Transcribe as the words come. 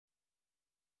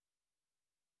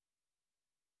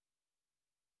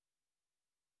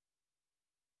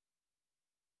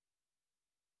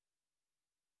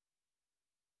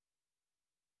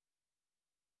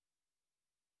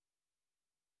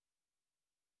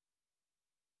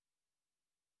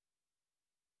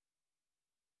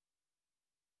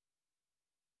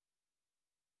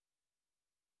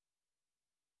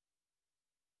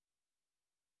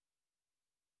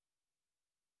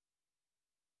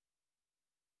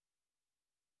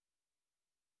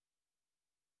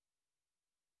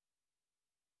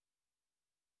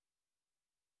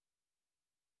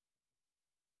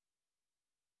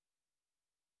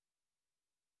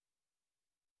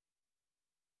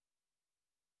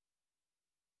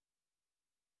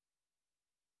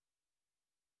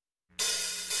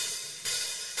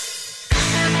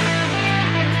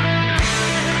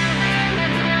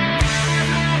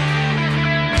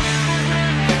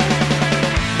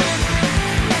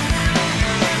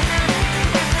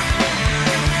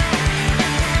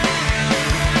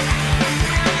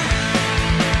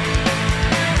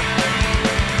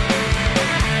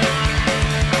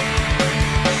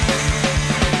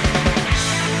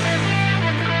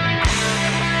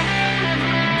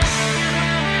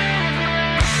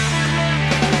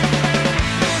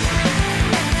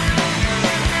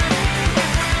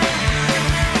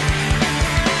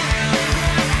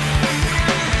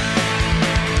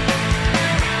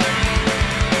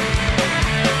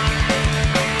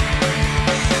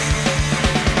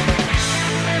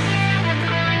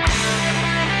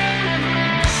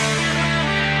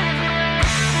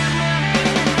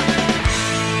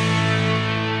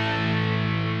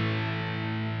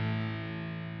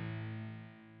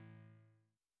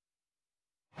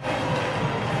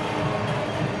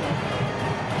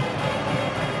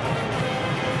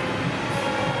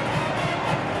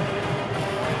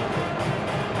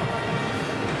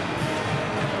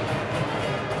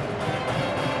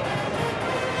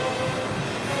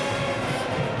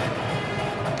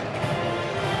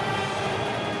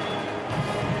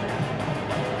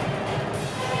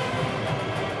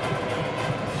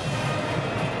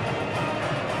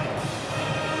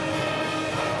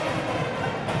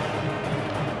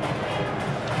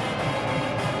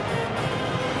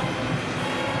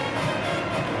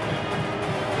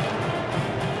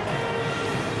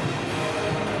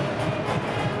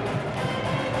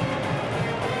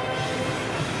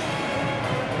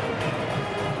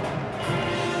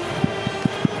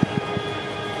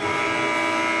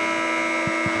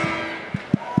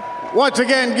Once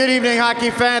again, good evening, hockey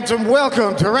fans, and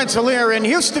welcome to Rensselaer and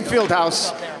Houston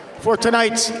Fieldhouse for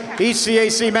tonight's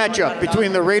ECAC matchup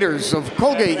between the Raiders of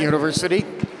Colgate University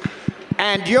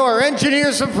and your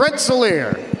Engineers of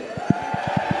Rensselaer.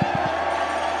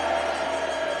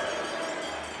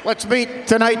 Let's meet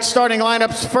tonight's starting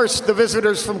lineups. First, the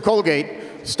visitors from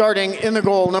Colgate, starting in the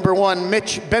goal, number 1,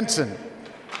 Mitch Benson.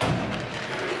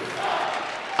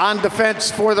 On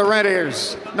defense for the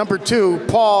Renegades, number 2,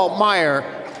 Paul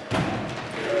Meyer.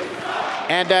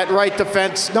 And at right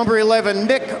defense, number 11,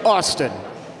 Nick Austin.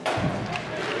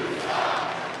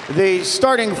 The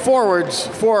starting forwards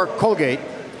for Colgate,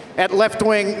 at left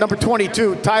wing, number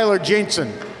 22, Tyler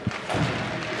Jansen.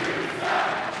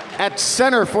 At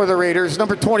center for the Raiders,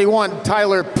 number 21,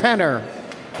 Tyler Penner.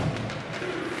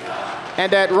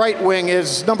 And at right wing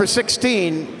is number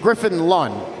 16, Griffin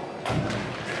Lunn.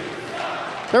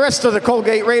 The rest of the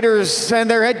Colgate Raiders and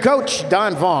their head coach,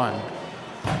 Don Vaughn.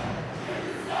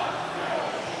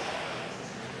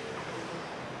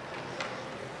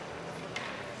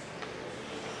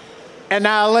 And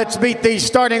now let's meet the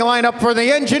starting lineup for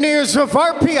the Engineers of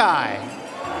RPI.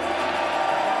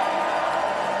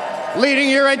 Leading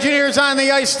your Engineers on the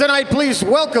ice tonight, please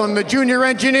welcome the junior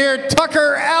engineer,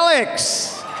 Tucker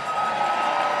Alex.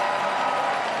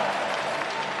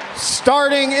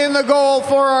 Starting in the goal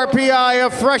for RPI, a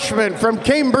freshman from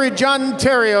Cambridge,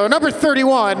 Ontario, number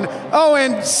 31,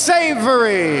 Owen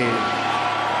Savory.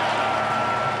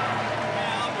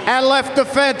 At left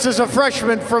defense is a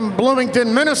freshman from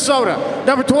Bloomington, Minnesota,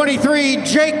 number 23,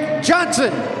 Jake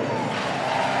Johnson.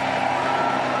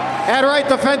 At right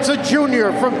defense, a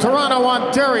junior from Toronto,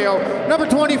 Ontario, number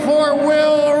 24,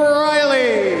 Will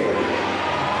Riley.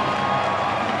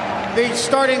 The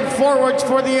starting forwards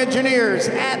for the Engineers,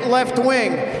 at left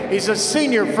wing, he's a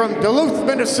senior from Duluth,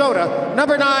 Minnesota,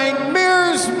 number 9,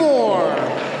 Mears Moore.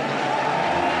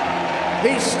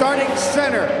 The starting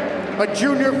center, a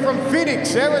junior from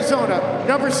Phoenix, Arizona,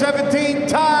 number 17,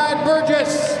 Todd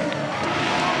Burgess.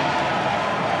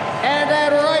 And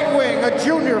at right wing, a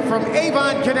junior from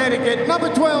Avon, Connecticut,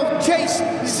 number 12, Chase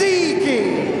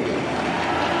Zieke.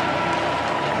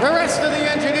 The rest of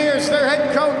the Engineers, their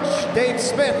head coach, Dave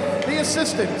Smith, the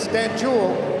assistants, Dan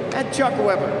Jewell and Chuck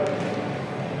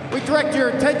Weber. We direct your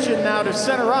attention now to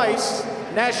center ice.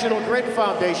 National Grid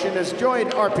Foundation has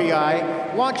joined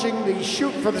RPI, launching the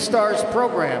Shoot for the Stars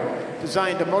program,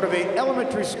 designed to motivate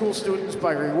elementary school students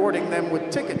by rewarding them with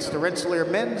tickets to Rensselaer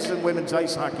men's and women's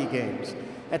ice hockey games.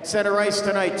 At center ice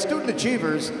tonight, student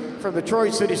achievers from the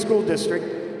Troy City School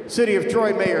District, City of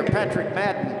Troy Mayor Patrick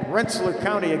Madden, Rensselaer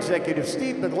County Executive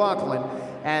Steve McLaughlin,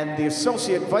 and the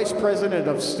Associate Vice President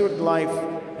of Student Life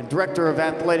and Director of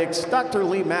Athletics, Dr.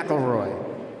 Lee McElroy.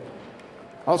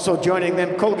 Also joining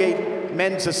them, Colgate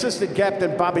Men's Assistant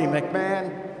Captain Bobby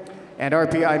McMahon and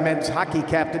RPI Men's Hockey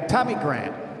Captain Tommy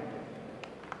Grant.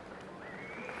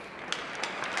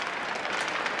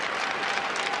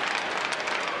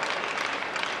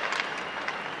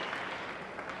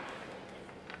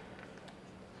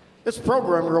 This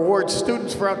program rewards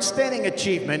students for outstanding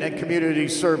achievement and community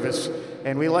service,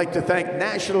 and we like to thank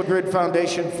National Grid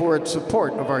Foundation for its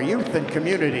support of our youth and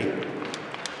community.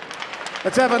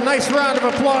 Let's have a nice round of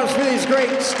applause for these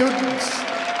great students.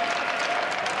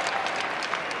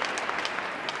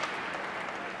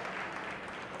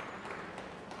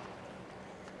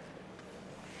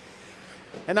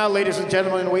 And now, ladies and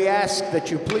gentlemen, we ask that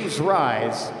you please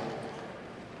rise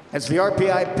as the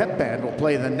RPI Pep Band will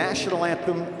play the National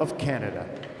Anthem of Canada.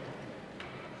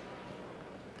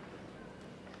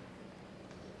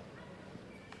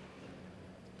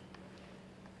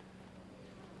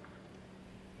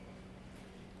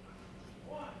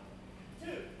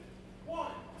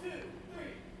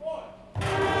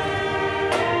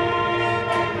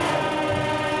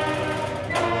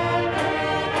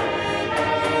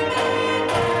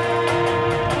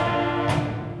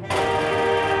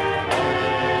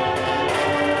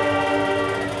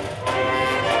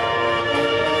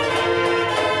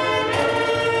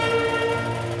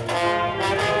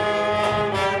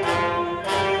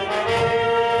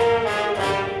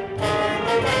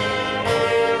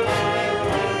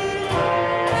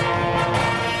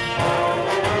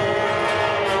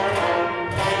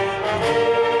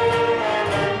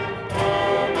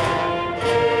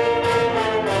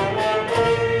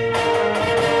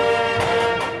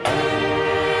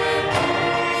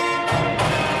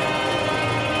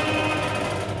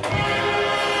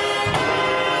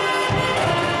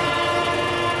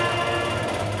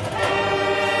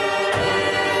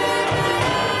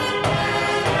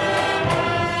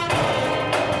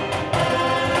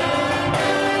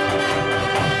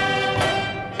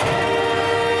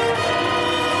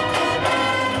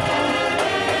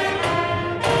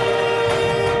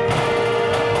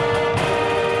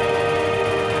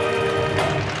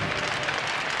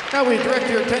 Now we direct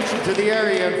your attention to the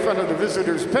area in front of the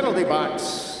visitors' penalty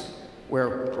box,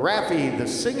 where Raffi, the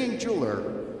singing jeweler,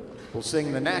 will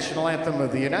sing the national anthem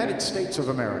of the United States of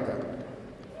America.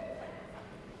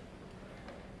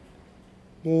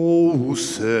 Oh,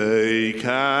 say,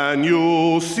 can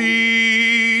you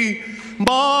see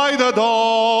by the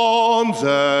dawn's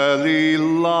early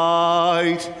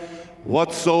light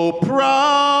what so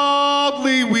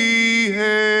proudly we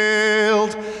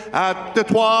hailed at the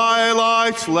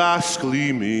twilight's last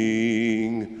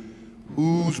gleaming,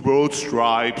 whose broad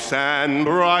stripes and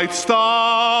bright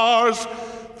stars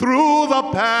through the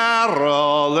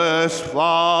perilous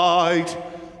fight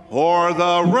o'er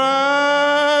the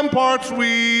ramparts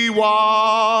we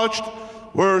watched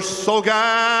were so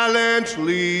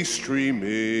gallantly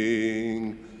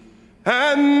streaming,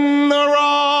 and the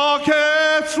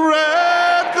rocket's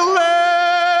red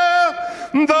glare,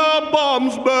 the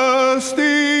bombs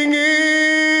bursting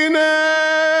in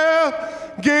air,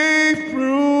 gave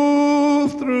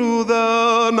proof through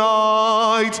the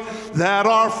night that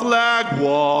our flag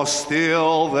was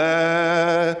still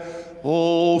there.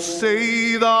 Oh,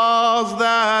 say does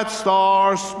that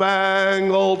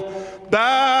star-spangled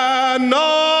banner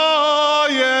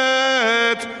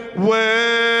yet wave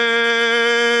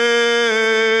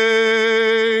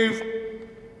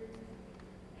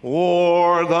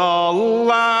o'er the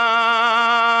land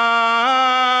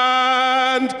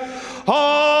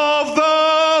of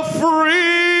the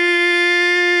free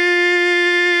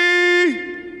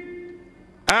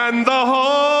and the home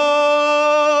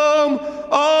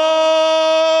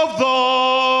of the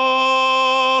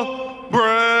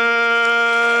brave.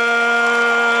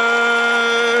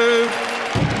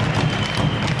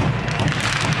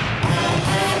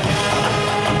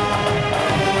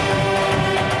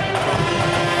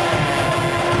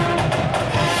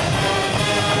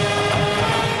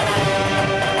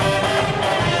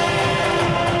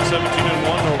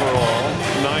 Overall,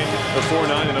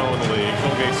 4-9-0 in the league.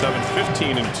 Colgate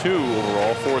 7-15-2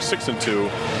 overall, 4-6-2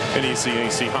 in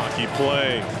ECAC hockey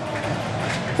play.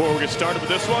 Before we get started with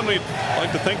this one, we'd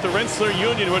like to thank the Rensselaer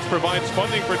Union, which provides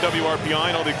funding for WRPI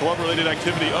and all the club-related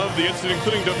activity of the institute,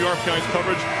 including WRPI's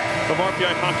coverage of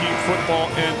RPI hockey, football,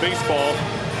 and baseball.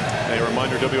 A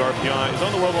reminder, WRPI is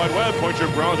on the World Wide Web. Point your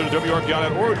browser to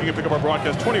WRPI.org. You can pick up our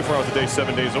broadcast 24 hours a day,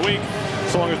 7 days a week.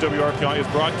 So long as WRPI is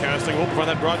broadcasting, we'll provide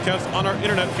that broadcast on our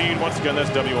internet feed. Once again, that's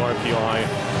WRPI.org.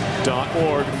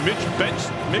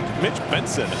 Mitch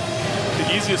Benson,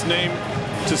 the easiest name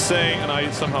to say, and I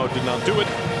somehow did not do it.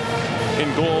 In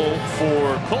goal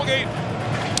for Colgate,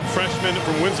 freshman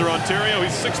from Windsor, Ontario.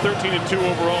 He's 6-13-2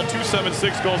 overall,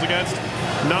 276 goals against,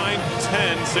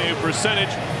 910 save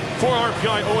percentage. For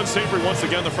RPI, Owen Savory, once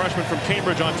again, the freshman from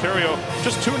Cambridge, Ontario,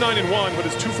 just 2-9-1, but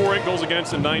his 248 goals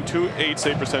against and 928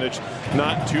 save percentage.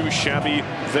 Not too shabby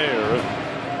there.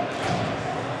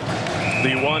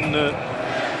 The one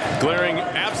glaring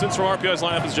absence from RPI's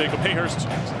lineup is Jacob Hayhurst.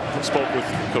 I spoke with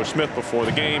Coach Smith before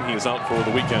the game. He is out for the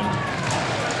weekend.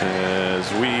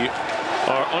 As we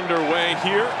are underway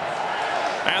here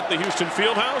at the Houston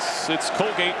Fieldhouse, it's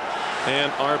Colgate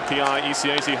and RPI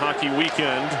ECAC Hockey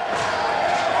Weekend.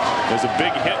 There's a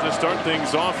big hit to start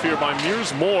things off here by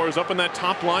Mears Moores up in that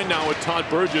top line now with Todd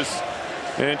Burgess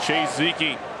and Chase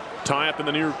Zeke. Tie up in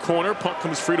the near corner. Puck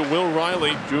comes free to Will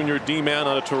Riley, junior D-man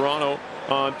out of Toronto,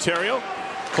 Ontario.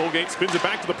 Colgate spins it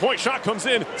back to the point. Shot comes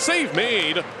in. Save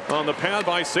made on the pad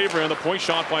by Savory, and the point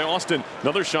shot by Austin.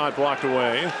 Another shot blocked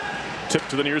away. Tip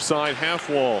to the near side half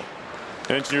wall.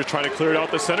 Engineers try to clear it out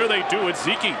the center. They do it.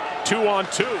 Zeke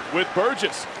 2-on-2 with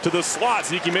Burgess to the slot.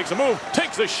 Zeke makes a move,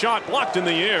 takes a shot, blocked in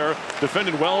the air.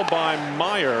 Defended well by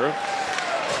Meyer.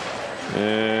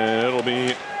 And it'll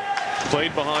be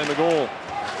played behind the goal.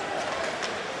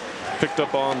 Picked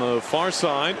up on the far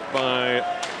side by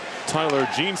Tyler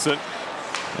Jeanson.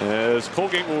 As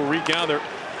Colgate will regather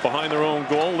behind their own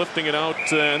goal, lifting it out,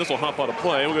 and this will hop out of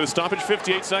play. We'll go to stoppage,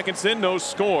 58 seconds in, no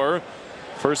score.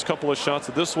 First couple of shots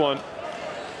of this one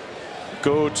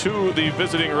go to the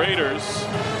visiting Raiders.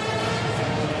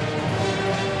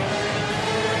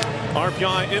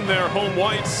 RPI in their home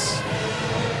whites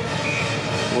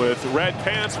with red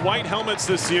pants, white helmets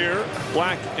this year,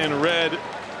 black and red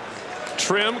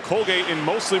trim. Colgate in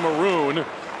mostly maroon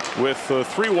with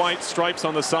 3 white stripes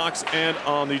on the socks and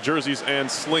on the jerseys and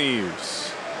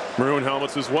sleeves. Maroon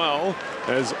helmets as well,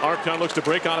 as RPI looks to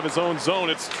break out of his own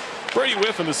zone. It's Brady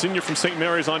Whiffen, the senior from St.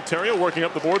 Mary's, Ontario, working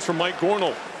up the boards from Mike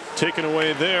Gornall. Taken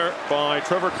away there by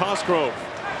Trevor Cosgrove.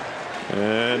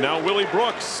 And now Willie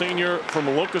Brooks, senior from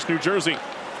Locust, New Jersey.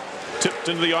 Tipped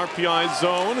into the RPI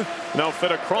zone. Now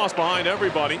fed across behind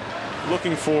everybody,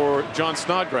 looking for John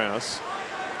Snodgrass.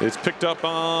 It's picked up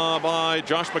by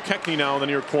Josh McKechnie now in the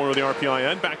near corner of the RPI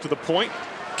end. Back to the point.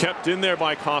 Kept in there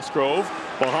by Cosgrove.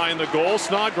 Behind the goal,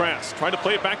 Snodgrass trying to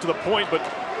play it back to the point, but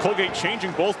Colgate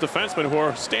changing both defensemen who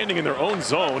are standing in their own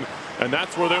zone. And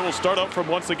that's where they will start up from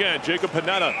once again. Jacob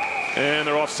Panetta. And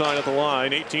they're offside at the line.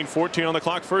 18-14 on the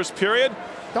clock, first period.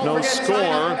 No score.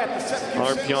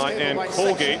 RPI and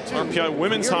Colgate. RPI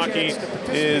women's hockey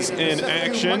is in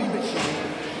action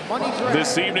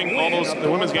this evening. Although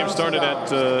the women's game started at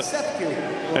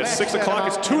 6 o'clock.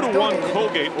 It's 2-1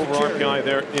 Colgate over RPI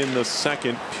there in the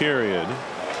second period.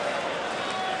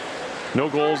 No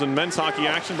goals in men's hockey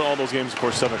action, but all those games, of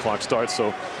course, 7 o'clock starts,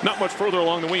 so not much further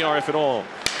along than we are, if at all.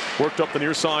 Worked up the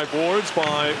near side boards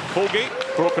by Colgate,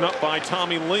 broken up by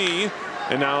Tommy Lee,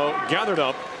 and now gathered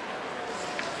up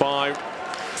by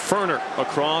Ferner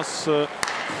across for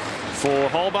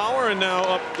Hallbauer, and now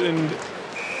up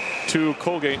into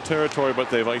Colgate territory, but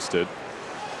they've iced it.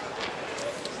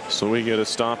 So we get a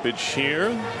stoppage here.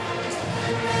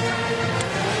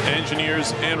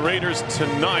 Engineers and Raiders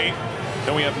tonight.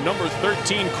 Then we have number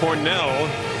 13 Cornell,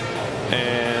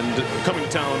 and coming to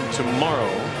town tomorrow.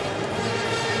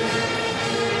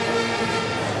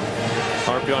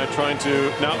 RPI trying to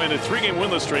now end a 3-game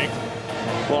winless streak.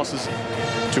 Losses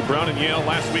to Brown and Yale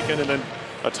last weekend, and then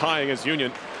a tie against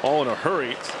Union, all in a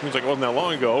hurry. Seems like it wasn't that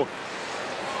long ago.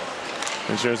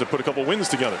 Engineers have put a couple wins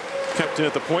together. Kept in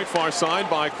at the point far side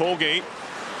by Colgate,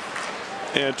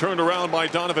 and turned around by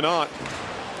Donovan Ott.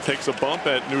 Takes a bump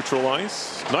at neutral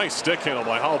ice. Nice stick handle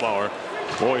by Hallbauer.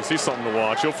 Boy, he sees something to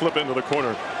watch. He'll flip it into the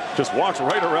corner. Just walks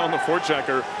right around the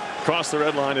forechecker, crossed the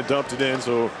red line and dumped it in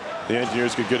so the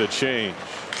Engineers could get a change.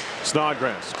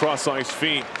 Snodgrass, cross ice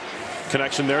feet.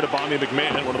 Connection there to Bonnie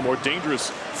McMahon, one of the more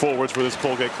dangerous forwards for this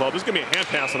Colgate club. This is going to be a hand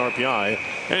pass on RPI,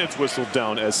 and it's whistled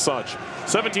down as such.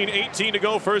 17-18 to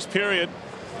go, first period.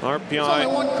 RPI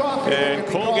and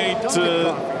Colgate,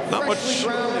 not much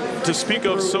to speak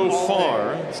of so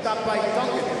far.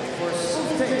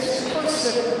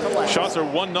 Shots are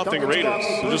 1-0 Raiders.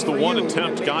 So just the one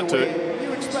attempt got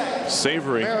to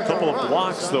Savory. A couple of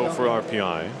blocks, though, for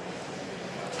RPI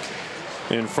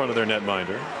in front of their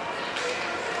netminder.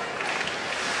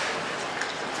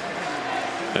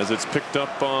 As it's picked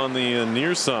up on the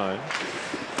near side.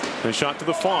 And shot to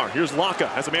the far. Here's Laka.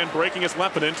 Has a man breaking. It's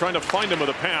Leppinen trying to find him with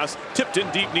a pass. Tipped in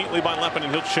deep neatly by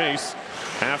Leppinen. He'll chase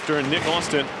after Nick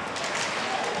Austin,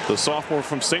 the sophomore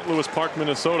from St. Louis Park,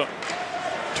 Minnesota.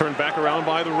 Turned back around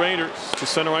by the Raiders. To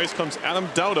center ice comes Adam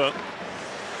Dauda,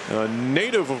 a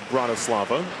native of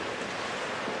Bratislava.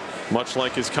 Much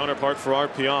like his counterpart for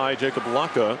RPI, Jacob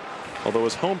Laka. Although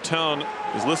his hometown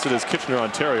is listed as Kitchener,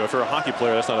 Ontario. If you're a hockey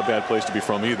player, that's not a bad place to be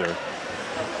from either.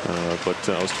 But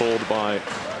I was told by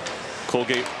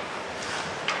Colgate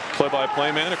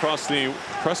play-by-play man across the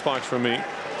press box from me.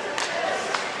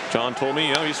 John told me,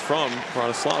 yeah, he's from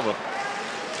Bratislava.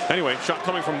 Anyway, shot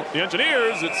coming from the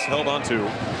Engineers. It's held onto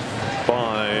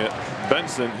by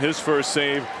Benson. His first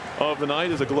save of the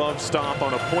night is a glove stop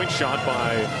on a point shot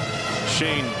by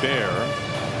Shane Bear.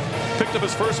 Picked up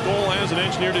his first goal as an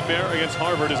Engineer did Bear against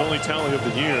Harvard, his only tally of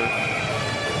the year.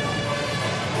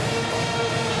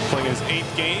 Playing his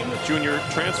 8th game, junior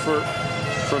transfer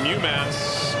from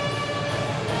UMass.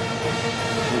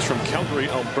 He was from Calgary,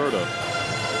 Alberta.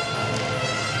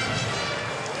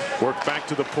 Work back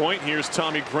to the point. Here's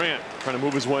Tommy Grant trying to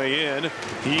move his way in.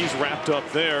 He's wrapped up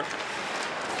there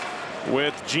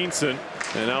with Jeanson.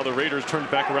 And now the Raiders turn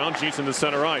back around. Jeanson to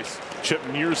center ice. Chip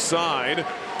near side.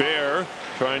 Bear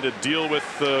trying to deal with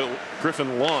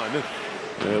Griffin Lunn.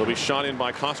 It'll be shot in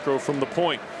by Cosgrove from the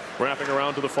point. Wrapping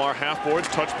around to the far half boards.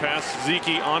 Touch pass.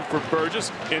 Zeke on for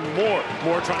Burgess. And Moore.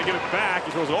 Moore trying to get it back.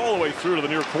 He throws it all the way through to the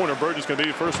near corner. Burgess going to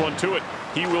be the first one to it.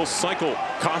 He will cycle.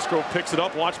 Cosgrove picks it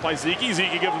up. Watched by Zeke.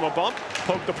 Zeke gives him a bump.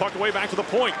 Poke the puck away back to the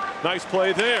point. Nice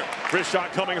play there. Wrist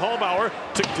shot coming. Hallbauer.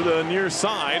 Tick to the near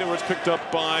side. And it's picked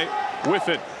up by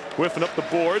Whiffen. Whiffen up the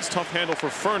boards. Tough handle for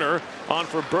Ferner. On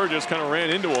for Burgess. Kind of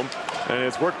ran into him. And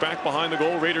it's worked back behind the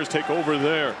goal. Raiders take over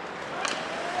there.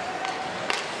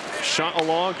 Shot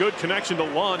along, good connection to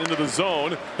Lund into the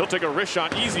zone. He'll take a wrist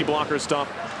shot, easy blocker stop.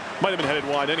 Might have been headed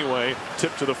wide anyway.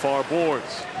 Tip to the far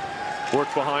boards.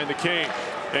 Work behind the cage.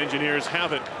 Engineers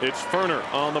have it. It's Ferner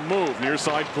on the move. Near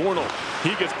side Gornell.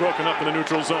 He gets broken up in the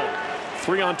neutral zone.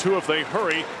 3-on-2 if they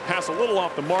hurry. Pass a little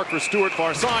off the mark for Stewart,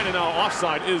 far side, and now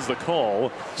offside is the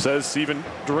call, says Stephen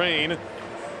Drain.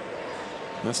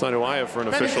 That's not who I have for an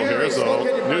official here, so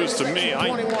news to me.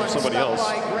 I have somebody else.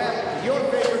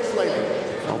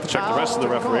 I'll have to check the rest of the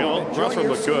referee. Well, the rest of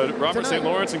them look good. Robert St.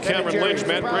 Lawrence and Cameron Lynch,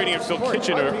 Matt Brady and Phil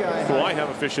Kitchener, who I have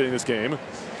officiating this game.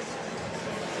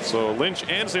 So Lynch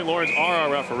and St. Lawrence are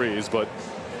our referees, but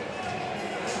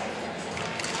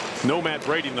No Matt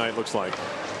Brady tonight, looks like.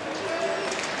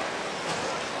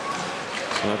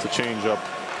 So that's a change up,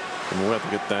 and we'll have to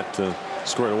get that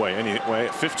squared away. Anyway,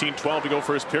 15-12 to go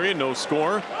first period, no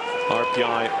score.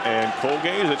 RPI and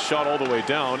Colgate, it shot all the way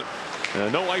down.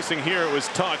 No icing here, it was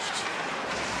touched.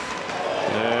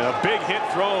 And a big hit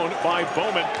thrown by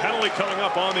Bowman. Penalty coming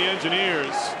up on the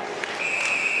Engineers,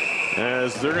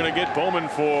 as they're going to get Bowman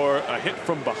for a hit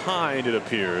from behind, it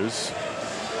appears.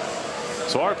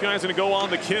 So RPI is going to go on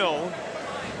the kill.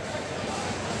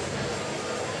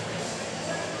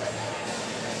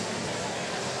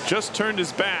 Just turned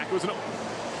his back. It was an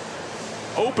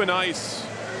open ice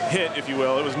hit, if you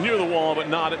will. It was near the wall, but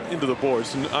not into the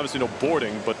boards. And obviously no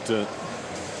boarding, but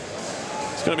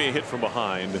it's going to be a hit from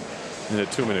behind in a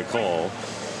 2-minute call.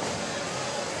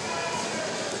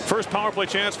 First power play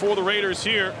chance for the Raiders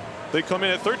here. They come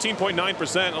in at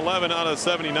 13.9%, 11 out of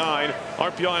 79.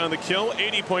 RPI on the kill,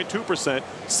 80.2%,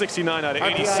 69 out of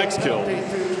 86 kills.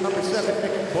 Number 7,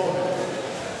 Nick Bowman.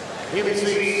 He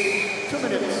receives 2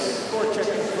 minutes for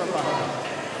checking from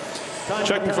behind.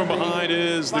 Checking from behind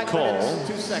is the call.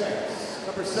 2 seconds.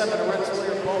 Number 7,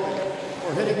 Rensselaer Bowman,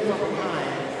 for hitting from behind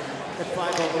at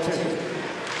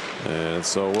 5:02. And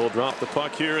so we'll drop the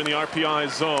puck here in the RPI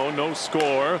zone. No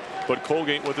score, but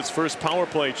Colgate with its first power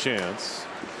play chance.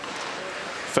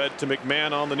 Fed to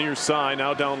McMahon on the near side,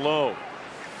 now down low.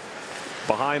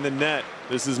 Behind the net,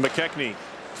 this is McKechnie.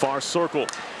 Far circle.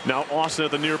 Now Austin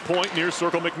at the near point, near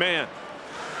circle McMahon.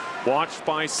 Watched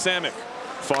by Samick.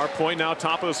 Far point now,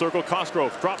 top of the circle,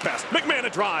 Cosgrove. Drop pass, McMahon a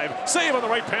drive. Save on the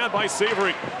right pad by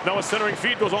Savory. Now a centering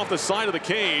feed goes off the side of the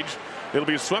cage. It'll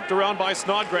be swept around by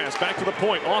Snodgrass. Back to the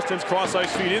point. Austin's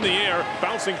cross-ice feed in the air.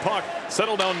 Bouncing puck.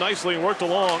 Settled down nicely and worked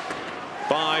along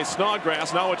by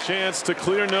Snodgrass. Now a chance to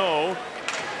clear no.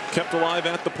 Kept alive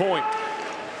at the point.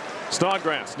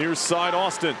 Snodgrass near side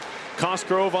Austin.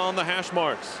 Cosgrove on the hash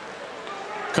marks.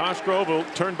 Cosgrove will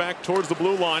turn back towards the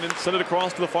blue line and send it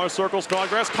across to the far circle.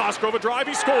 Snodgrass. Cosgrove a drive.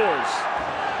 He scores.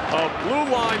 A blue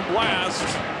line blast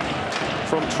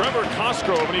from Trevor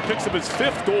Cosgrove, and he picks up his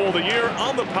 5th goal of the year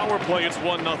on the power play. It's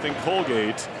 1-0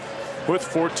 Colgate with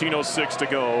 14:06 to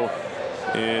go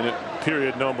in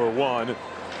period number 1.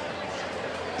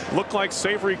 Looked like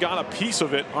Savory got a piece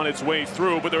of it on its way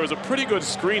through, but there was a pretty good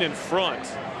screen in front.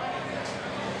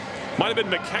 Might have been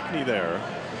McKechnie there,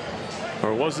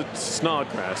 or was it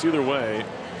Snodgrass? Either way,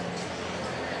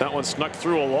 that one snuck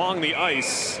through along the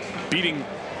ice, beating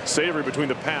Savory between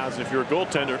the pads. And if you're a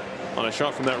goaltender on a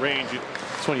shot from that range,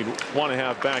 that's when you want to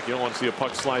have back. You don't want to see a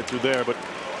puck slide through there, but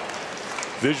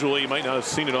visually you might not have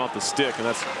seen it off the stick, and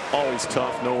that's always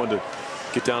tough. No one to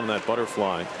get down on that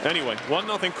butterfly. Anyway,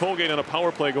 1-0 Colgate on a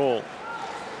power play goal.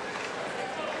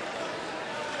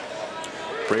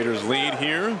 Raiders lead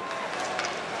here.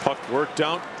 Puck worked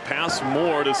out, pass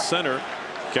Moore to center,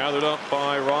 gathered up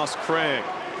by Ross Craig.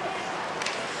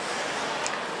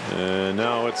 And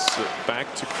now it's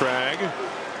back to Craig.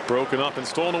 Broken up and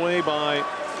stolen away by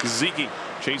Zeke.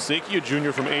 Chase Zeke, a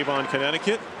junior from Avon,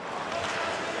 Connecticut.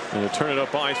 And to turn it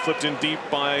up ice, flipped in deep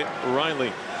by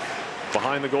Riley.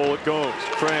 Behind the goal it goes.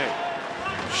 Craig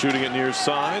shooting it near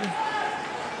side.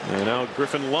 And now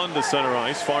Griffin Lund to center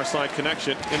ice. Far side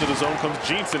connection. Into the zone comes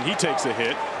Jeanson. He takes a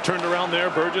hit. Turned around there.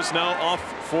 Burgess now off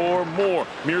for Moore.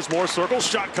 Mears Moore circle.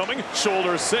 Shot coming.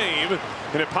 Shoulder save.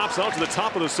 And it pops out to the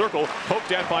top of the circle.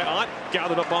 Poked at by Ott.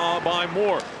 Gathered up by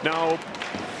Moore. Now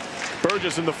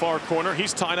Burgess in the far corner.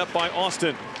 He's tied up by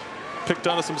Austin. Picked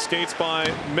onto some skates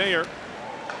by Mayer.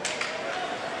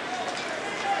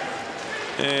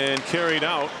 And carried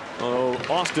out.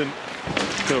 Austin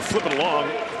going to flip it along.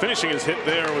 Finishing his hit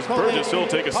there was Burgess. He'll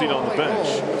take a seat on the bench.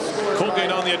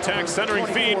 Colgate on the attack. Centering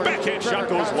feed. Backhand shot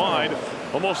goes wide.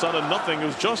 Almost out of nothing. It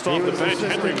was just off the bench.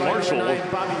 Henry Marshall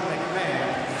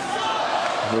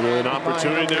with an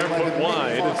opportunity there, put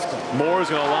wide. Moore's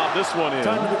going to lob this one in.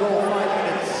 Time to go 5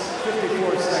 minutes,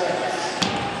 54 seconds.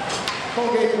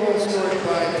 Colgate goal scored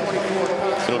by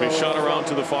 24. It'll be shot around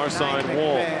to the far side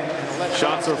wall.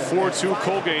 Shots are 4-2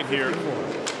 Colgate here.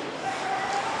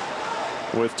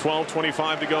 With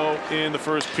 12:25 to go in the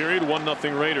first period,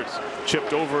 1-0 Raiders.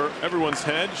 Chipped over everyone's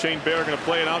head. Shane Bear going to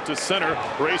play it out to center.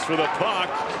 Race for the puck.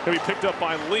 Going to be picked up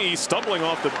by Lee. Stumbling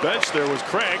off the bench there was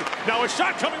Craig. Now a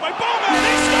shot coming by Bowman.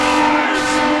 He scores!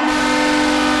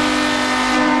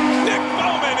 Nick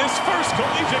Bowman, his first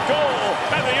collegiate goal.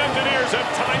 And the Engineers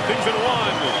have tied things at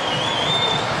 1.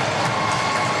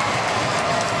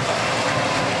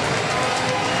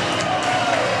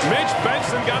 Mitch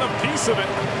Benson got a piece of it,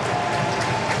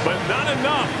 but not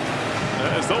enough,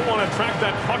 as they'll want to track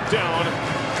that puck down.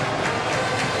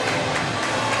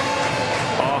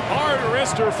 A hard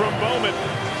wrister from Bowman.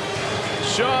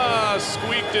 just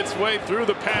squeaked its way through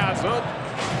the pads. Oh,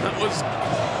 that was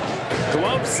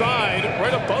glove side,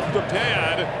 right above the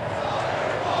pad.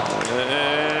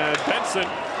 And Benson,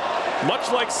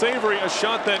 much like Savory, a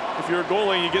shot that if you're a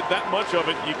goalie, you get that much of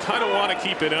it, you kind of want to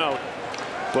keep it out,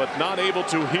 but not able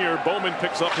to here. Bowman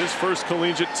picks up his first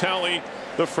collegiate tally,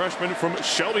 the freshman from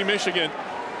Shelby, Michigan.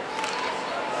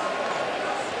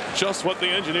 Just what the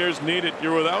Engineers needed.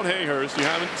 You're without Hayhurst. You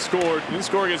haven't scored. You didn't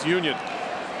score against Union,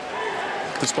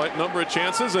 despite a number of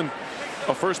chances, and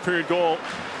a first period goal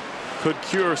could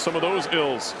cure some of those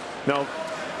ills. Now,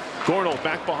 Gornall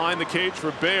back behind the cage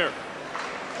for Bear.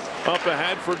 Up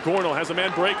ahead for Gornall. Has a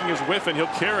man breaking his Whiffen. He'll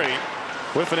carry.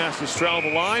 Whiffen has to straddle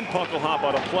the line. Puck will hop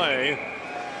out of play,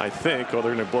 I think. Oh,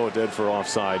 they're going to blow it dead for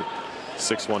offside.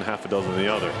 6-1, half a dozen the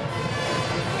other.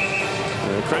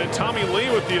 And credit Tommy Lee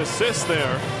with the assist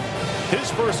there. His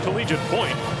first collegiate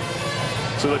point.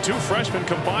 So the two freshmen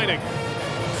combining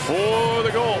for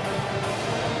the goal.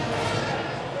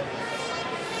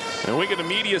 And we get a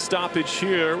media stoppage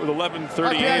here with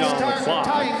 11:38 on the clock.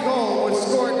 The tying goal was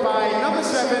scored by number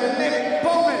 7, Nick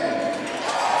Bowman.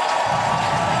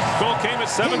 Goal came at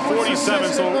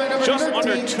 7:47, so just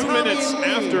under 2 minutes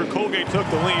after Colgate took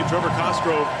the lead. Trevor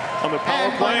Cosgrove on the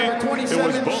power play. It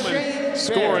was Bowman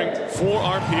scoring for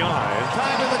RPI.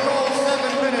 Time of the goal,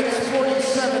 7 minutes,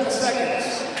 47 seconds.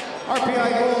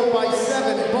 RPI goal by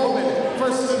 7, Bowman.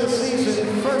 First of the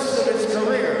season, first of his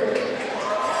career.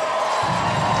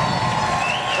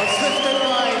 Assisted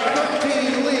by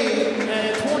 13 Lee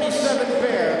and 27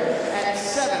 Bear at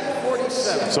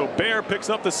 7:47. So Bear picks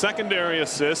up the secondary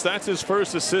assist. That's his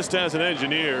first assist as an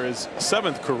Engineer, his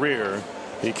 7th career.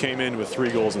 He came in with 3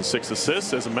 goals and 6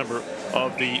 assists as a member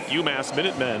of the UMass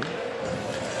Minutemen.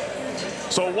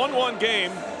 So a 1-1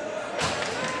 game.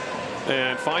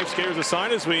 And 5 skaters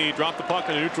aside as we drop the puck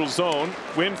in the neutral zone.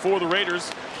 Win for the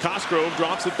Raiders. Cosgrove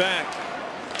drops it back.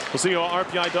 We'll see how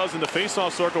RPI does in the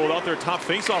faceoff circle without their top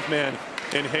faceoff man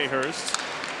in Hayhurst.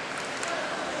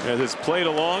 As it's played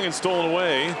along and stolen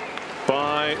away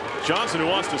by Johnson, who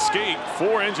wants to skate.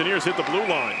 4 Engineers hit the blue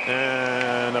line,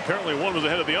 and apparently one was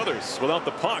ahead of the others without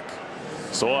the puck.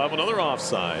 So we'll have another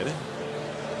offside.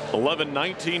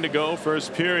 11:19 to go,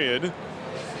 first period.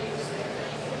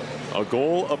 A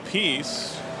goal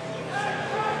apiece.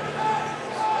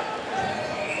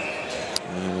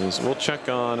 As we'll check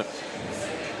on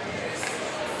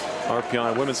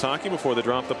RPI women's hockey before they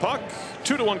drop the puck.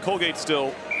 2-1 Colgate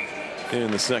still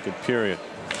in the second period.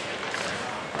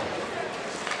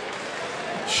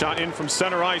 Shot in from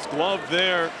center ice, glove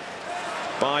there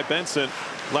by Benson.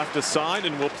 Left aside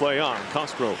and will play on.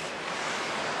 Cosgrove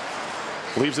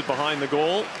leaves it behind the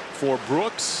goal for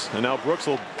Brooks, and now Brooks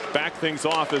will back things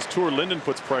off as Tour Linden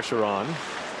puts pressure on.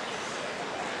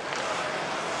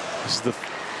 This is the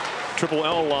triple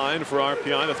L line for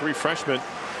RPI. The 3 freshmen.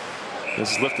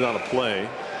 This is lifted out of play.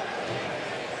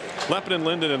 Leppinen,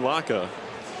 Linden, and Laka.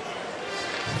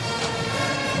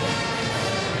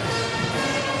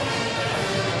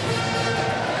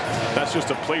 That's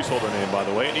just a placeholder name, by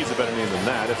the way. It needs a better name than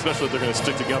that, especially if they're going to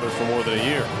stick together for more than a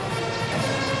year.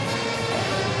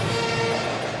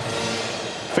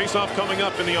 Face-off coming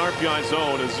up in the RPI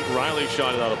zone as Riley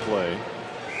shot it out of play.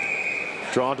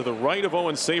 Drawn to the right of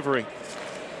Owen Savory.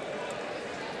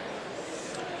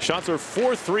 Shots are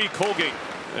 4-3 Colgate,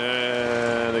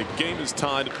 and the game is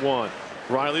tied at 1.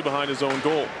 Riley behind his own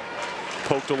goal.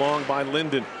 Poked along by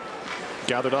Linden.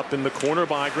 Gathered up in the corner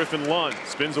by Griffin Lund.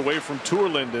 Spins away from Tour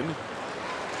Linden.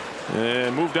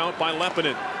 And moved out by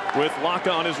Leppinen. With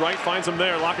Laka on his right, finds him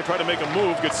there. Laka tried to make a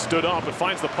move, gets stood up, but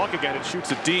finds the puck again and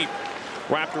shoots it deep.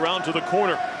 Wrapped around to the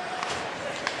corner.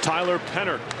 Tyler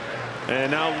Penner.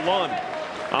 And now Lund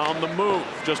on the move,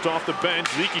 just off the bench.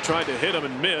 Zeke tried to hit him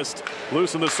and missed.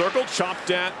 Loose in the circle,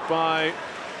 chopped at by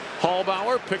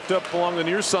Hallbauer. Picked up along the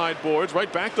near side boards,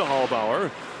 right back to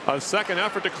Hallbauer. A second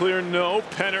effort to clear, no.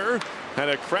 Penner had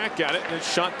a crack at it, and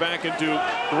it's shot back into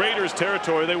Raiders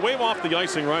territory. They wave off the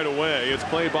icing right away. It's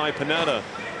played by Panetta.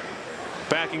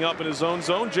 Backing up in his own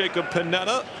zone, Jacob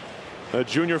Panetta, a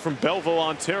junior from Belleville,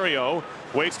 Ontario,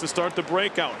 waits to start the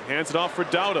breakout. Hands it off for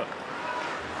Dauda.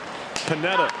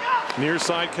 Panetta, near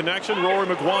side connection, Rory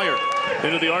McGuire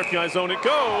into the RPI zone. It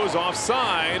goes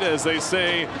offside, as they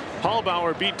say.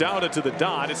 Hallbauer beat Dauda to the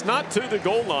dot. It's not to the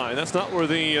goal line. That's not where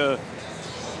the,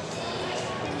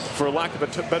 for lack of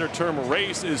a better term,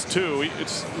 race is to.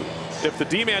 It's if the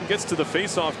D-man gets to the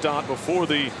face-off dot before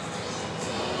the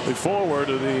forward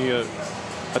or the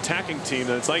attacking team,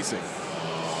 then it's icing.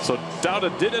 So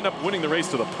Dauda did end up winning the race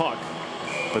to the puck,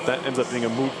 but that ends up being a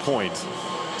moot point.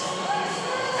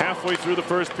 Halfway through the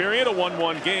first period, a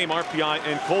 1-1 game, RPI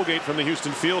and Colgate from the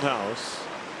Houston Fieldhouse.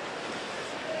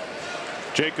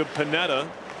 Jacob Panetta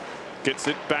gets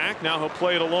it back. Now he'll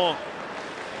play it along.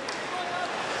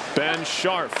 Ben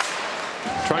Scharf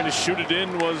trying to shoot it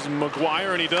in was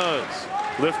McGuire, and he does.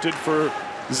 Lifted for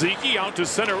Zeke, out to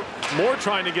center. Moore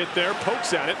trying to get there,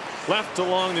 pokes at it. Left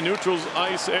along the neutral's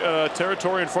ice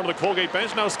territory in front of the Colgate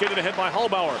bench. Now skated ahead by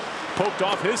Hallbauer. Poked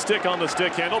off his stick on the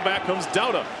stick handle. Back comes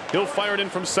Dauda. He'll fire it in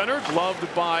from center.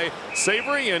 Gloved by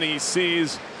Savory, and he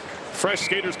sees fresh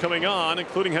skaters coming on,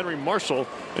 including Henry Marshall,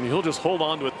 and he'll just hold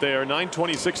on to it there.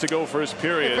 9:26 to go first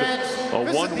period.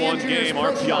 A 1-1 game.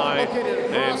 RPI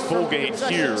and Colgate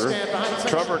here.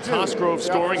 Trevor Cosgrove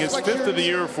scoring his 5th of the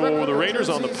year for the Raiders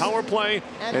on the power play,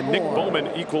 and Nick Bowman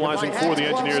equalizing for the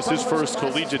Engineers, his first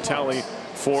collegiate tally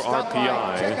for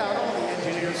RPI.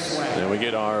 And we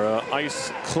get our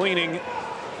ice cleaning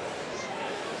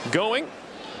going.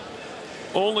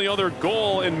 Only other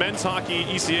goal in men's hockey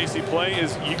ECAC play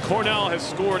is Cornell has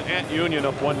scored at Union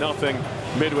up 1-0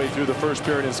 midway through the first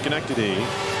period in Schenectady.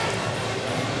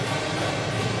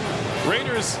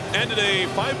 Raiders ended a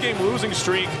 5-game losing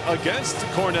streak against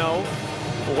Cornell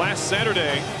last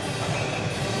Saturday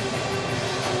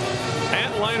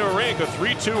at Liner Rink, a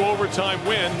 3-2 overtime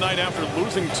win night after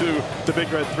losing to the Big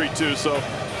Red 3-2. So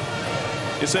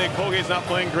you say Colgate's not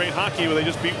playing great hockey, but they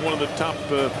just beat one of the top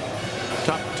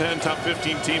 10, top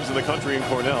 15 teams in the country in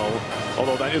Cornell,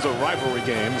 although that is a rivalry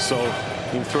game, so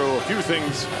you can throw a few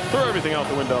things, throw everything out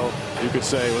the window, you could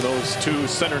say, when those two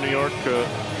Central New York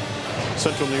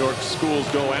schools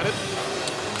go at it.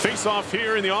 Face off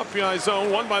here in the RPI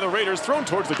zone, won by the Raiders, thrown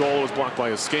towards the goal, was blocked by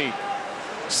a skate.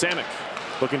 Samek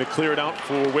looking to clear it out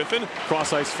for Whiffen.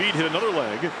 Cross ice feed, hit another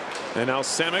leg, and now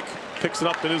Samek picks it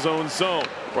up in his own zone.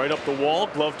 Right up the wall,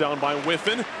 glove down by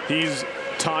Whiffen. He's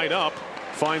tied up.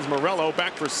 Finds Morello,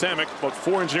 back for Samek, but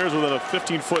 4 Engineers within a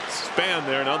 15-foot span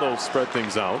there. Now they'll spread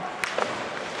things out.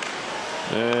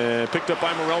 And picked up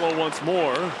by Morello once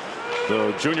more.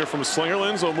 The junior from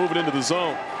Slingerlands will move it into the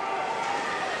zone.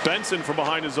 Benson from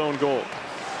behind his own goal.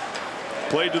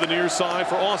 Played to the near side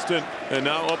for Austin. And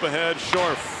now up ahead,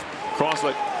 Scharf.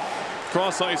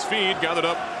 Cross ice feed, gathered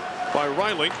up by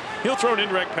Riley. He'll throw an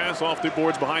indirect pass off the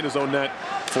boards behind his own net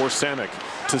for Samek.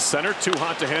 To center, too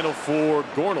hot to handle for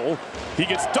Gornell. He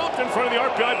gets dumped in front of the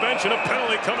RPI bench, and a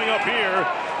penalty coming up here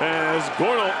as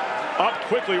Gornell up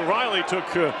quickly. Riley took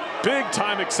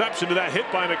big-time exception to that hit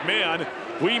by McMahon.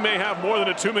 We may have more than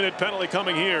a 2-minute penalty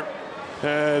coming here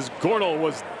as Gornell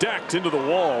was decked into the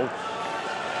wall.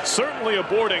 Certainly a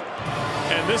boarding,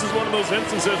 and this is one of those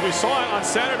instances we saw it on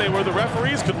Saturday where the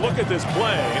referees could look at this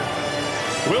play.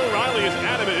 Will Riley is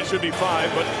adamant it should be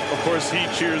 5, but of course he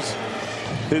cheers.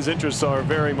 His interests are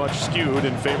very much skewed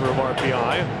in favor of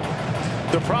RPI.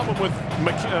 The problem with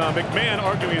McMahon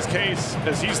arguing his case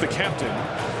as he's the captain.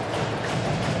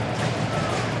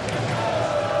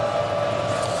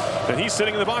 And he's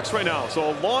sitting in the box right now.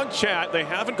 So a long chat. They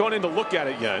haven't gone in to look at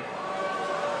it yet.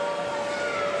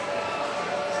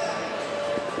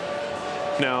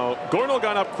 Now, Gornell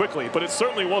got up quickly, but it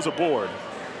certainly was a board.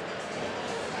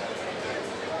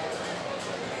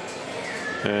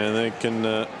 And they can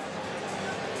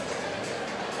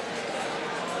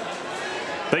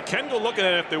go look at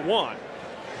it if they want.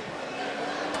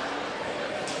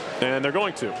 And they're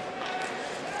going to.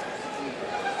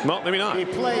 Well, maybe not. The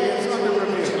play is under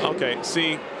review. Okay,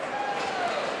 see,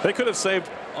 they could have saved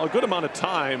a good amount of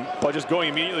time by just going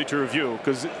immediately to review,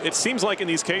 because it seems like in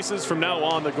these cases from now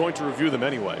on they're going to review them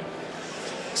anyway.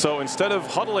 So instead of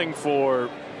huddling for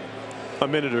a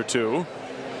minute or two,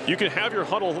 you can have your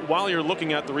huddle while you're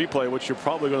looking at the replay, which you're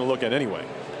probably going to look at anyway.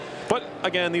 But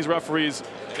again, these referees,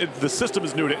 the system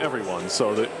is new to everyone,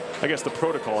 so I guess the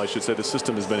protocol, I should say, the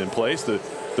system has been in place. The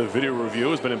video review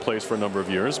has been in place for a number of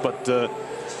years, but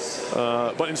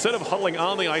instead of huddling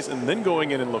on the ice and then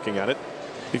going in and looking at it,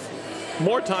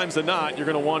 more times than not, you're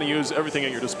going to want to use everything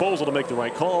at your disposal to make the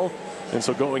right call, and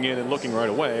so going in and looking right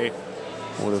away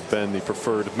would have been the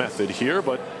preferred method here.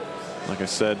 But like I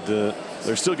said,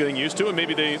 they're still getting used to it.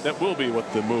 Maybe that will be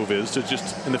what the move is, to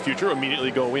just in the future immediately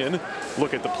go in,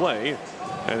 look at the play,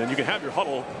 and then you can have your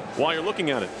huddle while you're looking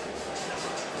at it.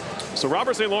 So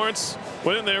Robert St. Lawrence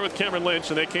went in there with Cameron Lynch,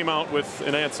 and they came out with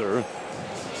an answer.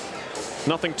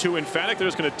 Nothing too emphatic. They're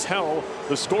just going to tell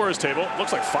the scorer's table.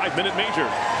 Looks like 5-minute major.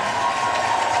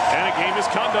 And a game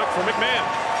misconduct for McMahon.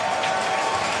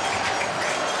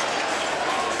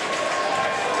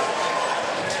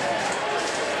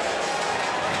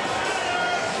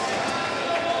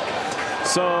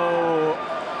 So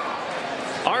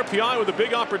RPI with a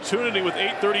big opportunity with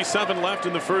 8:37 left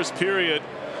in the first period.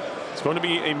 It's going to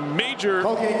be a major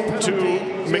Colgate to penalty to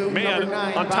McMahon, number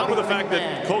 9, on top of the fact Bobby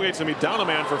that McMahon. Colgate's going to be down a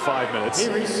man for 5 minutes.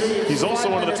 He receives He's also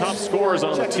 5 one of the top minutes scorers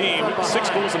on the checking team. from 6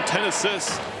 behind. goals and 10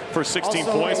 assists for 16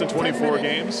 Also, points in 24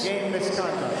 games. Game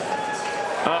misconduct.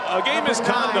 A game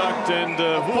misconduct, and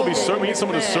who will be serving? We need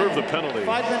someone to serve the penalty.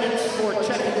 5 minutes for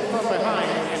checking from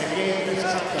behind in a game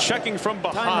misconduct. Checking from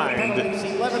Time behind penalties,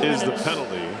 11 is the minutes,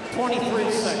 penalty.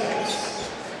 23 seconds.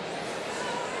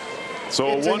 So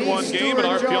a It's an 1-1 East game, and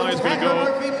Stewart RPI is going to go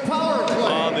power play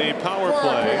on the power for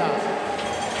play.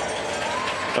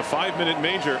 RPI. A 5-minute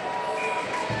major.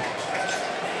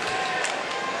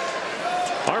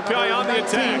 RPI on the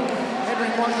attack. Henry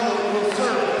Marshall will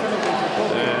serve the penalty for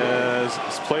Colgate. As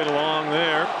it's played along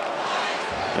there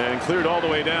and cleared all the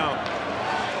way down.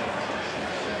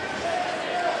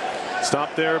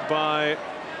 Stopped there by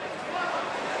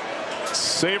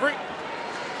Savory.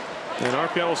 And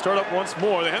RPI will start up once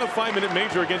more. They had a 5-minute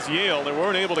major against Yale. They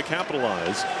weren't able to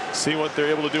capitalize. See what they're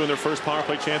able to do in their first power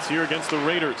play chance here against the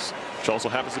Raiders, which also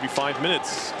happens to be 5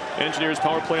 minutes. Engineers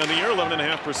power play on the year,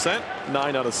 11.5%,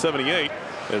 9 out of 78.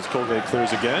 As Colgate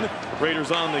clears again. Raiders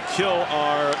on the kill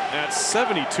are at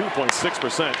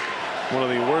 72.6%. One of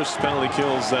the worst penalty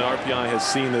kills that RPI has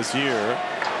seen this year.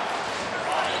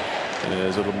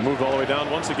 As it'll move all the way down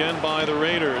once again by the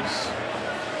Raiders.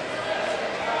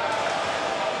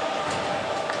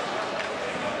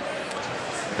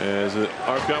 As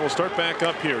RPI will start back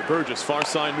up here. Burgess, far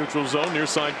side neutral zone, near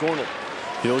side corner.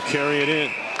 He'll carry it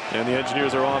in. And the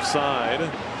Engineers are offside.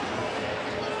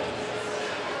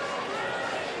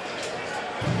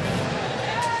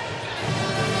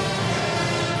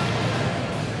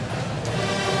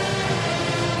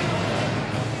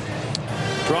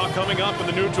 Draw coming up in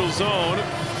the neutral zone.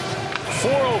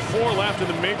 4:04 left in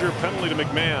the major penalty to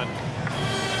McMahon.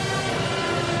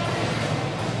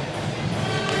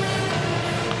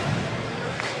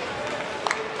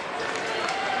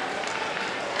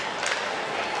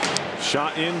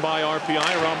 Shot in by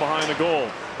RPI around behind the goal.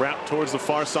 Wrapped towards the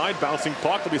far side. Bouncing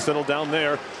puck will be settled down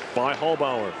there by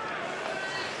Hallbauer.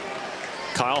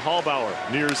 Kyle Hallbauer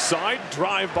near side.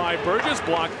 Drive by Burgess.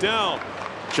 Blocked down.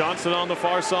 Johnson on the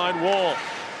far side wall.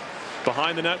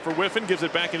 Behind the net for Whiffen. Gives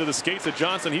it back into the skates of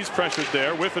Johnson. He's pressured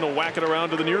there. Whiffen will whack it around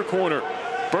to the near corner.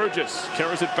 Burgess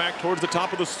carries it back towards the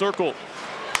top of the circle.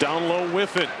 Down low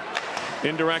Whiffen.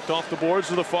 Indirect off the boards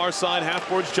to the far side, half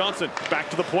boards Johnson.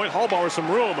 Back to the point, Hallbauer some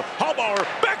room. Hallbauer,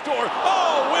 backdoor,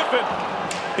 oh, Whiffen!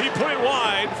 He put it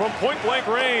wide from point blank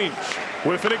range.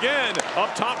 Whiffen again,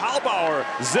 up top, Hallbauer.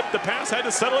 Zipped the pass, had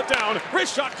to settle it down.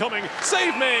 Wrist shot coming,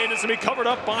 save made. It's gonna be covered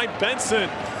up by Benson.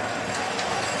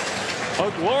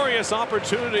 A glorious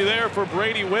opportunity there for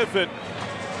Brady Whiffen.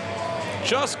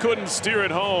 Just couldn't steer it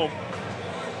home.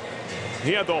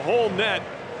 He had the whole net.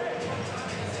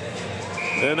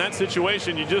 In that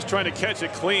situation, you're just trying to catch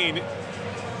it clean,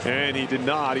 and he did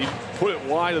not. He put it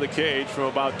wide of the cage from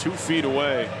about 2 feet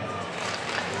away.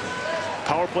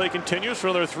 Power play continues for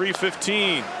another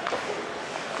 3:15.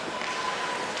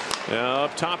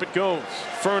 Up top it goes.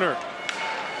 Ferner.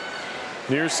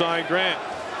 Near side Grant.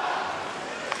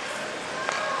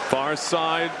 Far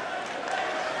side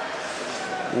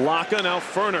Laka, now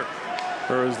Ferner.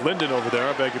 Or is Linden over there,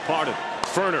 I beg your pardon.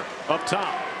 Ferner up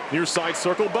top. Near side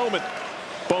circle Bowman.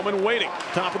 Bowman waiting,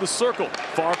 top of the circle.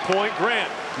 Far point,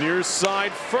 Grant. Near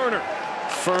side, Ferner.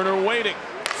 Ferner waiting.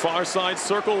 Far side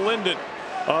circle, Linden.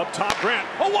 Up top, Grant.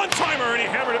 A one-timer, and he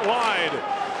hammered it wide.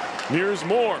 Nears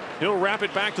more. He'll wrap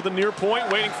it back to the near point,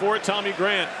 waiting for it, Tommy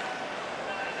Grant.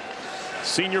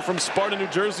 Senior from Sparta, New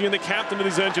Jersey, and the captain of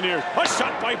these Engineers. A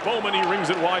shot by Bowman, he rings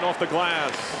it wide off the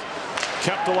glass.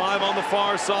 Kept alive on the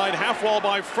far side, half wall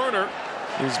by Ferner.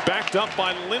 He's backed up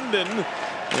by Linden.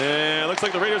 And it looks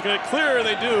like the Raiders are going to clear.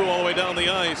 They do all the way down the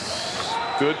ice.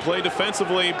 Good play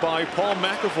defensively by Paul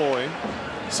McAvoy,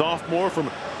 sophomore from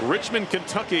Richmond,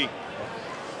 Kentucky.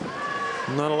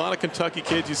 Not a lot of Kentucky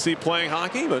kids you see playing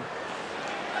hockey, but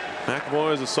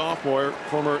McAvoy is a sophomore,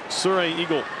 former Surrey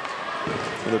Eagle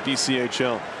in the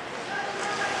BCHL.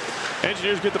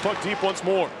 Engineers get the puck deep once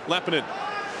more. Leppinen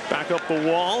back up the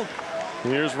wall.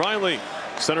 Here's Riley.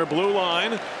 Center blue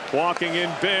line. Walking in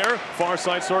Bear. Far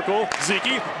side circle.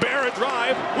 Zeke. Bear a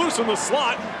drive. Loose in the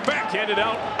slot. Backhanded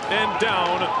out and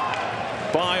down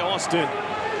by Austin.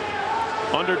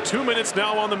 Under 2 minutes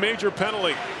now on the major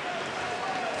penalty.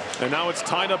 And now it's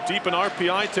tied up deep in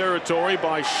RPI territory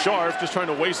by Scharf, just trying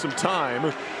to waste some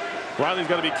time. Riley's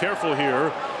got to be careful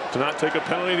here to not take a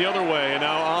penalty the other way. And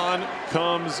now on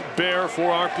comes Bear for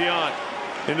RPI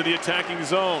into the attacking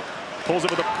zone. Pulls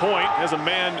it with a point, has a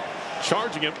man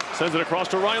charging him, sends it across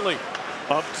to Riley.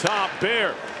 Up top,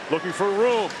 Bear looking for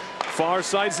room. Far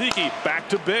side, Zeke back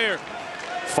to Bear.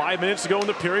 5 minutes to go in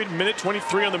the period, minute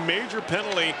 23 on the major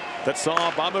penalty that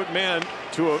saw Bob McMahon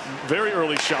to a very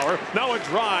early shower. Now a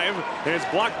drive, and it's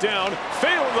blocked down,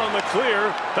 failed on the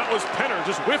clear. That was Penner,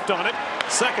 just whiffed on it.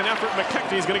 Second effort,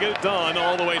 McKechnie's going to get it done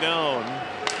all the way down.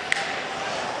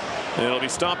 And it'll be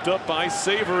stopped up by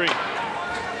Savory.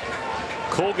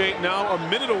 Colgate now a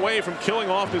minute away from killing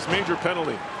off this major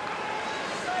penalty.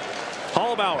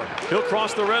 Hallbauer, he'll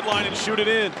cross the red line and shoot it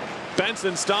in.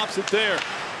 Benson stops it there.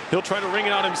 He'll try to ring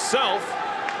it out himself.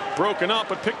 Broken up,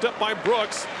 but picked up by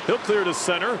Brooks. He'll clear to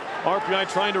center. RPI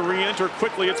trying to re-enter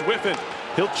quickly. It's Whiffen.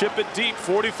 He'll chip it deep.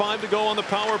 45 to go on the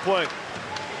power play.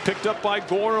 Picked up by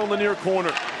Gornall in the near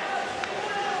corner.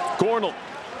 Gornall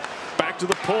back to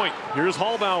the point. Here's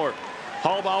Hallbauer.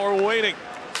 Hallbauer waiting.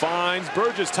 Finds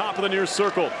Burgess, top of the near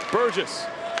circle. Burgess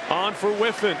on for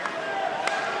Whiffen.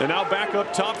 And now back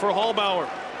up top for Hallbauer.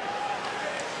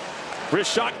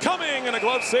 Wrist shot coming, and a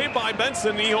glove save by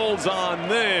Benson. He holds on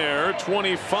there.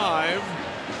 25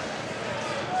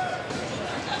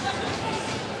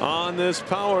 on this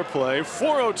power play.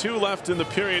 4:02 left in the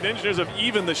period. Engineers have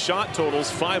evened the shot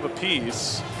totals, 5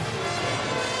 apiece.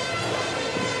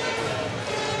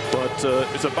 But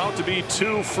it's about to be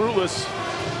 2 fruitless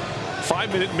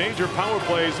 5-minute major power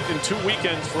plays in 2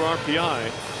 weekends for RPI.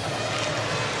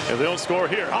 If they don't score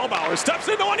here, Hallbauer steps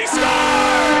into one, he scores!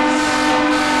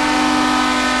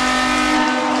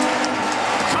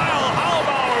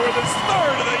 His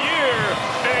third of the year,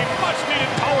 and a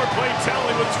much-needed power play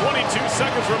tally with 22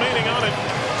 seconds remaining on it.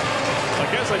 I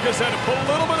guess I just had to put a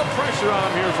little bit of pressure on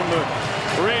him here from the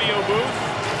radio booth.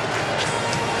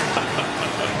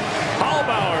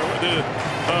 Hallbauer with a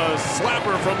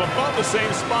slapper from above the same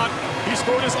spot. He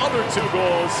scored his other 2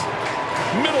 goals.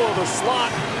 Middle of the slot,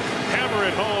 hammer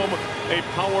it home. A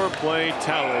power play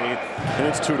tally, and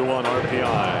it's 2-1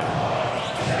 RPI.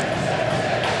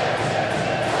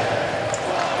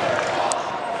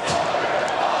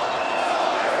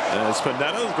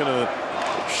 Spinetta is going to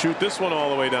shoot this one all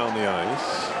the way down the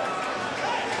ice.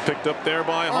 Picked up there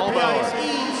by Hallbauer.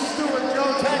 Stuart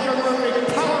Joe Tanger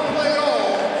power play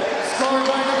goal. Scored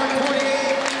by number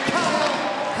 28,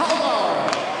 Hallbauer.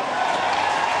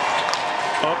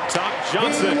 Up top,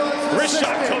 Johnson. Wrist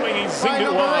shot coming, he zinged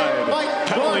it wide.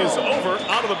 Penalty is over,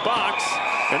 out of the box,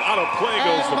 and out of play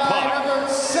goes the puck. Number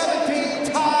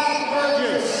 17, Todd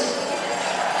Burgess.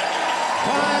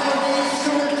 Time of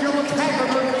Stuart Joe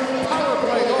Tanger.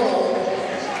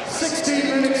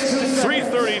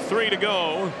 3:33 to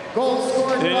go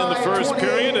in the first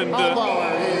period, and a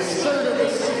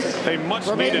much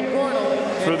needed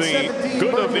for the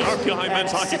good of the RPI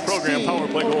men's hockey program power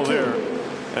play goal there.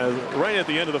 As right at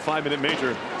the end of the 5-minute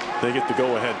major, they get the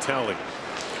go-ahead tally.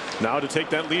 Now to take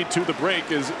that lead to the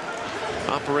break is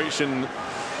Operation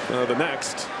the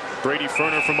next. Brady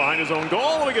Ferner from behind his own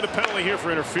goal. We get a penalty here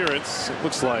for interference. It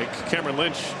looks like Cameron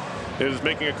Lynch is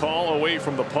making a call away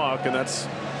from the puck, and that's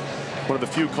one of the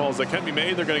few calls that can be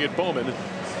made. They're going to get Bowman,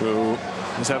 who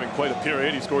is having quite a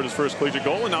period. He scored his first collegiate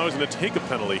goal, and now he's going to take a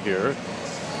penalty here.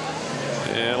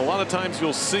 And a lot of times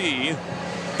you'll see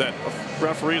that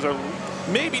referees are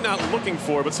maybe not looking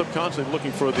for, but subconsciously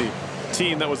looking for the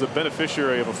team that was the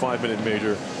beneficiary of a 5-minute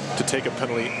major to take a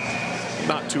penalty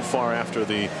not too far after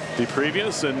the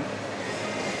previous. And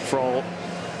for all,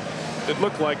 it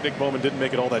looked like Nick Bowman didn't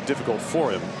make it all that difficult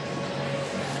for him.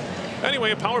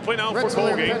 Anyway, a power play now for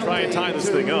Colgate. Try and tie this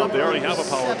thing up. They already have a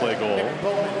power play goal.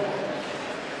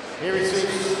 He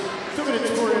receives 2 minutes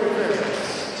for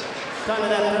interference. Time of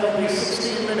that penalty,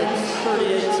 16 minutes,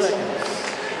 38 seconds.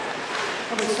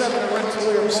 Number 7,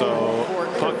 Rensselaer. So,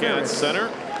 puck at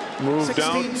center. Moved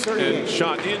out and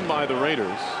shot in by the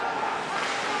Raiders.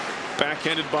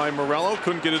 Backhanded by Morello.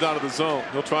 Couldn't get it out of the zone.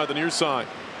 He'll try the near side.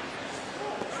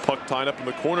 Puck tied up in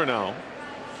the corner now.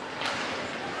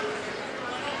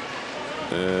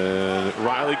 And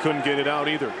Riley couldn't get it out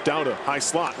either. Dauda, high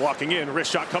slot, walking in,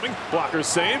 wrist shot coming, blocker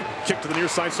save, kick to the near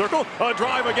side circle, a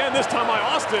drive again, this time by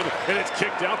Austin, and it's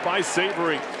kicked out by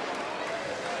Savory.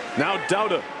 Now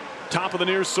Dauda, top of the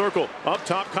near circle, up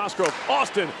top Cosgrove,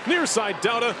 Austin, near side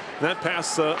Dauda, that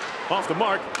pass off the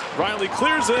mark. Riley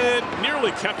clears it,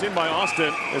 nearly kept in by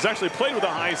Austin. It's actually played with a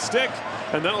high stick,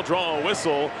 and that'll draw a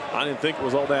whistle. I didn't think it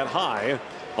was all that high.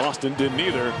 Austin didn't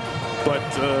either, but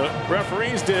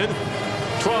referees did.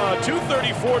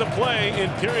 2:34 to play in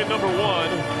period number 1.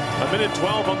 A minute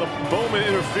 12 on the Bowman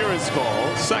interference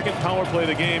call. Second power play of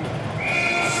the game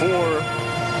for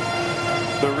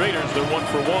the Raiders. They're 1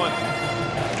 for 1.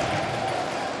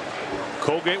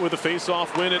 Colgate with a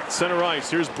face-off win at center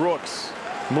ice. Here's Brooks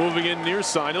moving in near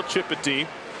side. He'll chip it deep.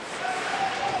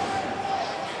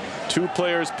 Two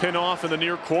players pin off in the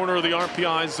near corner of the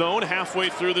RPI zone halfway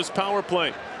through this power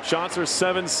play. Shots are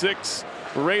 7-6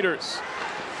 Raiders.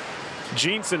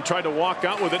 Jeanson tried to walk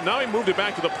out with it. Now he moved it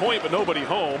back to the point, but nobody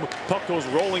home. Puck goes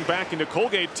rolling back into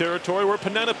Colgate territory where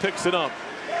Panetta picks it up.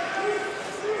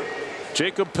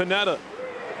 Jacob Panetta.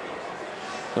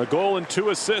 A goal and 2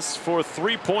 assists for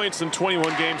 3 points in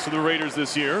 21 games for the Raiders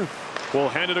this year. Will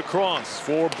hand it across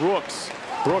for Brooks.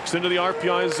 Brooks into the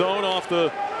RPI zone off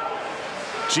the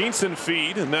Jeanson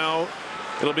feed, and now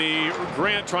it'll be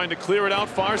Grant trying to clear it out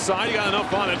far side. He got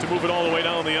enough on it to move it all the way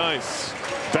down the ice.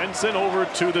 Benson over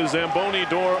to the Zamboni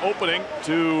door opening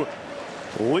to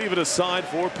leave it aside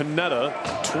for Panetta.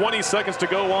 20 seconds to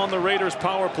go on the Raiders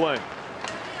power play.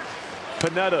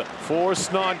 Panetta for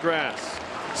Snodgrass.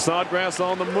 Snodgrass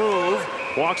on the move,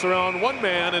 walks around one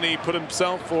man, and he put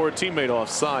himself or a teammate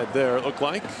offside there, it looked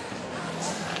like.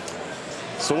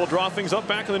 So we'll draw things up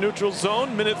back in the neutral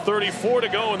zone. Minute 34 to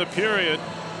go in the period.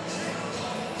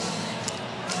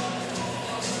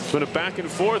 It's been a back and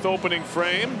forth opening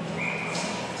frame.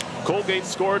 Colgate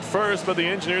scored first, but the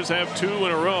Engineers have 2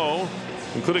 in a row,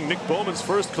 including Nick Bowman's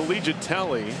first collegiate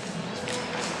tally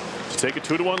to take a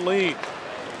 2-1 lead.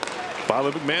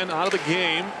 Bobby McMahon out of the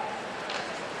game,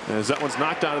 as that one's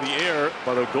knocked out of the air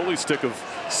by the goalie stick of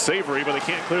Savory, but they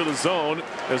can't clear the zone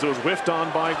as it was whiffed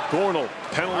on by Gornell.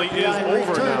 Penalty is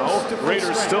over now.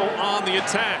 Raiders still on the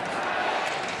attack.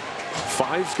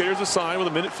 5 skaters aside with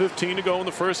a minute 15 to go in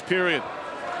the first period.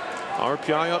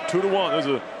 RPI up 2-1. There's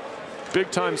a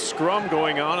big-time scrum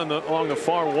going on along the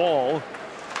far wall.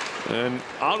 And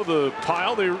out of the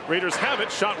pile, the Raiders have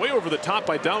it. Shot way over the top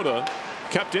by Dauda.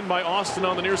 Kept in by Austin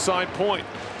on the near side point.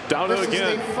 Dauda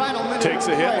again takes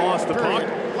a hit, lost the puck.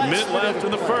 Minute left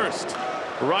in the first.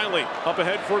 Riley up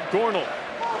ahead for Gornell.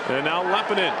 And now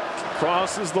Leppinen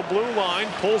crosses the blue line,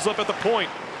 pulls up at the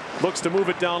point. Looks to move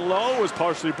it down low, was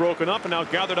partially broken up, and now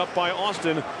gathered up by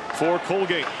Austin for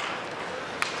Colgate.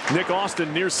 Nick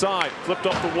Austin near side, flipped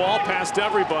up the wall, past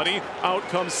everybody. Out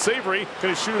comes Savory,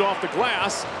 gonna shoot off the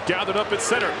glass. Gathered up at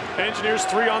center. Engineers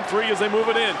 3-on-3 as they move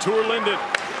it in. Tour Linden,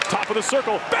 top of the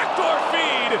circle, backdoor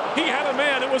feed. He had a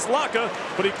man, it was Laka,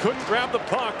 but he couldn't grab the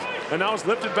puck. And now it's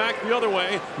lifted back the other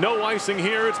way. No icing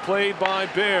here, it's played by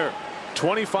Bear.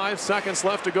 25 seconds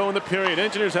left to go in the period.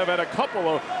 Engineers have had a couple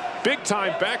of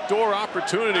big-time backdoor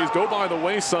opportunities go by the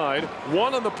wayside.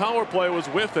 One on the power play was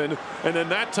Whiffen, and then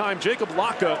that time Jacob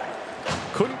Laka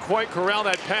couldn't quite corral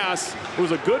that pass. It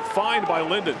was a good find by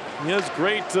Linden. He has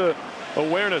great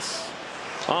awareness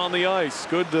on the ice.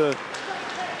 Good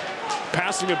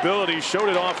passing ability, showed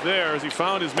it off there as he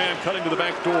found his man cutting to the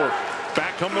back door.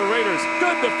 Back come the Raiders.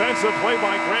 Good defensive play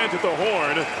by Grant at the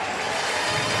horn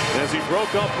as he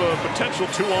broke up a potential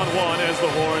 2-on-1 as the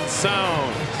horn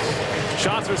sounds.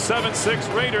 Shots are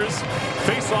 7-6 Raiders.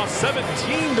 Face-off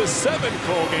 17-7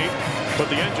 Colgate. But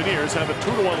the Engineers have a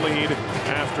 2-1 lead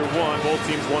after one. Both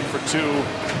teams 1 for 2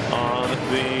 on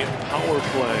the power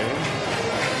play.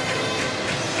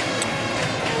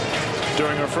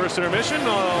 During our first intermission,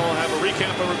 I'll have a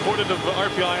recap I recorded of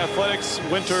RPI Athletics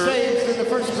winter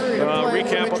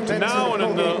recap up to now, and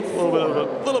then a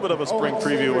little bit of a spring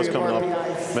preview of what's coming up.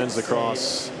 Men's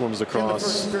lacrosse, women's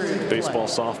lacrosse, baseball,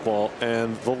 softball,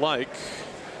 and the like.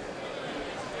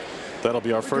 That'll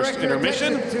be our first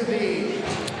intermission.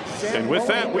 And with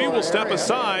that, we will step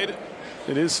aside.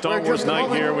 It is Star Wars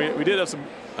night here. We did have some.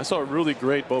 I saw a really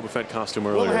great Boba Fett costume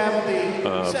earlier.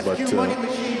 But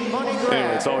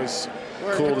anyway, it's always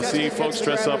cool to see folks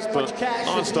dress up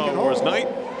on Star Wars night.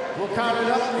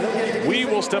 We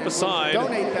will step aside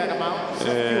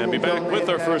and be back with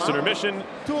our first intermission.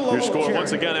 Your score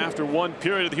once again after one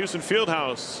period at the Houston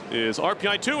Fieldhouse is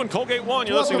RPI 2 and Colgate 1.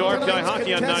 You're listening to RPI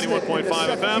Hockey on 91.5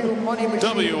 FM,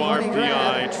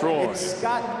 WRPI Troy.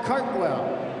 Scott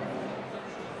Cartwell.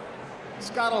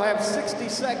 Scott will have 60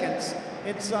 seconds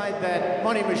inside that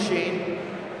money machine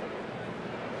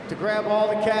to grab all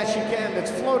the cash you can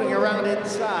that's floating around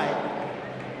inside.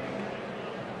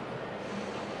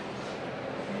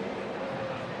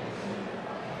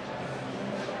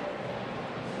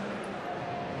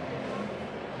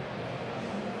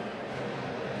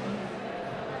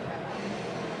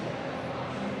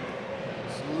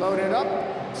 Load it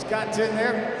up. Scott's in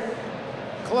there.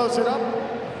 Close it up.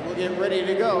 We'll get ready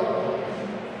to go.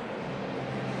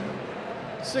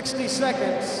 60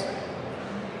 seconds.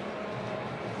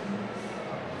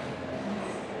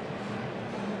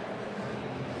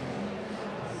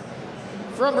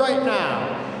 From right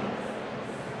now.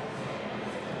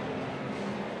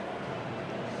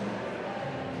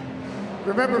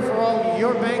 Remember, for all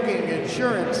your banking,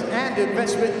 insurance, and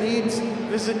investment needs,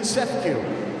 visit SEFCU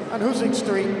on Hoosick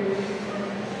Street.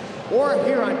 or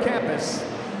here on campus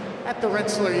at the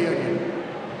Rensselaer Union.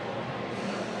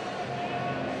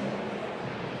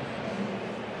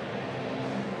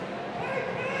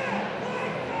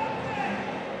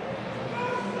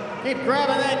 Keep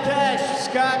grabbing that cash,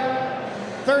 Scott.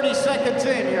 30 seconds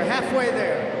in, you're halfway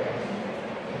there.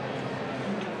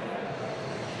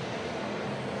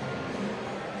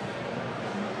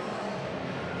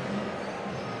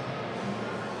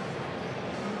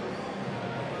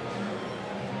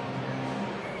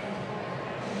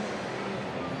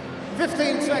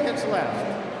 Seconds left.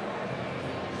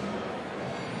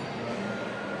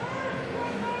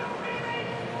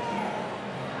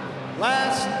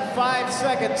 Last 5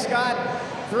 seconds, Scott.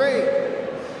 3,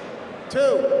 2,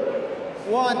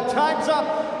 1. Time's up.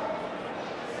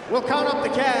 We'll count up the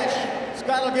cash.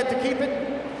 Scott will get to keep it.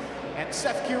 And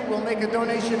CEFCU will make a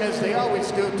donation, as they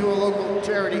always do, to a local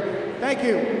charity. Thank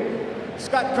you,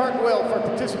 Scott Cartwell, for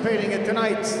participating in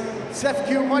tonight's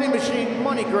CEFCU Money Machine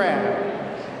Money Grab.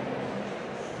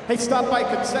 Hey, stop by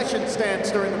concession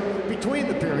stands between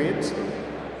the periods.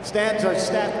 Stands are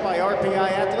staffed by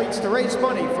RPI athletes to raise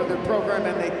money for their program,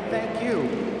 and they thank you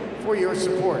for your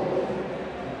support.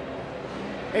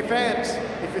 Hey fans,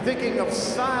 if you're thinking of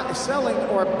selling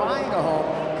or buying a home,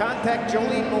 contact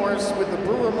Jolene Morris with the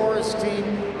Brewer Morris team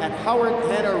at Howard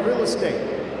Hanna Real Estate.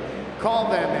 Call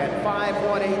them at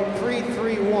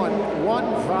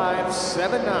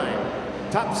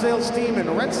 518-331-1579. Top sales team in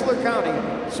Rensselaer County,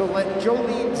 so let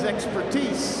Jolene's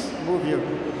expertise move you.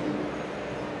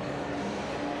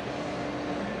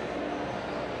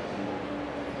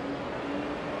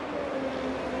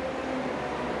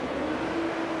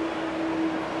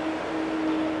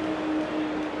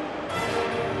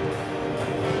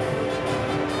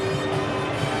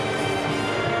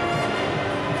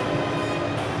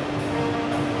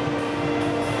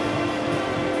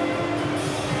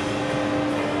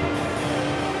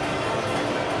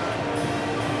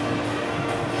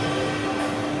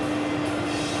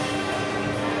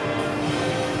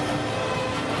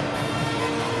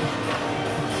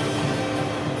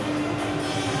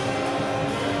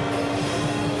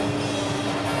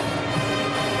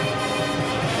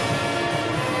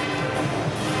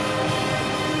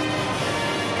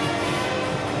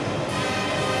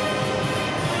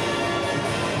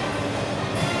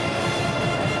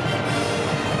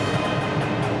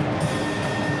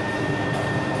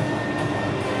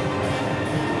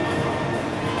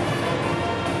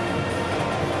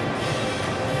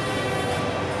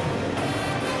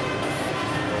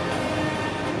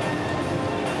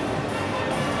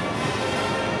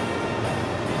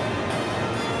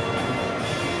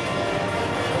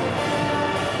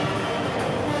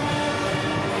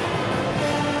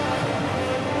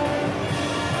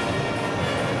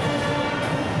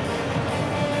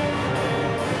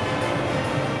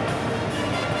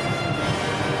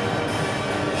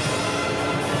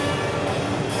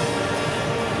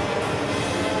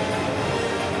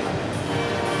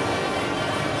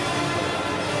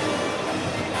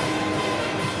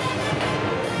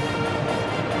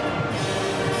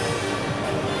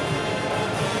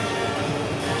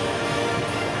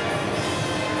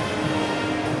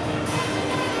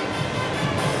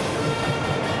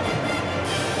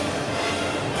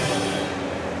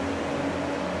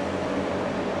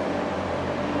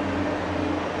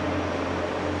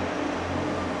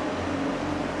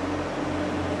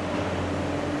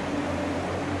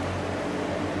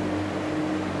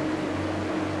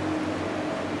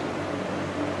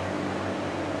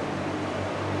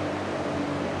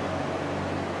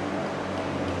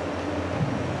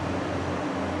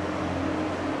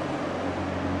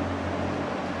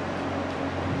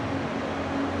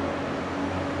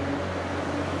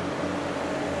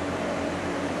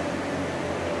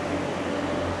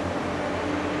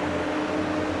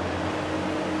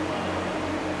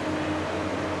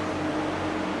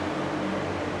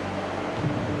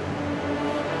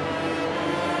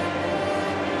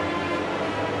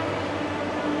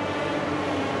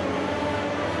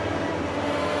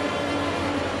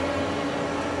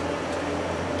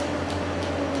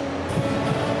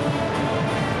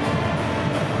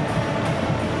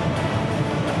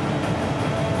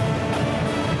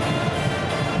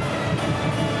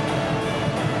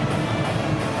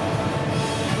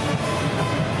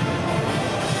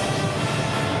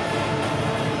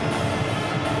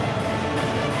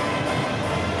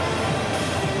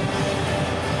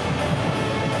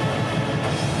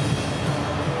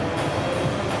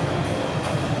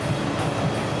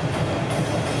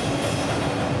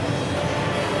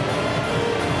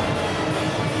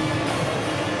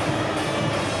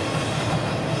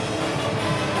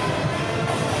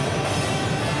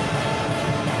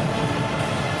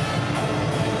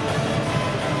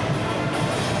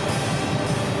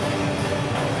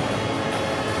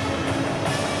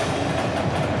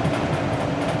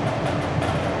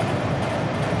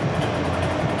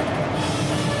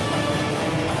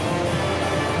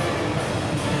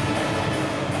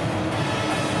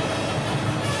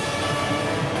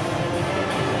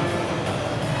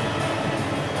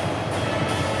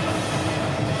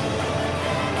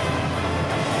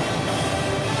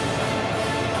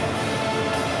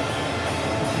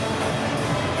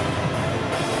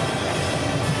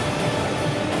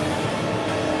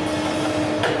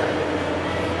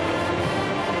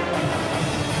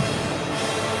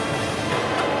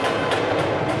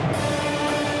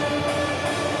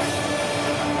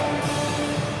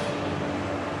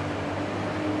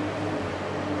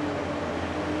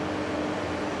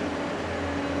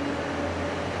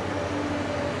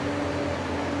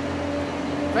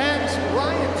 Fans,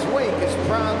 Ryan's Wake is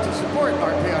proud to support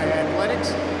RPI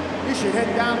Athletics. You should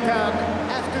head downtown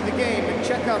after the game and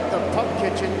check out the pub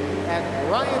kitchen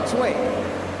at Ryan's Wake.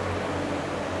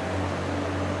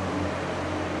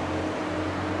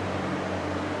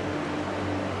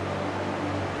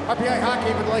 RPI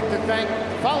Hockey would like to thank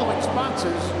the following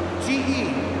sponsors: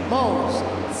 GE, Moe's,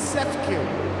 Cefq,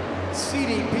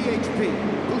 CD,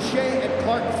 PHP, Boucher and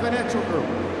Clark Financial Group,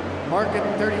 Market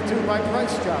 32 by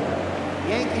Price Chopper,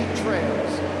 Yankee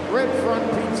Trails, Red Front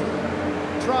Pizza,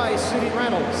 Tri-City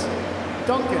Rentals,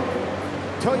 Duncan,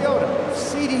 Toyota,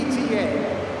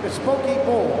 CDTA, the Spokey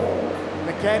Bowl,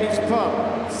 McCaddy's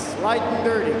Pub, Slidin'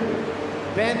 Dirty,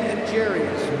 Ben and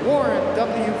Jerry's, Warren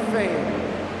W. Fame,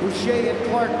 Boucher and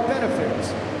Clark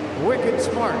Benefits, Wicked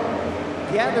Smart,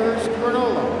 Gatherers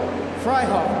Granola,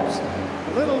 Freihofer's,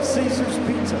 Little Caesars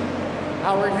Pizza,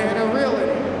 Howard Hanna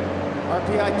Realty,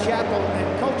 RPI Chapel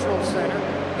and Cultural Center,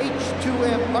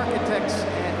 H2M Architects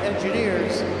and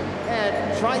Engineers,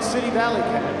 and Tri-City Valley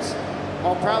Cabs,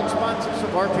 all proud sponsors of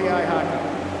RPI Hockey.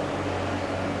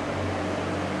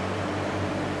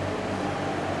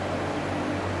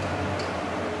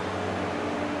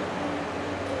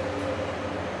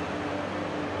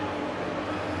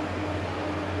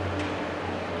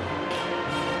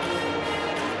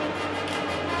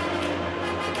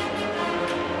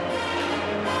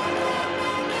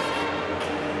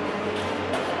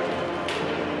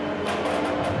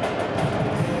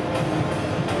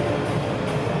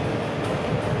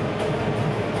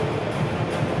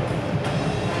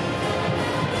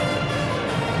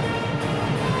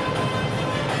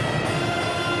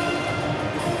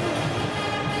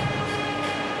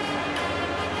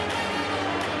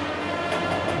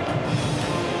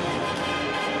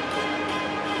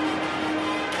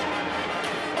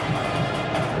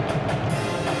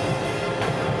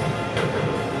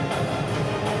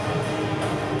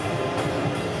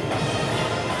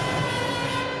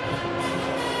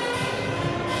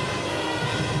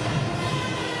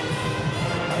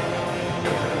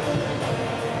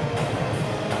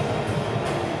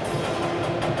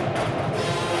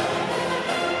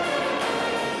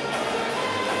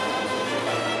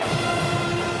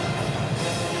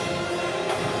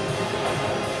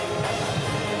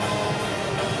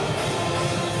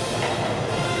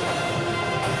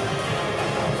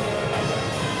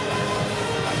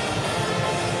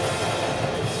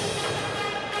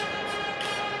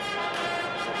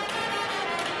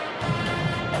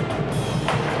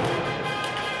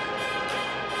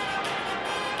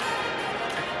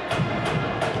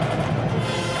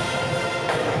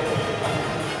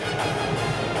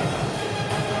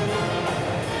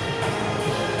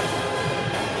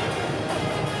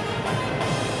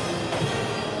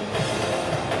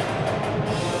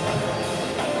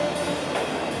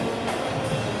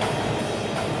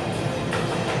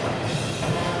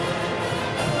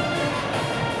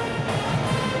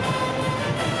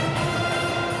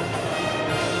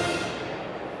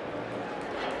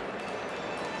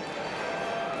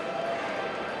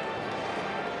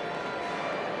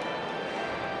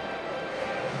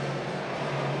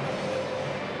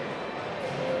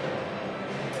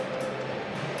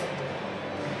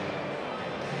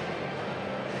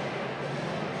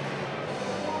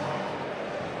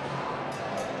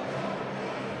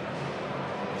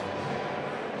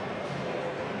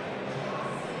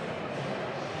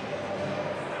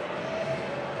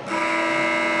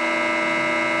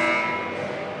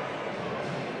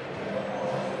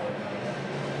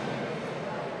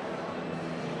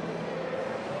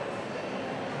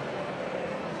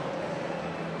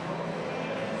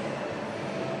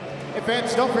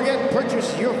 Fans, don't forget,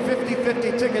 purchase your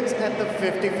 50/50 tickets at the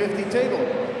 50/50 table.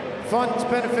 Funds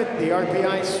benefit the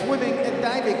RPI swimming and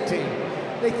diving team.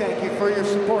 They thank you for your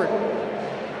support.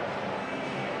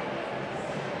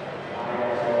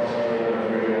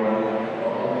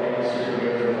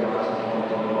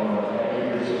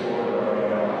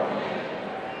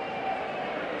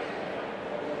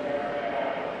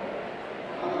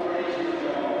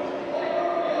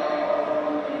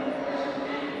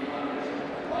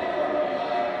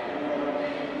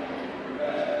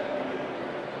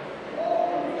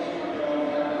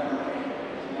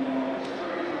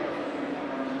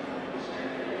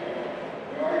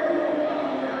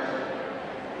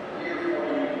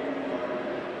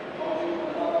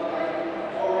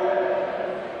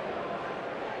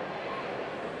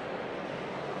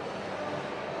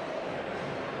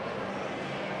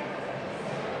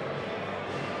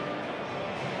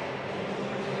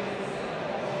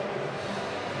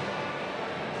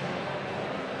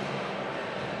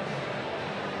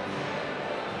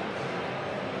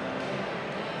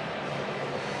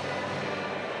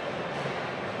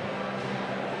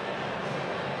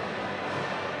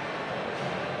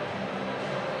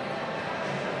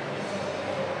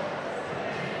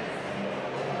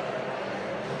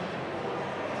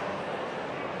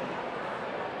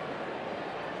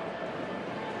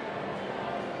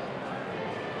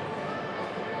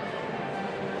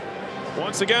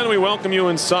 Once again, we welcome you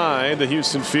inside the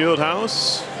Houston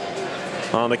Fieldhouse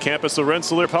on the campus of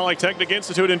Rensselaer Polytechnic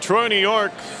Institute in Troy, New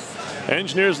York.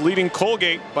 Engineers leading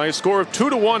Colgate by a score of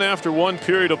 2-1 after one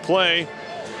period of play.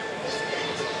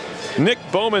 Nick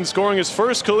Bowman scoring his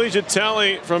first collegiate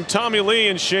tally from Tommy Lee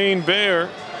and Shane Baer.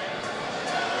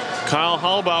 Kyle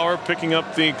Hallbauer picking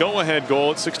up the go-ahead goal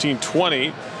at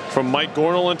 16:20 from Mike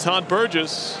Gornell and Todd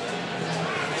Burgess.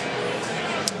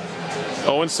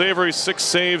 Owen Savory 6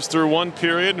 saves through one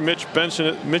period. Mitch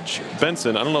Benson,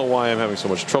 I don't know why I'm having so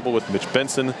much trouble with Mitch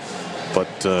Benson, but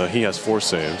he has 4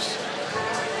 saves.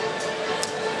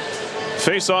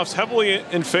 Face-offs heavily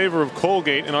in favor of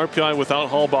Colgate, and RPI without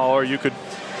Hallbauer. You could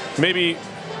maybe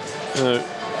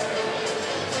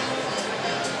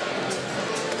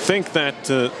think that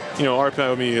RPI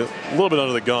would be a little bit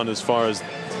under the gun as far as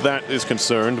that is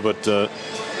concerned, but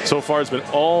so far it's been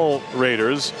all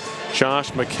Raiders.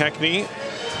 Josh McKechnie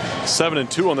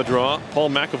 7-2 on the draw. Paul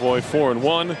McAvoy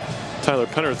 4-1. Tyler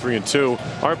Penner 3-2.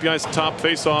 RPI's top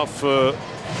face-off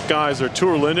guys are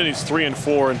Tour Linden, he's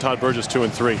 3-4, and Todd Burgess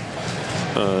 2-3.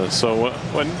 So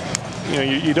when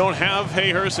you don't have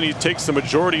Hayhurst and he takes the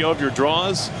majority of your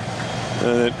draws,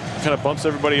 it kind of bumps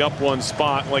everybody up one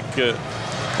spot, like in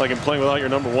playing without your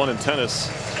number 1 in tennis.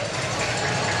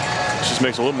 It just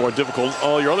makes it a little more difficult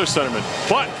all your other centermen.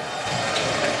 But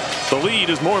the lead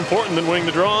is more important than winning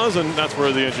the draws, and that's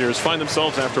where the Engineers find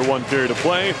themselves after one period of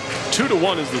play.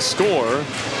 2-1 is the score.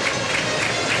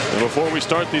 And before we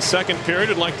start the second period,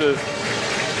 I'd like to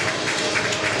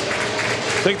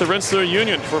thank the Rensselaer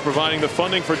Union for providing the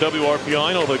funding for WRPI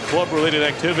and all the club-related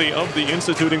activity of the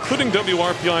Institute, including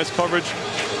WRPI's coverage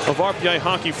of RPI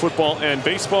hockey, football, and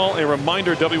baseball. A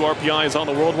reminder, WRPI is on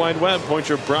the World Wide Web. Point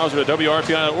your browser to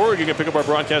WRPI.org. You can pick up our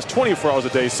broadcast 24 hours a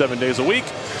day, 7 days a week.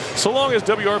 So long as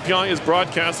WRPI is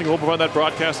broadcasting, we'll provide that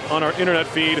broadcast on our internet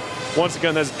feed. Once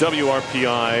again, that's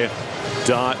WRPI.org.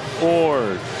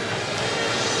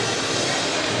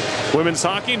 Women's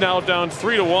hockey now down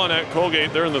 3-1 at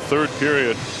Colgate. They're in the third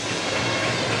period.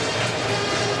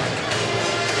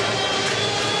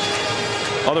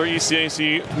 Other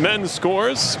ECAC men's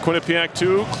scores: Quinnipiac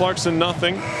 2, Clarkson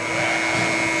nothing.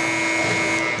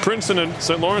 Princeton and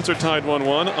St. Lawrence are tied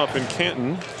 1-1 up in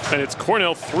Canton, and it's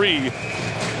Cornell 3,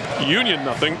 Union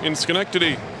nothing in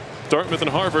Schenectady. Dartmouth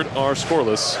and Harvard are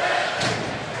scoreless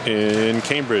in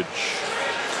Cambridge.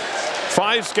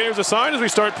 5 skaters aside as we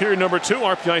start period number 2.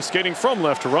 RPI skating from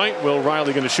left to right. Will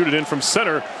Riley going to shoot it in from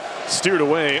center. Steered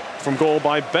away from goal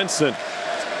by Benson.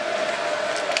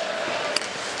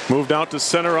 Moved out to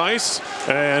center ice,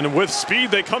 and with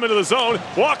speed they come into the zone.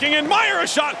 Walking in, Meyer, a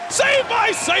shot, saved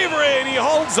by Savory, and he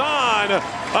holds on.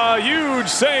 A huge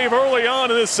save early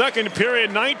on in the second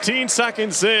period, 19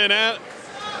 seconds in.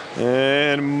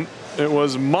 And it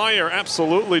was Meyer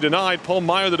absolutely denied. Paul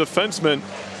Meyer, the defenseman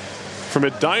from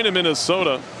Edina,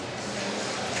 Minnesota,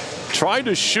 tried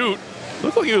to shoot.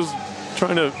 Looked like he was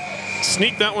trying to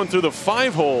sneak that one through the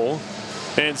 5-hole,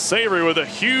 and Savory with a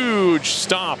huge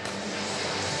stop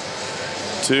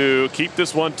to keep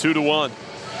this one 2-1.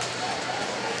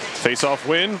 Face-off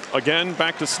win. Again,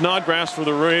 back to Snodgrass for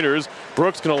the Raiders.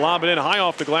 Brooks going to lob it in high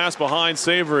off the glass behind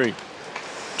Savory.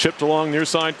 Chipped along near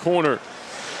side corner.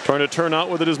 Trying to turn out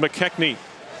with it is McKechnie.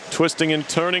 Twisting and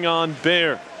turning on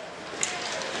Baer.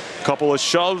 Couple of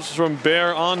shoves from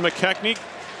Baer on McKechnie.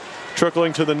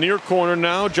 Trickling to the near corner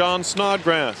now, John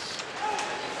Snodgrass.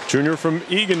 Junior from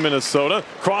Eagan, Minnesota.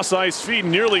 Cross-ice feed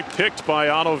nearly picked by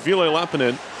Otto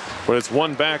Ville-Leppinen. But it's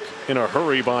won back in a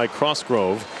hurry by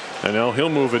Cosgrove. And now he'll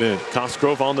move it in.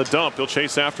 Cosgrove on the dump. He'll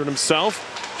chase after it himself.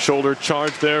 Shoulder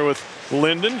charge there with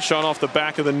Linden. Shot off the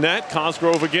back of the net.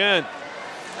 Cosgrove again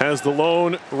has the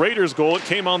lone Raiders goal. It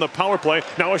came on the power play.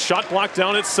 Now a shot blocked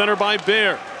down at center by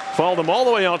Baer. Followed them all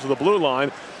the way out to the blue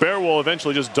line. Baer will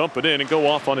eventually just dump it in and go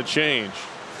off on a change.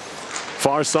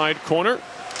 Far side corner.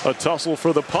 A tussle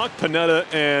for the puck. Panetta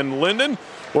and Linden.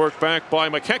 Work back by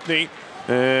McKechnie.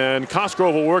 And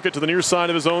Cosgrove will work it to the near side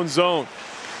of his own zone.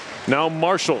 Now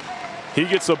Marshall. He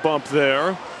gets a bump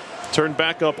there. Turned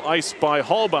back up ice by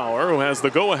Hallbauer, who has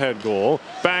the go-ahead goal.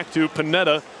 Back to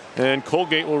Panetta, and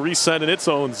Colgate will reset in its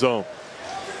own zone.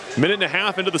 Minute and a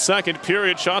half into the second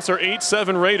period. Shots are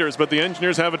 8-7 Raiders, but the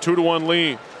Engineers have a 2-1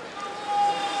 lead.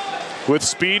 With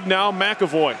speed now,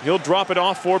 McAvoy. He'll drop it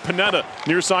off for Panetta.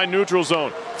 Near side neutral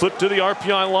zone. Flip to the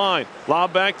RPI line.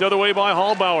 Lob back the other way by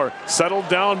Hallbauer. Settled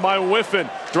down by Whiffen.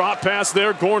 Drop pass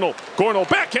there, Gornell. Gornell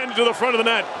backhanded to the front of the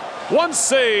net. One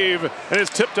save, and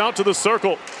it's tipped out to the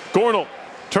circle. Gornell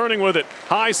turning with it.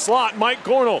 High slot, Mike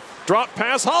Gornell. Drop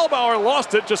pass, Hallbauer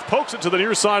lost it. Just pokes it to the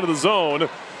near side of the zone,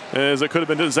 as it could have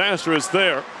been disastrous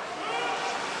there.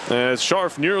 as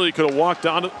Scharf nearly could have walked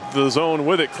out of the zone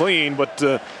with it clean, but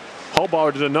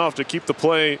Hallbauer did enough to keep the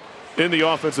play in the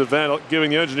offensive end,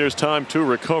 giving the Engineers time to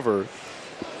recover.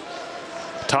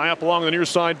 Tie up along the near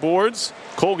side boards.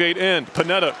 Colgate end.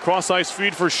 Panetta, cross ice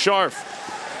feed for Scharf.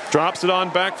 Drops it on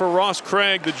back for Ross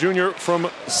Craig, the junior from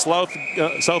South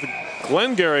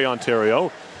Glengarry,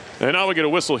 Ontario. And now we get a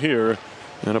whistle here.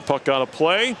 And a puck out of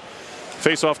play.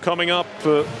 Face-off coming up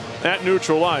at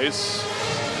neutral ice.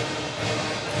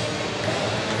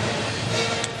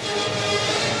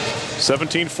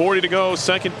 .17:40 to go,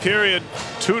 second period.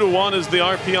 2-1 is the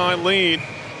RPI lead.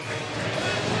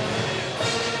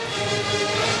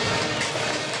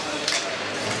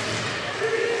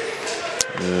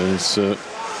 It's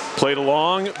played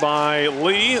along by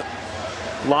Lee.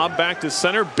 Lob back to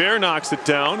center. Bear knocks it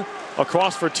down.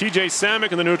 Across for TJ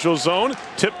Samick in the neutral zone.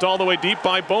 Tipped all the way deep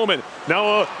by Bowman.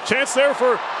 Now a chance there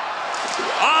for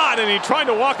Ott, and he tried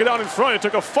to walk it out in front. It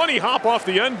took a funny hop off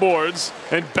the end boards,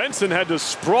 and Benson had to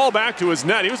sprawl back to his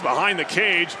net. He was behind the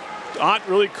cage. Ott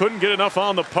really couldn't get enough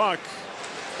on the puck.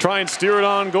 Try and steer it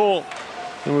on goal.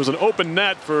 It was an open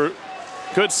net for a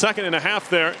good second and a half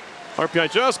there.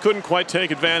 RPI just couldn't quite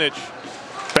take advantage.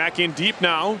 Back in deep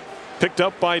now. Picked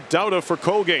up by Dauda for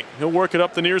Colgate. He'll work it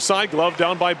up the near side. Glove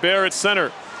down by Bear at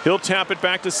center. He'll tap it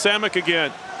back to Samick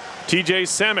again. TJ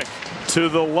Samick to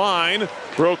the line.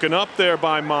 Broken up there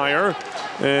by Meyer.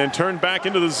 And turned back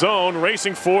into the zone.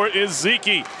 Racing for it is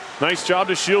Zeke. Nice job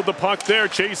to shield the puck there.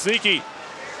 Chase Zeke.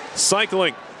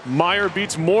 Cycling. Meyer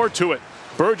beats Moore to it.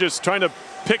 Burgess trying to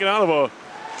pick it out of a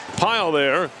pile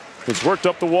there. It's worked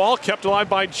up the wall. Kept alive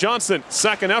by Johnson.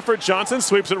 Second effort. Johnson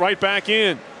sweeps it right back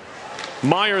in.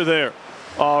 Meyer there.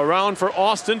 Around for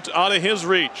Austin out of his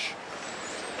reach.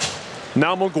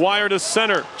 Now McGuire to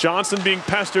center. Johnson being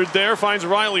pestered there. Finds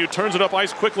Riley, who turns it up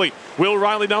ice quickly. Will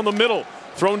Riley down the middle.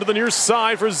 Thrown to the near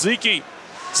side for Zeke.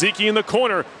 Zeke in the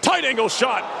corner. Tight angle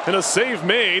shot. And a save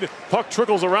made. Puck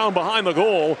trickles around behind the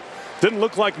goal. Didn't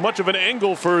look like much of an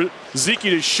angle for Zeke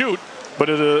to shoot. But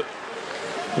it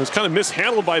was kind of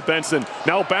mishandled by Benson.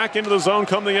 Now back into the zone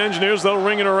come the Engineers. They'll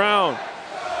ring it around.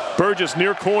 Burgess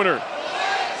near corner.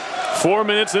 4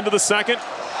 minutes into the second.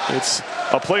 It's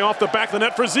a play off the back of the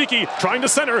net for Zeke. Trying to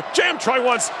center. Jam try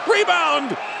once.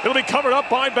 Rebound. It'll be covered up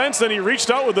by Benson. He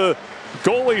reached out with the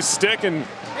goalie stick and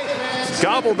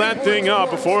gobbled that thing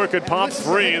up before it could pop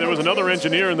free. There was another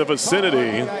Engineer in the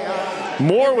vicinity.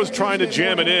 Moore was trying to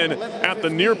jam it in at the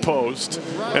near post.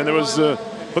 And there was,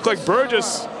 looked like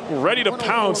Burgess ready to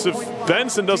pounce if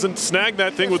Benson doesn't snag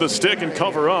that thing with a stick and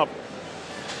cover up.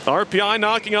 RPI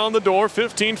knocking on the door,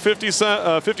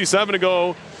 15:57 to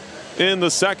go in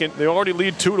the second. They already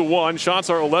lead 2-1.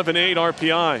 Shots are 11-8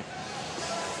 RPI.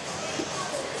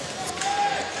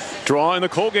 Draw in the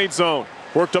Colgate zone.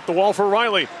 Worked up the wall for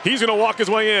Riley. He's going to walk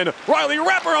his way in. Riley,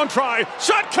 wraparound try.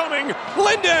 Shot coming.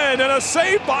 Linden, and a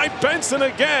save by Benson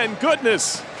again.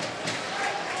 Goodness.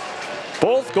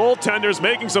 Both goaltenders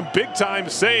making some big-time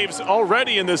saves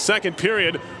already in this second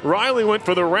period. Riley went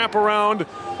for the wraparound,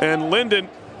 and Linden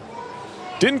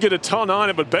didn't get a ton on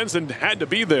it, but Benson had to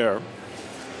be there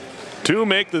to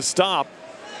make the stop.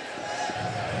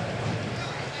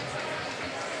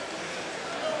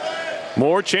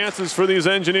 More chances for these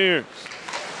Engineers.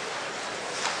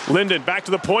 Linden back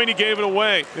to the point. He gave it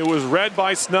away. It was read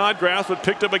by Snodgrass, but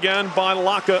picked up again by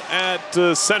Laka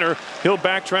at center. He'll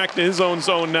backtrack to his own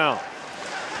zone now.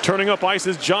 Turning up ice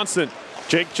is Johnson.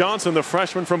 Jake Johnson, the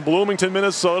freshman from Bloomington,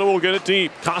 Minnesota, will get it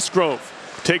deep.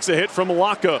 Cosgrove takes a hit from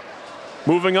Laka.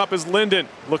 Moving up is Linden,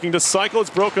 looking to cycle. It's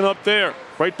broken up there.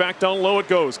 Right back down low it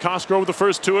goes. Cosgrove with the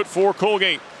first to it for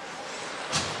Colgate.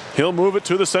 He'll move it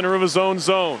to the center of his own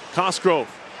zone. Cosgrove,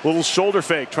 little shoulder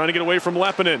fake, trying to get away from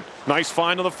Lepinen. Nice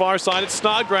find on the far side. It's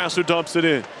Snodgrass who dumps it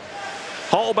in.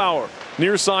 Hallbauer,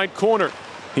 near side corner.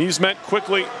 He's met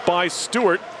quickly by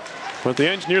Stewart, but the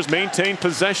Engineers maintain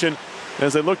possession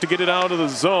as they look to get it out of the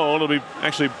zone. It'll be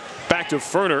actually back to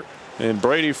Ferner, and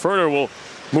Brady Ferner will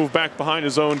move back behind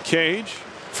his own cage.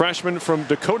 Freshman from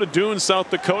Dakota Dunes, South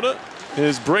Dakota,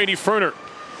 is Brady Ferner.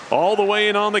 All the way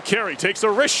in on the carry. Takes a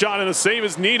wrist shot, and a save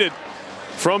is needed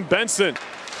from Benson.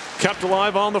 Kept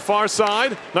alive on the far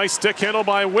side. Nice stick handle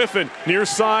by Whiffen. Near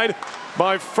side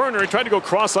by Ferner. He tried to go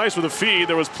cross ice with a feed.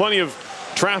 There was plenty of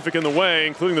traffic in the way,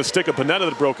 including the stick of Panetta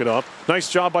that broke it up.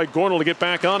 Nice job by Gornell to get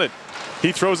back on it.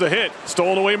 He throws a hit.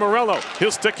 Stolen away Morello.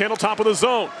 He'll stick handle top of the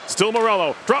zone. Still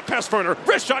Morello. Drop past Ferner.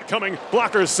 Wrist shot coming.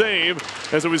 Blocker save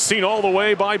as it was seen all the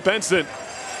way by Benson.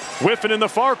 Whiffen in the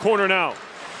far corner now.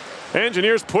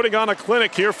 Engineers putting on a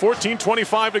clinic here.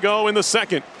 14:25 to go in the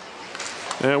second.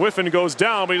 And Whiffen goes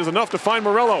down, but he does enough to find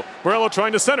Morello. Morello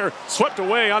trying to center. Swept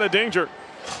away out of danger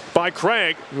by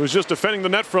Craig, who was just defending the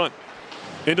net front.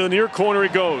 Into the near corner he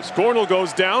goes. Gornell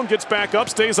goes down, gets back up,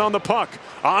 stays on the puck.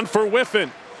 On for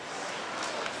Whiffen.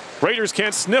 Raiders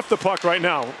can't sniff the puck right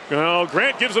now. Well,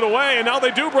 Grant gives it away, and now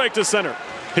they do break to center.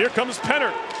 Here comes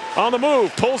Penner on the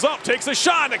move, pulls up, takes a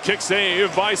shot, and a kick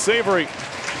save by Savory.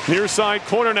 Near side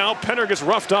corner now, Penner gets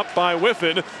roughed up by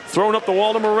Whiffen, thrown up the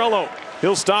wall to Morello.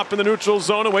 He'll stop in the neutral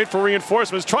zone and wait for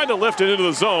reinforcements. Tried to lift it into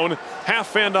the zone. Half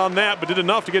fanned on that, but did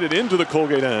enough to get it into the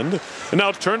Colgate end. And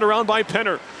now turned around by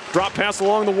Penner. Drop pass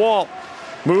along the wall.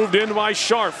 Moved in by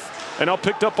Scharf. And now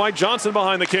picked up by Johnson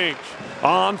behind the cage.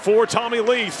 On for Tommy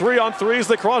Lee. 3-on-3 as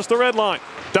they cross the red line.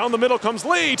 Down the middle comes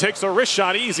Lee. Takes a wrist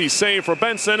shot. Easy save for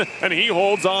Benson. And he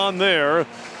holds on there.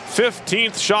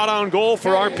 15th shot on goal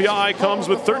for RPI comes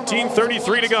with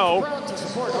 13:33 to go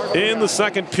in the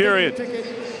second period.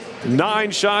 9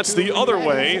 shots the other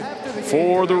way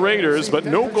for the Raiders, but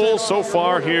no goals so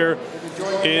far here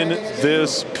in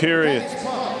this period.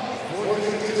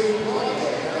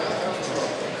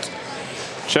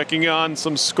 Checking on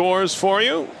some scores for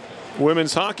you.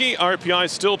 Women's hockey,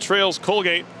 RPI still trails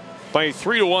Colgate by a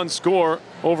 3-1 score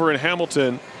over in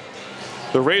Hamilton.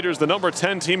 The Raiders, the number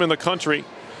 10 team in the country.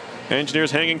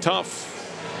 Engineers hanging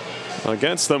tough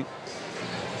against them.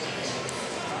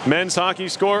 Men's hockey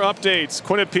score updates.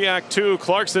 Quinnipiac 2,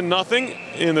 Clarkson nothing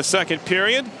in the second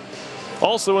period.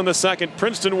 Also in the second,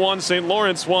 Princeton 1, St.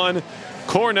 Lawrence 1.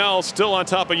 Cornell still on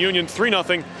top of Union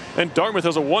 3-0. And Dartmouth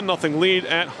has a 1-0 lead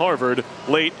at Harvard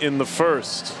late in the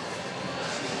first.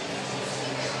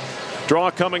 Draw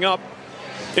coming up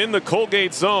in the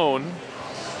Colgate zone.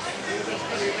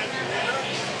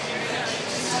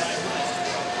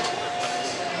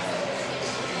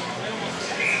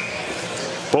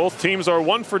 Both teams are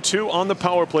 1 for 2 on the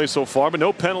power play so far, but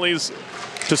no penalties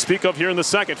to speak of here in the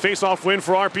second. Face-off win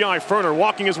for RPI. Ferner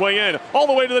walking his way in, all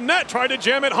the way to the net, tried to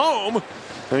jam it home.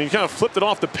 And he kind of flipped it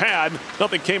off the pad.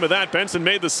 Nothing came of that. Benson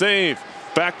made the save.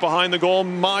 Back behind the goal,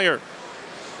 Meyer.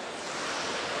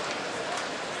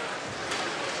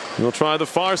 He'll try the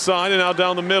far side and now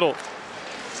down the middle.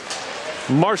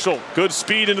 Marshall, good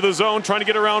speed into the zone, trying to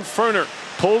get around Ferner.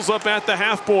 Pulls up at the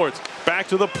half boards. Back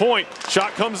to the point.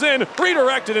 Shot comes in,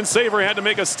 redirected, and Savory had to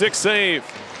make a stick save.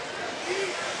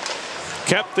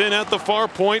 Kept in at the far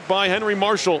point by Henry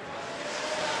Marshall.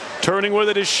 Turning with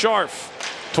it is Scharf.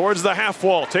 Towards the half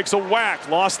wall, takes a whack,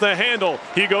 lost the handle.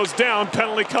 He goes down,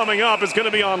 penalty coming up. It's going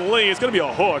to be on Lee. It's going to be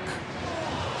a hook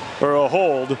or a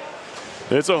hold.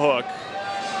 It's a hook.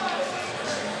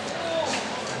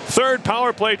 Third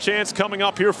power play chance coming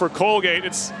up here for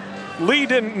Colgate. Lee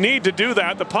didn't need to do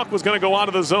that. The puck was going to go out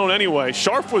of the zone anyway.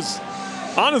 Scharf was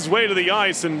on his way to the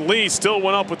ice, and Lee still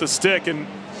went up with the stick and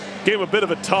gave him a bit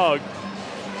of a tug.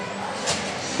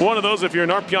 One of those, if you're an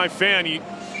RPI fan, you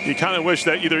kind of wish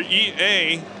that either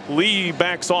A, Lee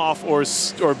backs off, or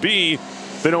B,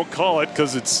 they don't call it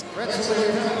because it's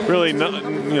really not,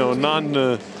 didn't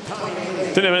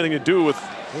have anything to do with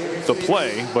the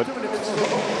play, but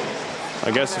I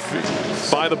guess if you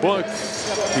buy the book,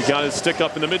 he got his stick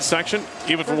up in the midsection,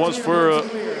 even if it was for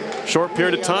a short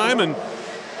period of time, and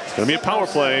it's going to be a power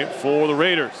play for the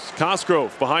Raiders.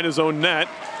 Cosgrove behind his own net,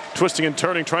 twisting and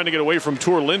turning, trying to get away from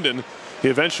Tor Linden. He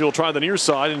eventually will try the near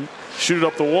side and shoot it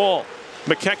up the wall.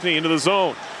 McKechnie into the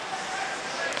zone.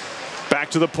 Back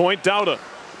to the point, Dowda.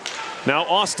 Now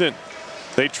Austin.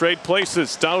 They trade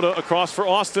places. Dowda across for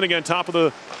Austin again,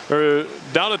 Dowda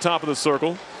top of the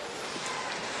circle.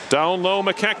 Down low,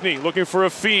 McKechnie looking for a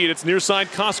feed. It's near side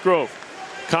Cosgrove.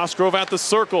 Cosgrove at the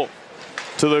circle.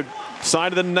 To the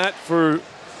side of the net for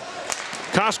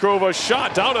Cosgrove, a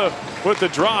shot. Dowda with the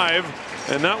drive,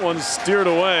 and that one's steered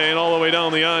away and all the way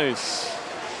down the ice.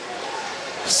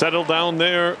 Settled down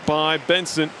there by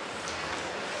Benson.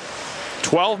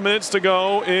 12 minutes to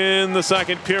go in the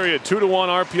second period. 2-1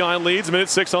 RPI leads. Minute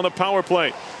 6 on the power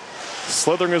play.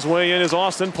 Slithering his way in is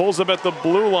Austin. Pulls up at the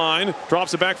blue line.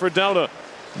 Drops it back for Dowda.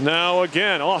 Now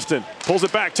again, Austin pulls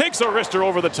it back. Takes a wrister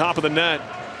over the top of the net.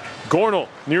 Gornell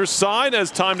near side has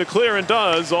time to clear and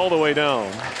does all the way down.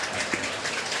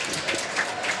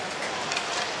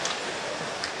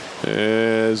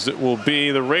 As it will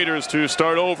be the Raiders to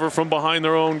start over from behind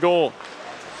their own goal.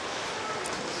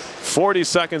 40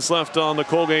 seconds left on the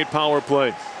Colgate power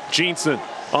play. Jeanson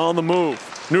on the move.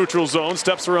 Neutral zone,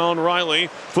 steps around Riley,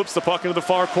 flips the puck into the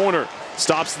far corner.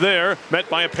 Stops there, met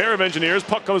by a pair of engineers.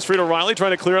 Puck comes free to Riley,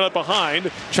 trying to clear it out behind.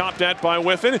 Chopped at by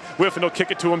Whiffen. Whiffen will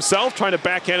kick it to himself, trying to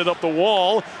backhand it up the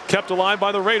wall. Kept alive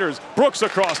by the Raiders. Brooks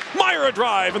across. Meyer a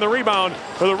drive, and the rebound,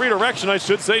 or the redirection, I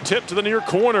should say, tipped to the near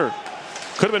corner.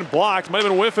 Could have been blocked, might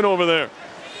have been Whiffen over there.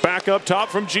 Back up top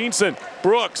from Jeanson.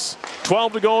 Brooks,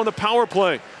 12 to go in the power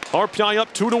play. RPI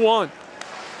up 2-1.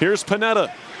 Here's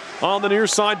Panetta on the near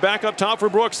side, back up top for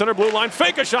Brooks, center blue line,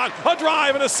 fake a shot, a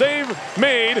drive, and a save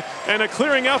made, and a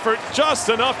clearing effort, just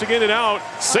enough to get it out.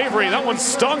 Savory, that one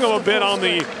stung him a bit on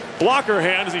the blocker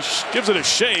hand as he gives it a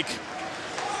shake.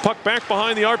 Puck back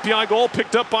behind the RPI goal,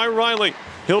 picked up by Riley.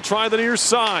 He'll try the near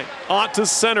side, Ott to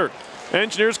center.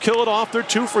 Engineers kill it off, they're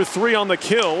 2 for 3 on the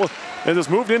kill, and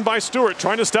is moved in by Stewart,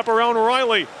 trying to step around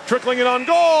Riley, trickling it on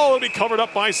goal, it'll be covered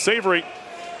up by Savory.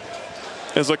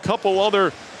 As a couple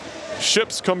other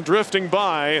ships come drifting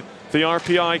by the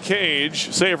RPI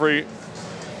cage. Savory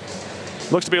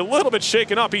looks to be a little bit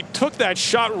shaken up. He took that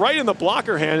shot right in the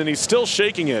blocker hand, and he's still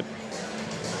shaking it.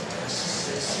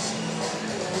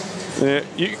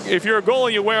 If you're a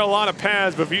goalie, you wear a lot of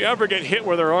pads, but if you ever get hit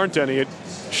where there aren't any, it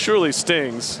surely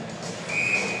stings.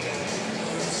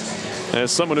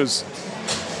 As someone who's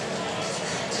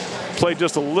played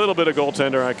just a little bit of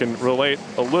goaltender, I can relate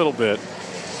a little bit.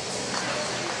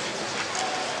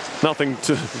 Nothing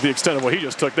to the extent of what he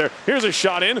just took there. Here's a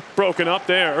shot in, broken up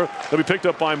there. They'll be picked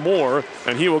up by Moore,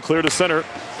 and he will clear to center.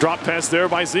 Drop pass there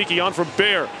by Zeke on from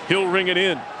Bear. He'll ring it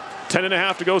in.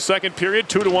 10.5 to go, second period.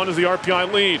 2-1 is the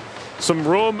RPI lead. Some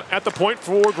room at the point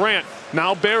for Grant.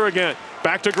 Now Bear again.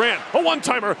 Back to Grant. A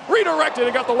one-timer, redirected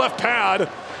and got the left pad.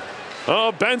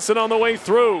 Oh, Benson on the way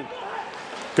through.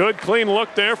 Good clean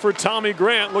look there for Tommy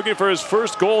Grant, looking for his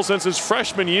first goal since his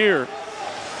freshman year.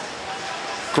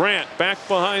 Grant back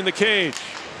behind the cage.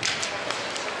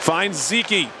 Finds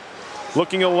Zeke.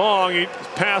 Looking along, he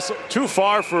passed too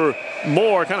far for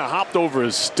Moore, kind of hopped over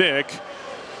his stick.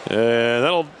 And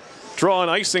that'll draw an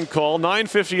icing call.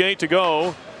 9:58 to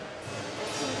go.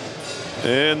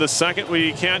 In the second,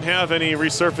 we can't have any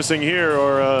resurfacing here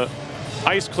or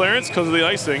ice clearance because of the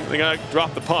icing. They got to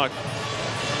drop the puck.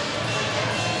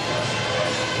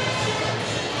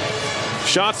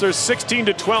 Shots are 16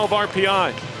 to 12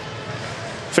 RPI.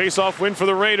 Face-off win for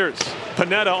the Raiders.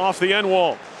 Panetta off the end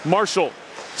wall. Marshall,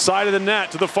 side of the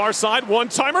net to the far side.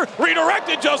 One-timer,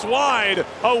 redirected just wide.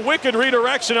 A wicked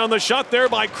redirection on the shot there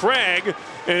by Craig.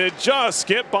 And it just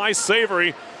skipped by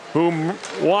Savory, who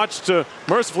watched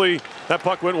mercifully. That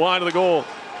puck went wide of the goal.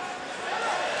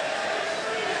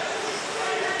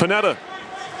 Panetta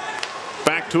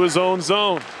back to his own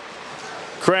zone.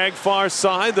 Craig far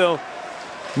side. They'll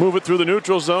move it through the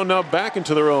neutral zone, now back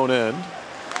into their own end.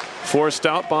 Forced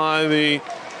out by the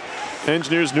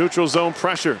Engineers' neutral zone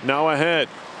pressure. Now ahead.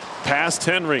 Past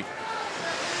Henry.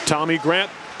 Tommy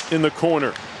Grant in the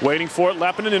corner. Waiting for it.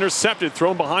 Leppinen intercepted.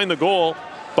 Thrown behind the goal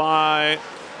by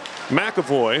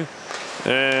McAvoy.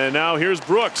 And now here's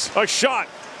Brooks. A shot.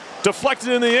 Deflected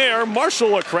in the air.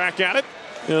 Marshall a crack at it.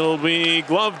 It'll be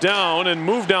gloved down and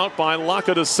moved out by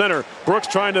Laka to center. Brooks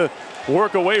trying to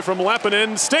work away from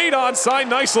Leppinen. Stayed onside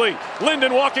nicely.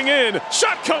 Linden walking in.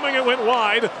 Shot coming. It went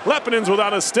wide. Lepinen's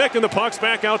without a stick, and the puck's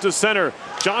back out to center.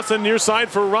 Johnson near side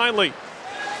for Riley.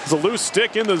 There's a loose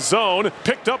stick in the zone.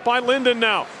 Picked up by Linden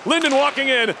now. Linden walking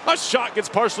in. A shot gets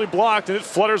partially blocked, and it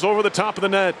flutters over the top of the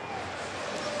net.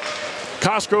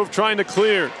 Cosgrove trying to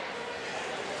clear.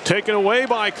 Taken away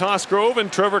by Cosgrove,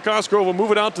 and Trevor Cosgrove will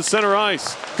move it out to center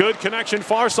ice. Good connection,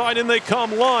 far side, in they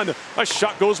come. Lund, a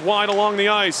shot goes wide along the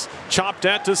ice. Chopped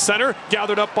at to center,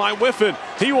 gathered up by Whiffen.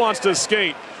 He wants to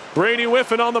skate. Brady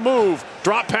Whiffen on the move.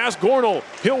 Drop past Gornell.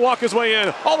 He'll walk his way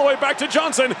in, all the way back to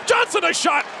Johnson. Johnson a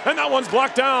shot, and that one's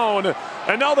blocked down.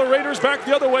 And now the Raiders back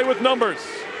the other way with numbers.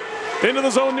 Into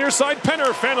the zone near side,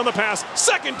 Penner, fan on the pass.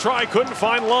 Second try, couldn't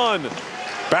find Lund.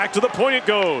 Back to the point it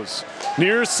goes.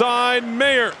 Near side,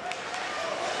 Mayer.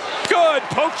 Good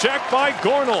poke check by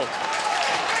Gornell.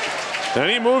 And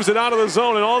he moves it out of the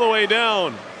zone and all the way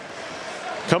down.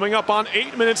 Coming up on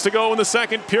 8 minutes to go in the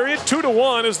second period.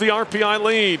 2-1 is the RPI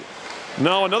lead.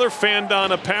 Now another fan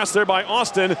down, a pass there by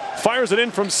Austin. Fires it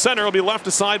in from center. It'll be left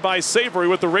aside by Savory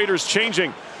with the Raiders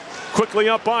changing. Quickly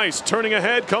up ice. Turning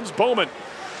ahead comes Bowman.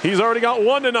 He's already got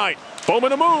one tonight.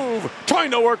 Bowman a move.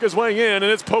 Trying to work his way in,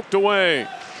 and it's poked away.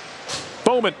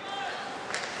 Bowman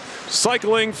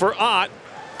cycling for Ott.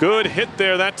 Good hit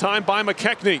there that time by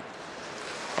McKechnie.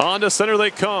 On to center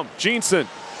they come. Jeanson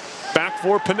back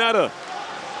for Panetta.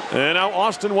 And now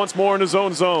Austin once more in his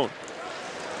own zone.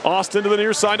 Austin to the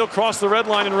near side. He'll cross the red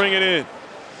line and ring it in.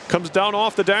 Comes down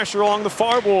off the dasher along the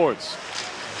far boards.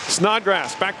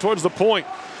 Snodgrass back towards the point.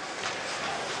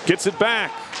 Gets it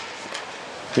back.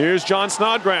 Here's John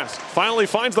Snodgrass. Finally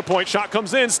finds the point. Shot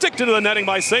comes in. Sticked into the netting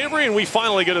by Savory, and we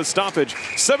finally get a stoppage.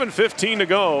 7:15 to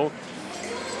go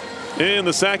in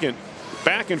the second.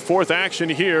 Back and forth action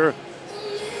here.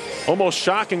 Almost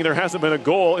shocking there hasn't been a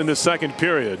goal in the second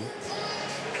period.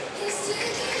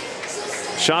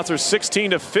 Shots are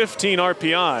 16 to 15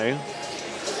 RPI.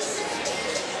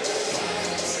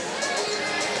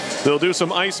 They'll do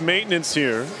some ice maintenance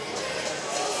here.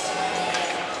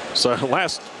 So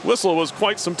last whistle was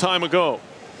quite some time ago.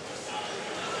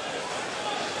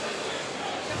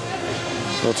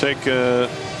 So we'll take,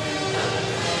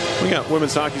 we got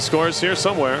women's hockey scores here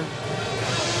somewhere.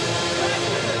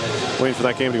 Waiting for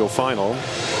that game to go final.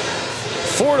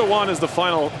 4-1 is the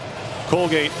final.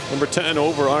 Colgate, number 10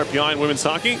 over RPI in women's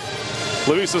hockey.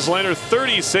 Louisa Slander,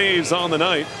 30 saves on the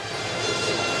night.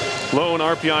 Lone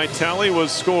RPI tally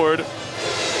was scored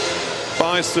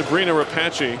by Sabrina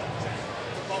Rapace.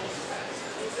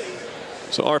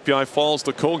 So RPI falls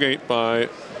to Colgate by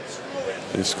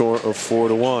a score of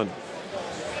 4-1.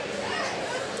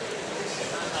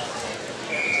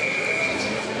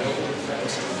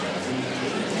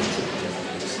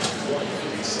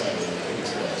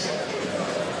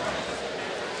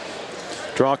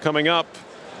 Draw coming up.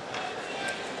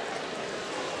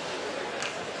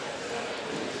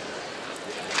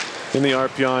 In the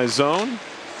RPI zone.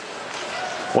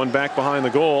 One back behind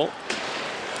the goal.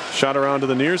 Shot around to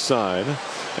the near side.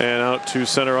 And out to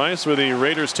center ice where the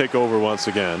Raiders take over once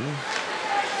again.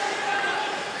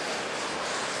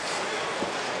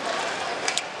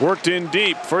 Worked in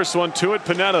deep. First one to it.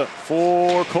 Panetta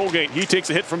for Colgate. He takes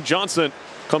a hit from Johnson.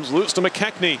 Comes loose to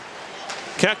McKechnie.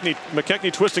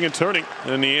 McKechnie twisting and turning,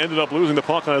 and he ended up losing the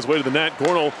puck on his way to the net.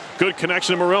 Gornell, good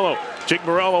connection to Morello. Jake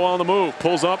Morello on the move,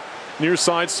 pulls up near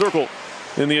side circle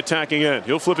in the attacking end.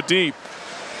 He'll flip it deep.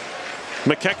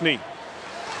 McKechnie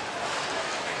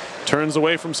turns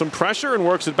away from some pressure and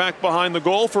works it back behind the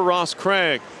goal for Ross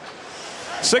Craig.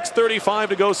 6:35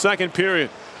 to go, second period.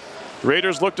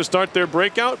 Raiders look to start their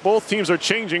breakout. Both teams are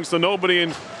changing, so nobody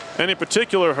in any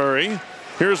particular hurry.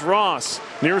 Here's Ross,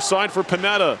 near side for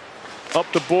Panetta. Up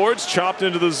the boards, chopped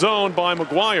into the zone by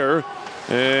McGuire.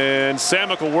 And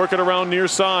Samick will work it around near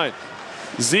side.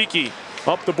 Zeke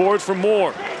up the boards for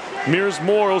Moore. Mears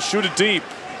Moore will shoot it deep.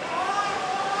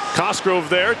 Cosgrove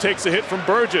there takes a hit from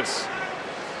Burgess.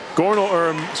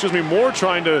 Moore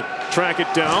trying to track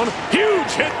it down.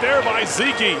 Huge hit there by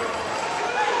Zeke.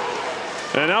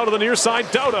 And out of the near side,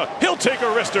 Dauda. He'll take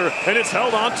a wrister, and it's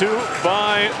held onto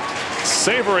by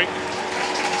Savory.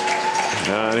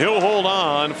 And he'll hold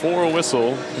on for a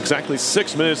whistle. Exactly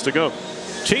 6 minutes to go.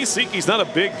 Chase Zeke's not a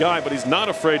big guy, but he's not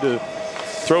afraid to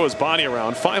throw his body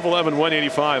around. 5'11",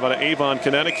 185 out of Avon,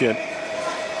 Connecticut.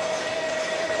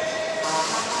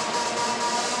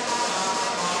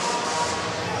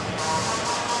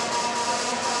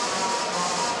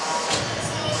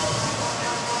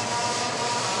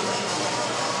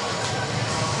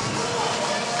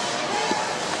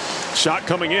 Shot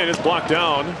coming in is blocked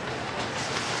down.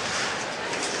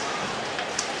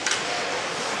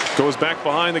 Goes back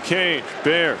behind the cage.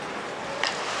 Bear.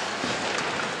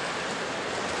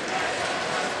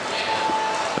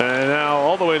 And now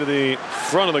all the way to the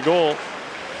front of the goal.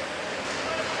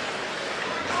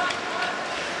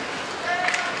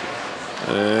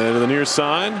 And to the near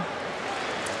side.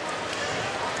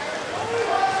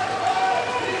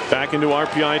 Back into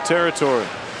RPI territory.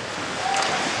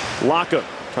 Laka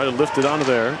tried to lift it onto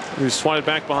there. He's swatted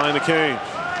back behind the cage.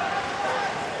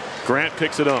 Grant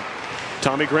picks it up.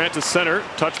 Tommy Grant to center.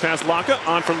 Touch pass Laka.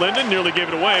 On for Linden. Nearly gave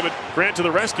it away, but Grant to the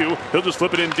rescue. He'll just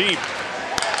flip it in deep.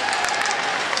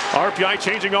 RPI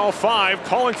changing all five.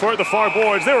 Calling for it at the far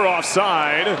boards. They were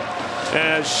offside.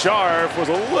 As Scharf was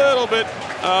a little bit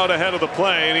out ahead of the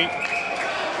play. And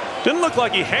he didn't look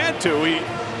like he had to. He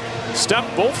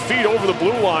stepped both feet over the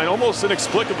blue line almost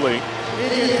inexplicably,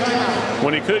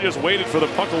 when he could have just waited for the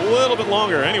puck a little bit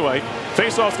longer. Anyway,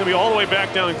 faceoff's going to be all the way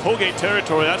back down in Colgate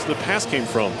territory. That's where the pass came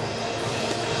from.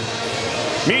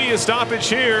 Media stoppage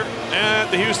here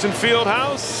at the Houston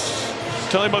Fieldhouse.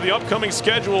 Telling about the upcoming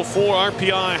schedule for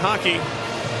RPI hockey.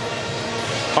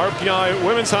 RPI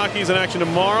women's hockey is in action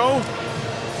tomorrow.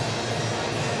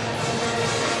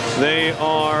 They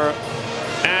are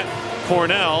at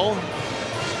Cornell.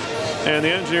 And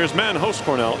the Engineers men host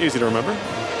Cornell. Easy to remember.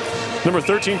 Number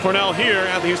 13 Cornell here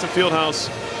at the Houston Fieldhouse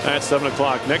at 7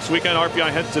 o'clock. Next weekend, RPI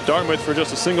heads to Dartmouth for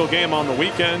just a single game on the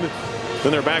weekend.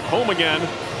 Then they're back home again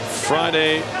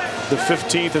Friday the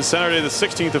 15th and Saturday the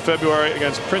 16th of February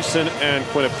against Princeton and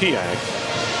Quinnipiac.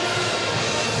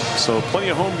 So plenty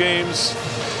of home games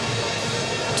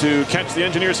to catch the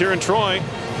Engineers here in Troy.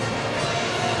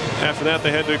 After that,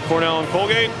 they head to Cornell and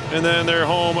Colgate, and then they're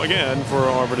home again for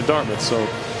Harvard and Dartmouth. So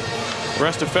the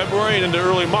rest of February and into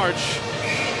early March.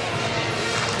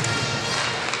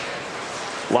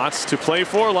 Lots to play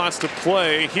for, lots to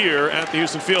play here at the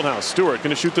Houston Fieldhouse. Stewart going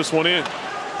to shoot this one in.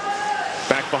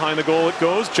 Back behind the goal it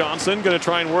goes. Johnson going to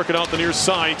try and work it out the near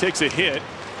side. He takes a hit.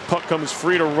 Puck comes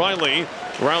free to Riley.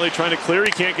 Riley trying to clear.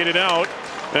 He can't get it out.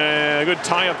 And a good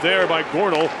tie up there by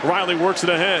Gornall. Riley works it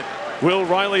ahead. Will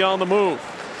Riley on the move.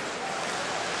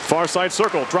 Far side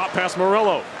circle, drop past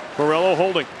Morello. Morello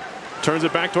holding. Turns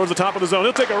it back towards the top of the zone.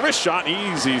 He'll take a wrist shot.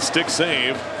 Easy stick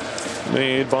save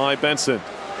made by Benson.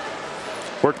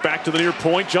 Work back to the near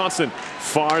point. Johnson.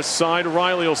 Far side,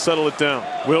 Riley will settle it down.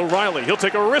 Will Riley, he'll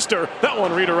take a wrister. That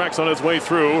one redirects on its way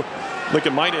through.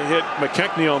 Lincoln might have hit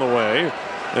McKechnie on the way.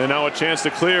 And now a chance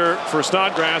to clear for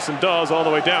Snodgrass, and does all the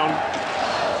way down.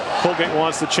 Colgate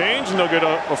wants to change, and they'll get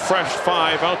a fresh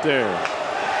 5 out there.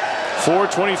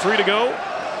 4:23 to go.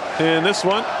 And this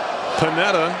one,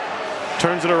 Panetta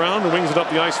turns it around and wings it up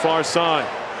the ice far side.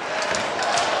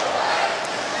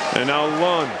 And now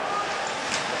Lund.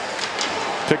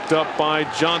 Picked up by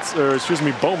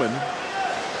Bowman.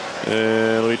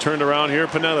 And he turned around here,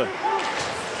 Panetta.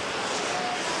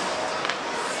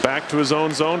 Back to his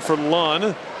own zone for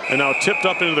Lund. And now tipped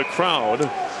up into the crowd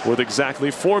with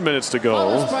exactly 4 minutes to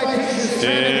go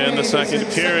in the second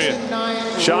period.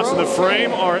 Shots in the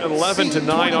frame are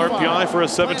 11-9 RPI for a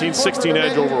 17-16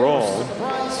 edge overall.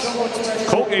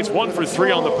 Colgate's 1 for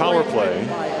 3 on the power play.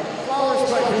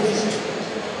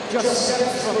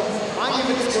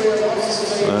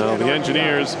 Well, the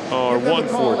Engineers are 1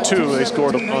 for 2. They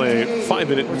scored on a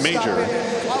 5-minute major.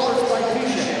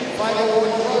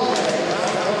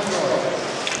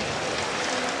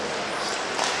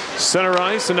 Center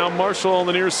ice, and now Marshall on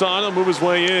the near side. He'll move his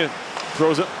way in.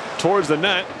 Throws it towards the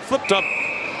net. Flipped up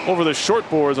over the short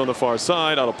boards on the far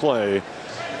side. Out of play.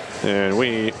 And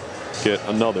we get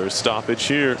another stoppage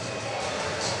here.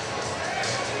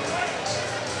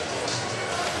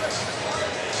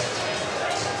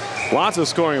 Lots of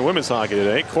scoring in women's hockey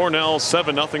today. Cornell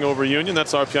 7-0 over Union.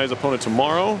 That's RPI's opponent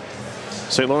tomorrow.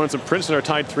 St. Lawrence and Princeton are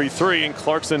tied 3-3, and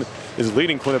Clarkson is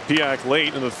leading Quinnipiac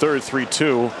late in the third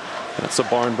 3-2. That's a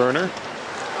barn burner.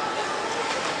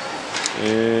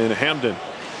 In Hamden,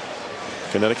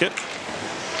 Connecticut.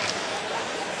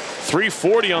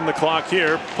 3:40 on the clock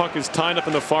here. Puck is tied up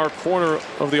in the far corner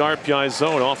of the RPI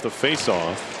zone off the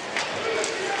faceoff.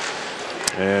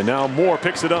 And now Moore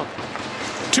picks it up.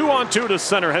 2-on-2 to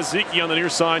center. Has Zeke on the near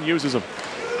side, uses him.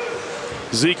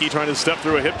 Zeke trying to step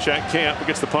through a hip check, can't, but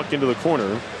gets the puck into the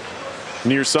corner.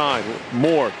 Near side,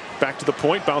 Moore back to the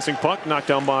point, bouncing puck, knocked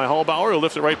down by Hallbauer. He'll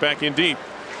lift it right back in deep.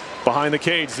 Behind the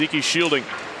cage, Zeke shielding,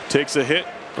 takes a hit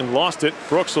and lost it.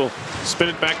 Brooks will spin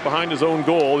it back behind his own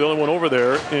goal. The only one over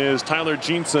there is Tyler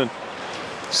Jeanson,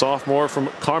 sophomore from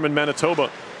Carmen, Manitoba.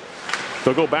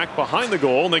 They'll go back behind the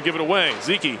goal and they give it away.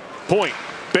 Zeke, point,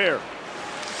 Bear.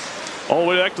 All the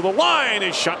way back to the line.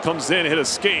 His shot comes in, hit a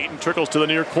skate, and trickles to the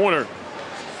near corner.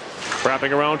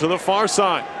 Wrapping around to the far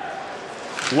side.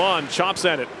 Lund chops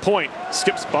at it. Point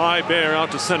skips by Bear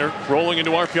out to center. Rolling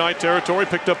into RPI territory.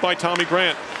 Picked up by Tommy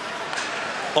Grant.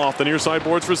 Off the near side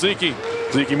boards for Zeke.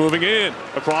 Zeke moving in.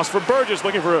 Across for Burgess.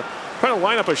 Looking for trying to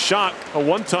line up a shot. A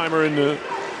one-timer in the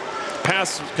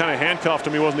pass kind of handcuffed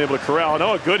him. He wasn't able to corral.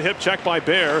 No, a good hip check by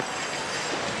Bear.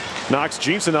 Knocks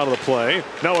Jeanson out of the play.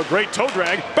 Now a great toe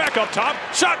drag. Back up top.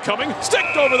 Shot coming.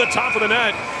 Sticked over the top of the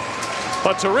net.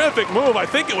 A terrific move. I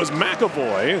think it was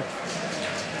McAvoy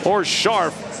or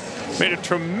Sharp. Made a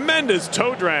tremendous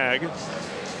toe drag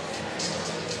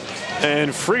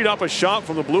and freed up a shot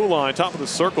from the blue line, top of the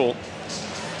circle.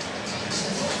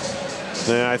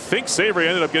 And I think Savory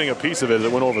ended up getting a piece of it as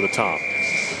it went over the top.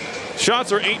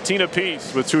 Shots are 18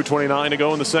 apiece with 2:29 to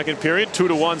go in the second period.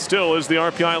 2-1 still is the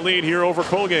RPI lead here over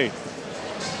Colgate.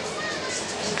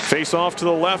 Face off to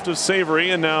the left of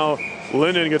Savory, and now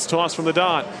Linden gets tossed from the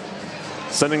dot,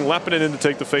 sending Lepinen in to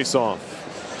take the face off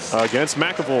against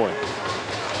McAvoy.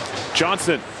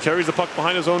 Johnson carries the puck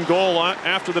behind his own goal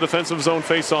after the defensive zone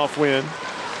face-off win.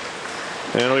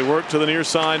 And we work to the near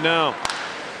side now.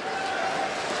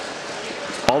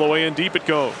 All the way in deep it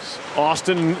goes.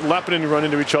 Austin and Lepinen run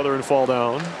into each other and fall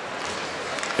down.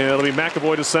 And it'll be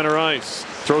McAvoy to center ice.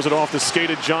 Throws it off the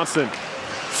skated Johnson.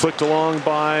 Flicked along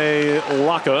by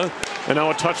Laka. And now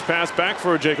a touch pass back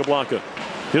for Jacob Laka.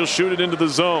 He'll shoot it into the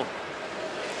zone.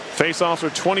 Face-offs are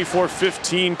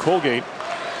 24-15 Colgate,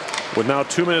 with now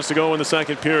 2 minutes to go in the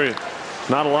second period.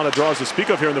 Not a lot of draws to speak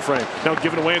of here in the frame. Now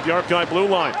given away at the RPI blue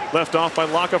line. Left off by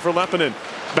Laka for Lepinen.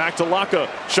 Back to Laka.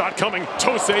 Shot coming.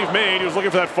 Toe save made. He was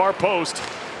looking for that far post.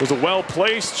 It was a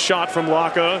well-placed shot from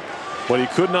Laka, but he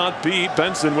could not beat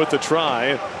Benson with the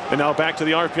try. And now back to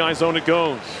the RPI zone it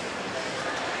goes.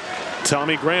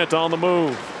 Tommy Grant on the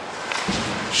move.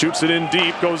 Shoots it in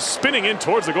deep. Goes spinning in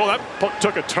towards the goal. That puck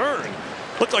took a turn.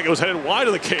 Looked like it was headed wide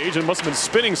of the cage and must have been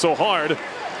spinning so hard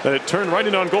that it turned right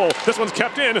in on goal. This one's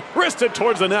kept in, wristed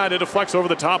towards the net. It deflects over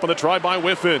the top on the try by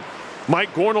Whiffen.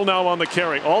 Mike Gornall now on the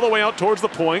carry, all the way out towards the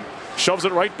point. shoves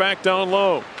it right back down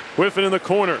low. Whiffin in the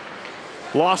corner.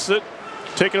 Lost it.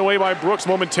 Taken away by Brooks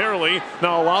momentarily.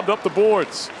 Now lobbed up the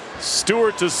boards.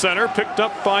 Stewart to center. Picked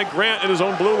up by Grant at his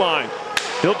own blue line.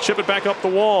 He'll chip it back up the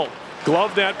wall.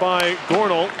 Gloved at by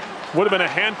Gornall. Would have been a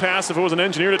hand pass if it was an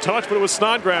engineer to touch, but it was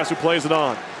Snodgrass who plays it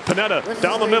on. Panetta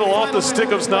down the middle off the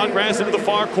stick of Snodgrass into the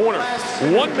far corner.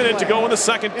 1 minute to go in the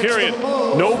second period.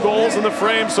 No goals in the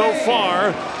frame so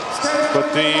far,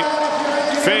 but the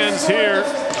fans here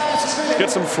get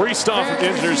some free stuff if the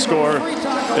Engineers score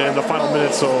in the final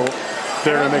minute, so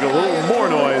they're going to make a little more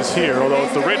noise here, although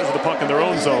it's the Raiders with the puck in their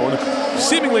own zone,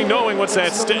 seemingly knowing what's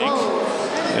at stake.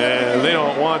 And they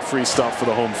don't want free stuff for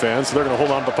the home fans, so they're going to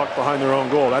hold on to the puck behind their own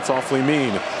goal. That's awfully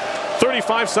mean.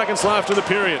 35 seconds left in the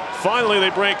period. Finally,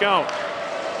 they break out.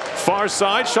 Far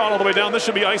side, shot all the way down. This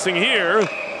should be icing here,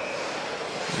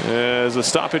 as a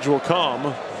stoppage will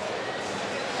come.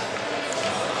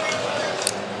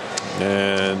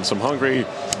 And some hungry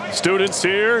students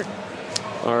here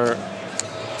are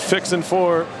fixing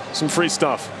for some free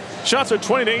stuff. Shots are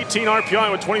 20-18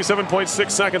 RPI with 27.6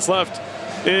 seconds left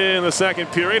in the second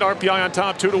period. RPI on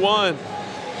top 2-1.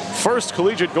 First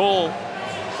collegiate goal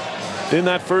in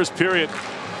that first period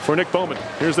for Nick Bowman.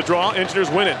 Here's the draw. Engineers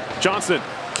win it. Johnson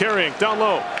carrying down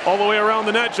low all the way around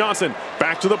the net. Johnson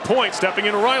back to the point. Stepping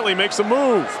in, Riley makes a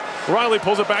move. Riley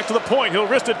pulls it back to the point. He'll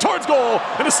wrist it towards goal,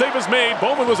 and a save is made.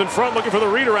 Bowman was in front looking for the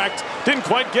redirect. Didn't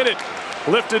quite get it.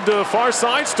 Lifted to the far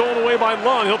side, stolen away by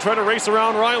Lund. He'll try to race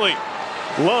around Riley.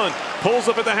 Lund pulls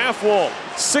up at the half wall.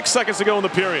 6 seconds to go in the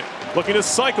period. Looking to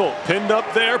cycle. Pinned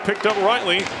up there, picked up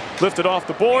Riley. Lifted off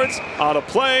the boards, out of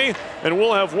play, and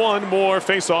we'll have one more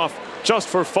face-off just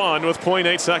for fun with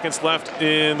 0.8 seconds left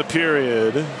in the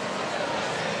period.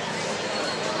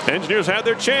 Engineers had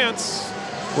their chance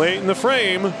late in the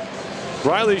frame.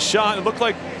 Riley's shot, it looked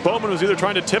like Bowman was either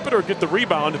trying to tip it or get the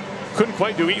rebound. Couldn't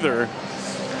quite do either.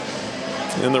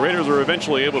 And the Raiders were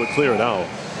eventually able to clear it out.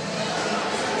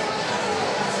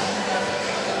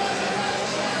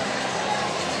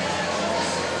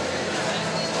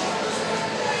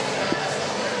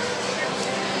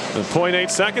 And 0.8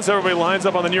 seconds, everybody lines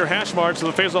up on the near hash mark, so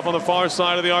the face-off on the far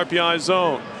side of the RPI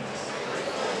zone.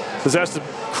 This has to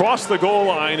cross the goal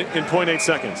line in 0.8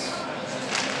 seconds.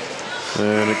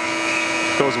 And it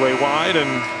goes way wide,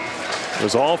 and it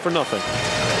was all for nothing.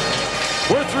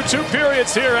 We're through 2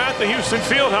 periods here at the Houston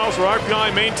Fieldhouse, where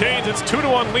RPI maintains its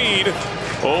 2-1 lead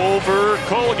over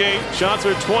Colgate. Shots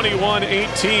are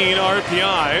 21-18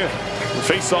 RPI.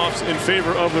 Face-offs in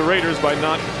favor of the Raiders by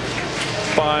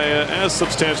as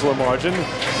substantial a margin.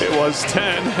 It was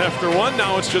 10 after 1.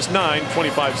 Now it's just 9,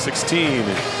 25-16.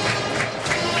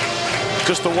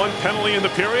 Just the one penalty in the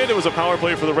period. It was a power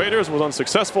play for the Raiders. It was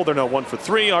unsuccessful. They're now 1 for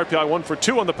 3. RPI 1 for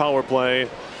 2 on the power play.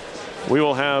 We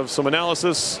will have some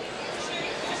analysis,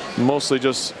 mostly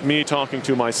just me talking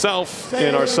to myself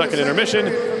in our second intermission.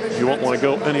 You won't want to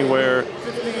go anywhere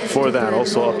for that.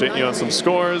 Also update you on some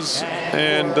scores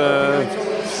and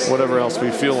whatever else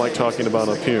we feel like talking about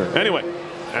up here. Anyway,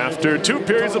 after 2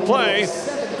 periods of play,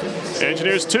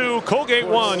 Engineers 2, Colgate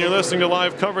 1. You're listening to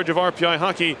live coverage of RPI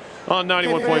hockey on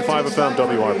 91.5 FM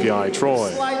WRPI Troy.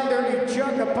 Slide dirty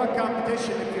chunk of puck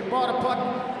competition. If you bought a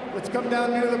puck, let's come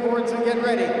down near the boards and get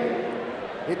ready.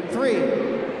 In 3,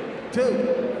 2,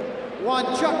 1,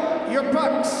 chuck your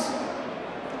pucks.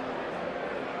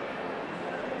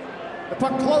 The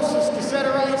puck closest to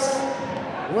center ice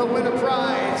will win a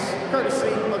prize, courtesy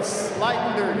of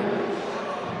Slide Dirty.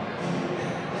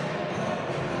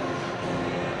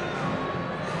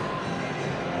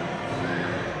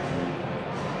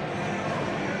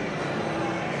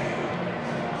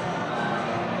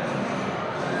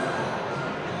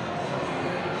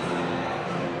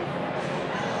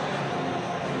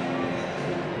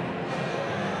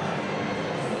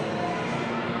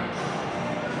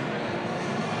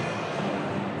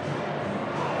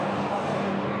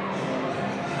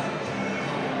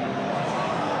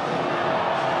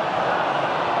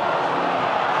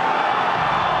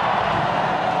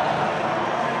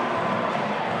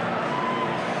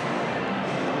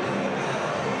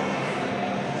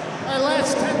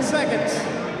 Last 10 seconds.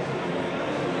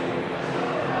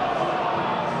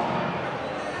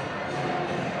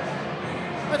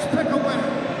 Let's pick a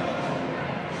winner.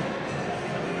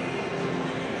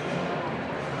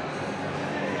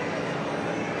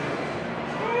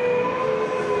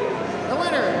 The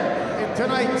winner in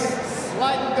tonight's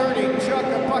Slide Dirty Chuck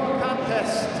a Puck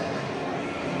contest.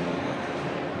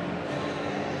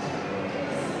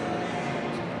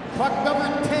 Puck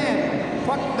number 10.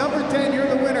 Puck number 10, you're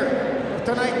the winner of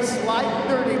tonight's Slide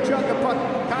Dirty Chunk a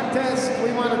Puck contest.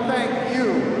 We want to thank you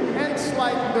and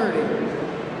Slide Dirty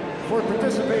for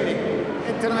participating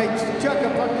in tonight's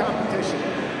Jug-a-Puck competition.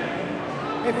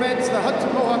 Hey fans, the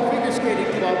Hudson Mohawk Figure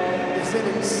Skating Club is in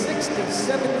its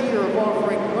 67th year of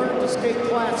offering Learn to Skate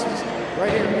classes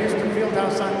right here in Houston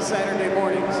Fieldhouse on Saturday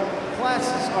mornings.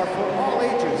 Classes are for all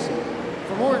ages.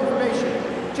 For more information,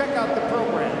 check out the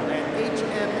program at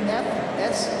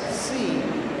hmfsc.org.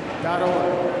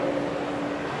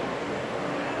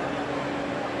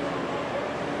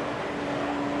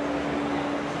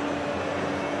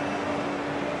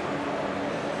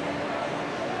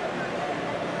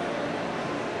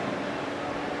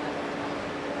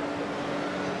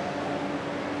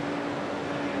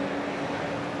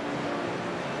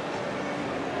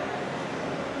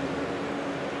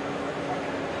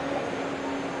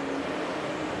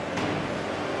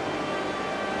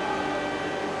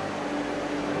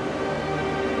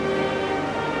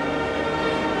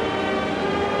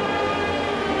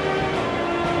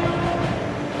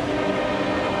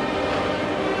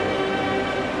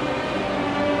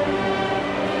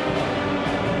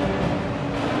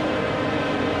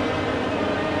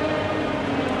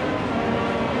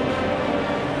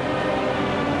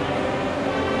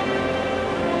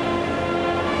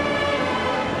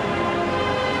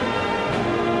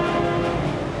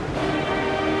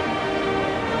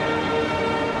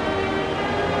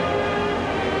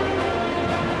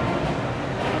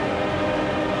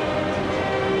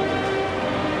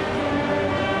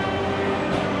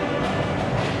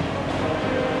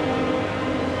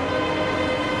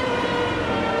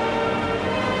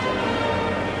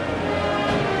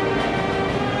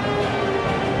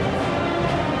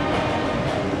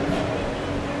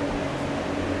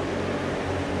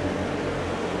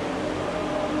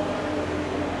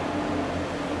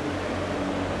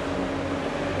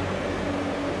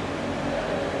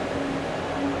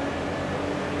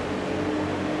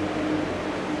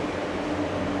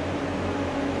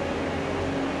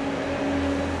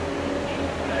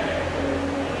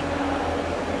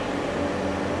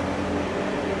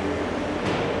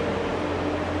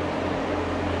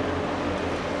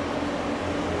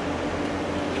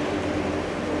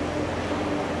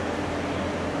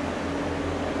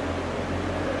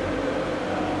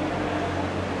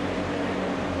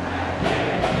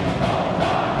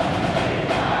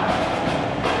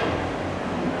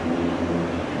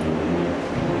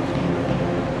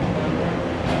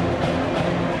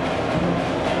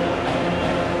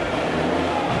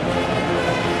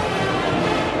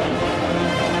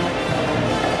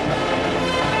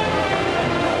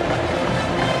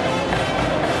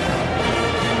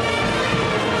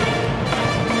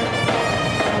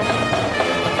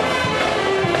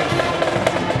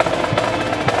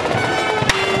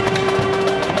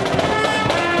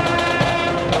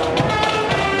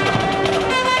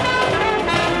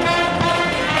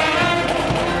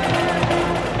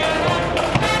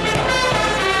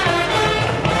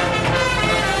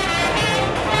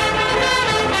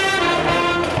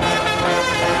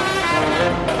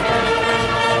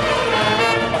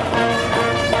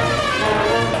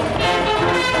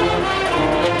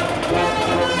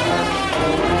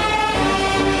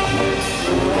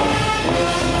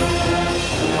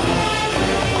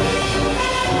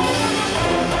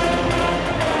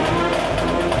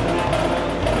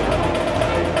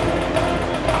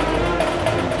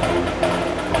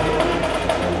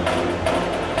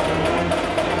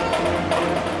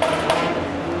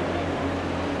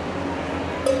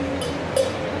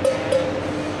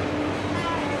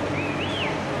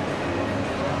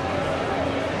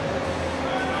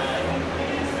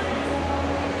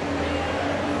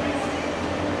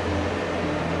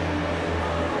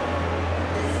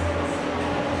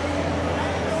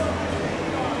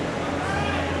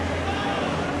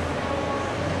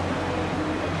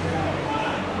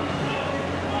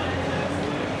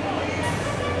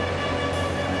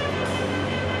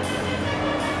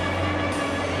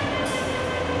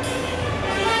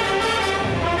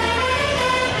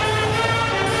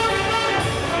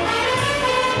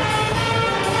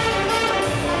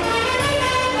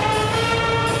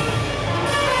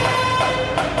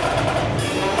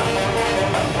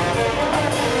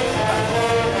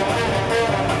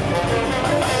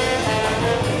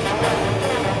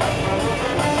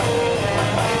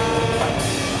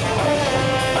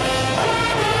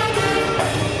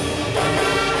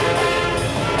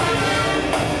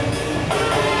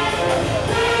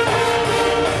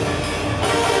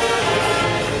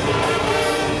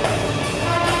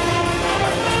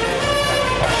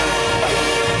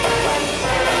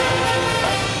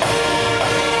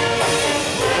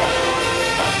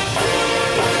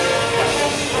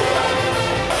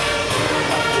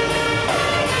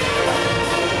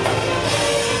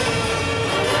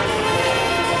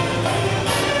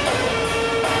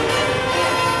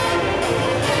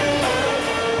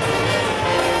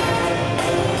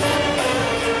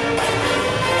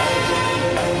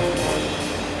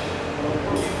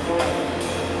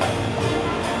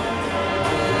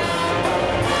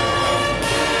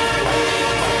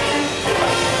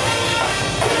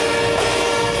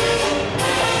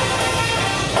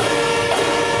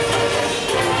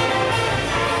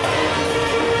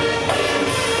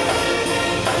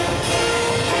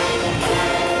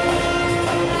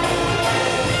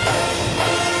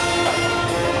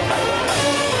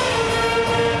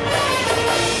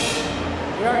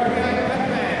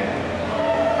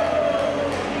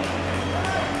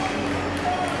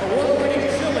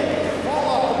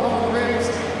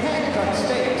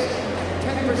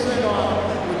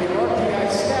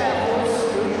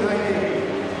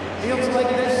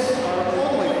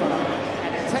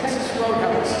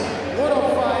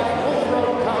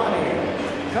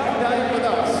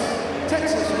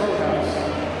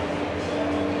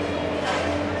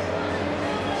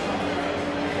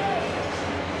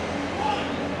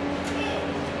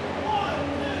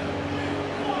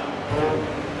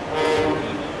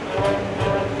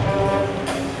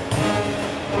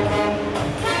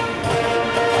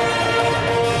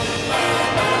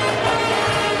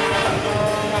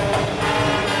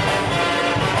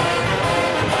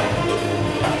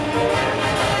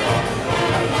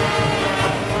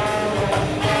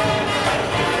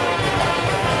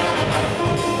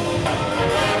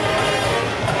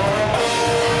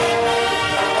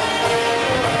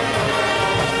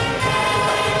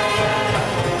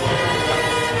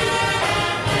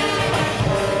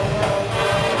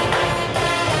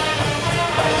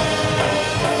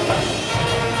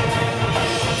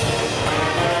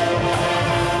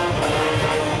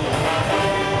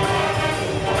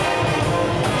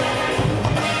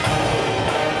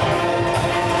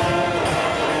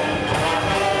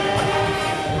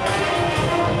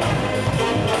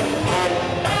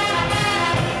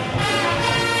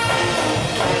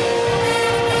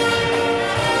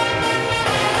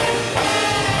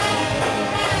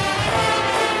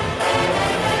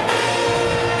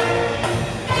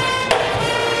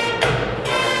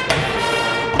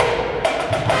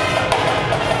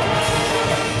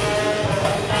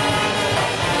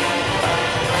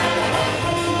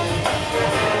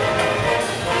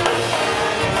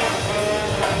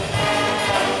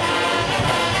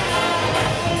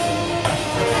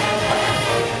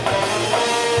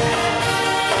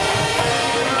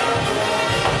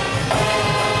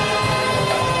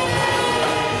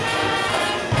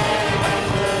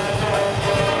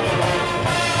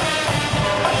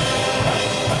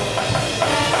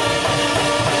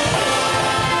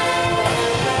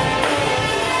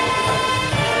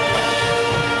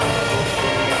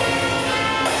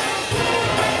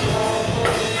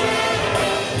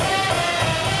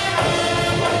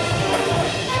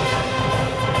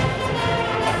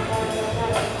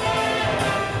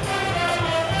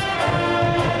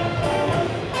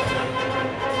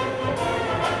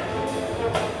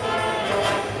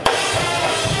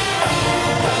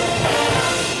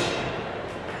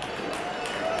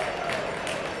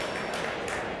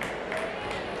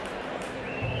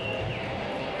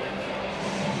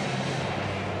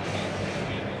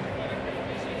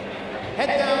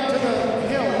 Head down to the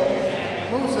Hill,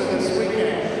 Musa this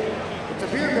weekend. It's a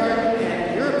beer garden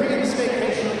and European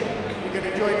staycation. You can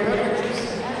enjoy beverages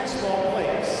and small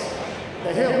plates.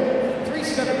 The Hill,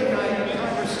 379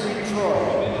 Congress Street, Troy.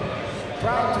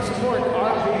 Proud to support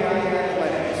RPI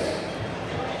athletics.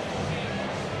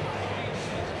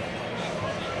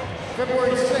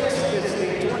 February 6th is the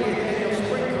 20th annual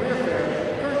Spring Career Fair.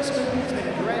 Current students and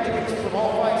graduates from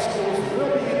all 5 schools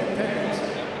will be in attendance.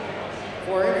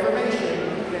 For information,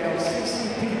 email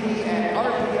ccpd@rpi.edu.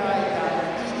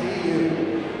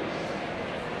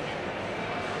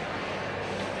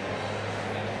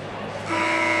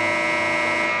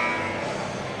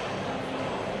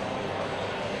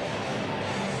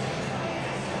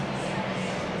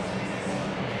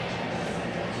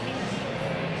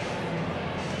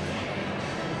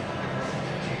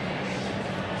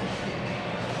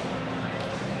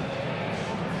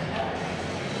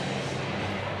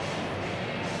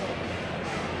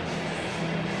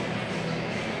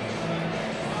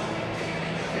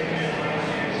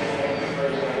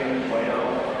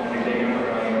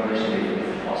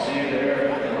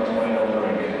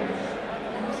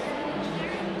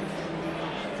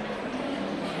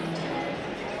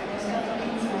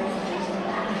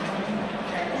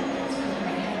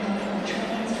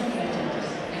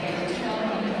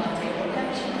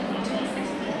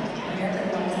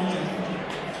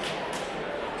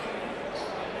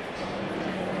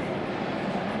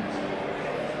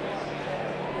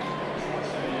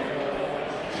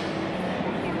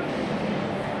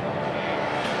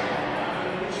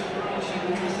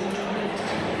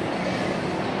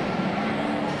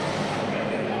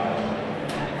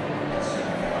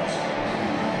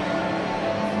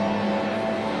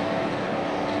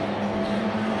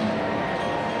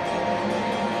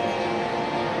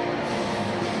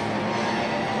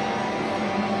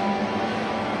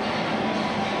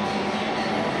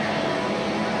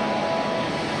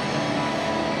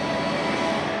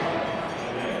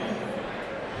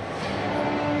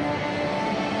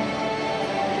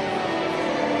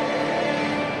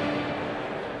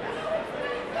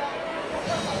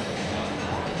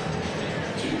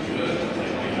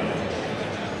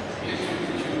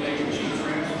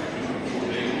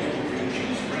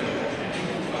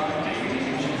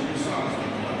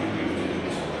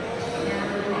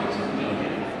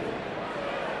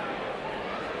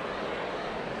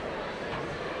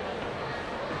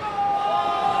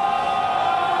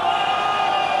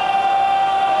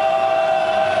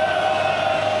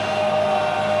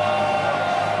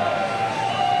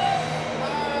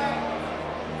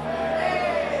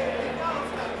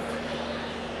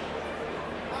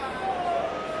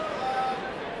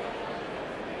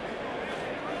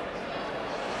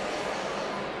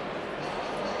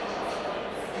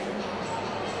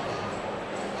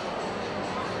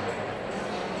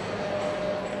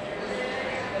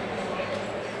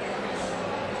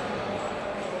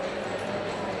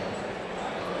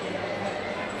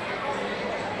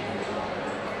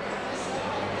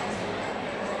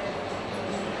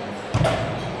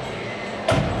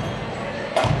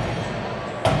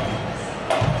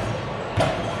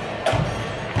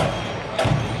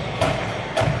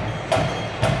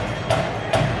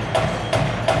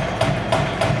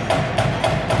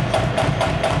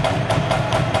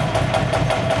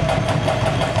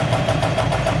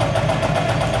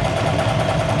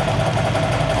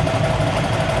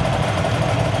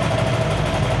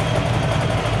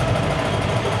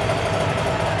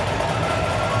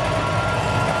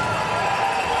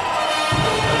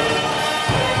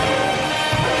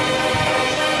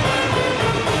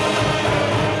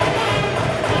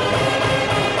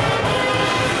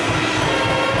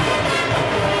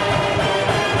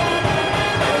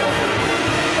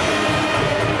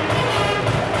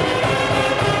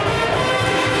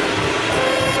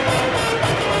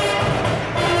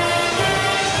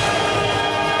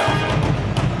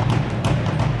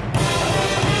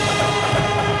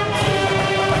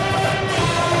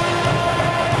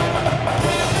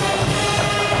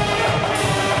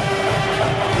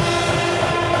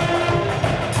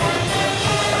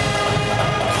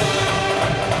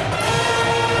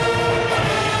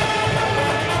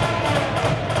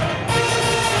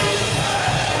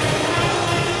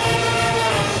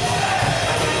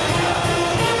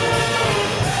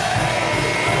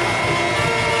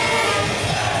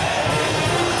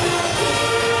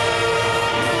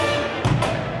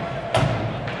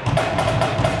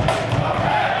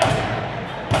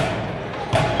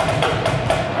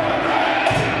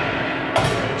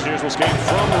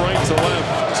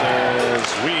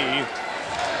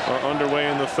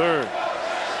 underway in the third.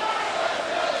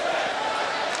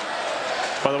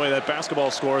 By the way, that basketball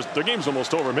scores, their game's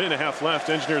almost over. A minute and a half left.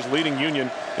 Engineers leading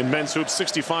Union in men's hoops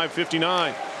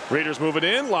 65-59. Raiders move it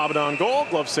in, lob it on goal.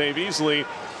 Glove save easily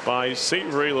by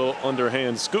Savory. A little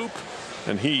underhand scoop.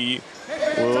 And he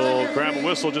will grab a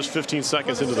whistle just 15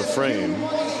 seconds into the frame.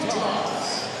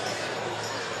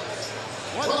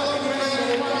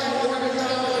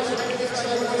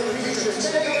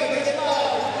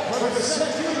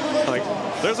 Like,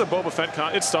 there's a Boba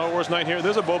Fett it's Star Wars night here.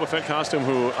 There's a Boba Fett costume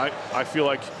who I feel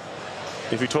like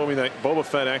if you told me that Boba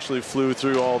Fett actually flew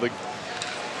through all the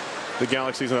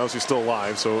galaxies and obviously still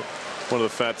alive, so one of the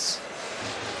Fetts,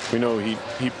 we know he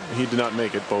did not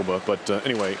make it, Boba, but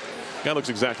anyway, guy looks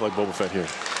exactly like Boba Fett here.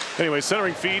 Anyway,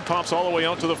 centering feed pops all the way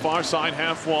out to the far side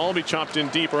half wall, be chopped in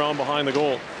deep around behind the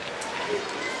goal.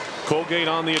 Colgate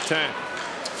on the attack,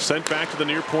 sent back to the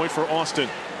near point for Austin.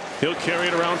 He'll carry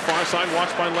it around far side,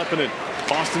 watched by Lepinen.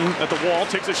 Austin at the wall,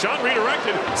 takes a shot,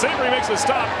 redirected. Savory makes a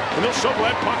stop, and they'll shovel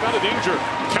that puck out of danger.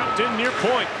 Capped in near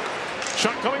point.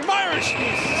 Shot coming, Myers!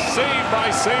 Saved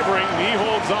by Savory, and he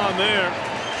holds on there.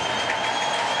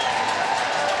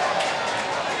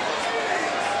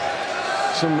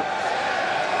 Some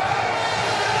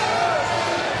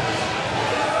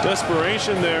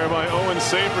desperation there by Owen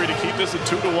Savory to keep this a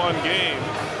 2-1 game.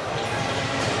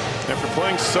 After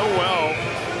playing so well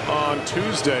on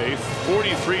Tuesday,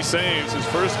 43 saves, his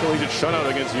first collegiate shutout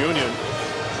against Union.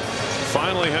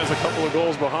 Finally has a couple of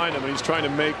goals behind him, and he's trying to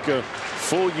make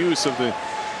full use of the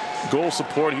goal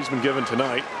support he's been given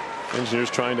tonight. Engineers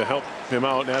trying to help him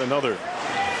out and add another.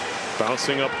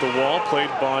 Bouncing up the wall, played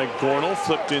by Gornell,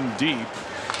 flipped in deep.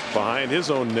 Behind his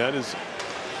own net is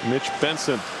Mitch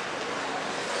Benson.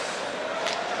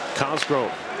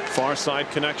 Cosgrove, far side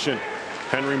connection.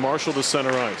 Henry Marshall to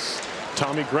center ice.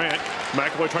 Tommy Grant,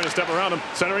 McAvoy trying to step around him,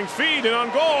 centering feed and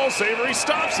on goal. Savory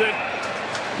stops it,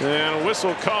 and a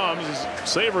whistle comes.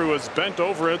 Savory was bent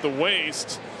over at the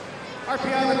waist. A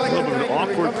little bit of an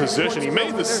awkward position. He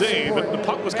made the save, but the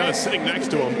puck was kind of sitting next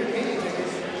to him,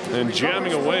 and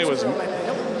jamming away was, I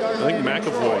think,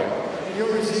 McAvoy.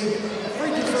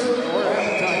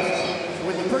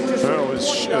 No, it was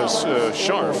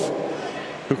Scharf,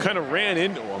 who kind of ran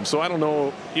into him. So I don't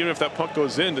know, even if that puck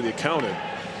goes in, did he count it?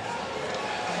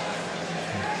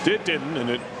 It didn't, and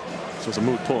it was a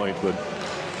moot point, but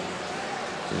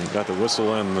he got the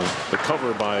whistle and the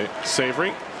cover by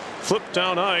Savory. Flipped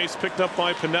down ice, picked up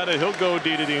by Panetta. He'll go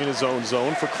D-to-D in his own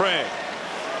zone for Craig.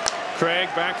 Craig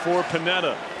back for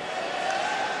Panetta.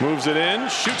 Moves it in,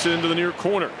 shoots it into the near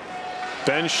corner.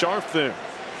 Ben Scharf there.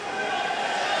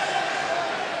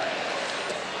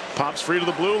 Pops free to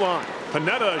the blue line.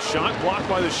 Panetta, a shot blocked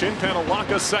by the shin panel.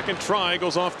 Laka's second try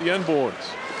goes off the end boards.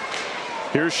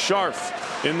 Here's Scharf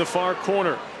in the far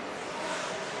corner.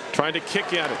 Trying to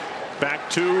kick at it. Back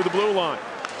to the blue line.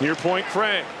 Near point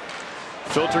Craig.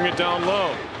 Filtering it down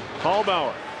low.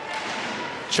 Hallbauer.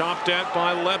 Chopped at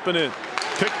by Lepinen.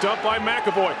 Picked up by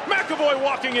McAvoy. McAvoy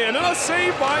walking in, and a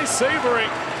save by Savory.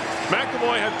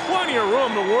 McAvoy had plenty of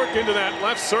room to work into that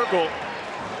left circle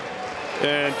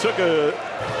and took a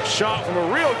shot from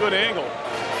a real good angle.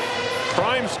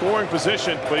 Prime scoring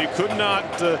position, but he could not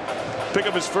pick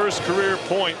up his first career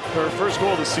point, or first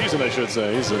goal of the season, I should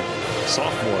say. He's a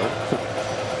sophomore.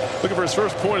 Looking for his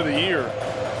first point of the year.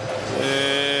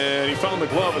 And he found the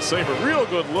glove of Savory. Real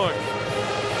good look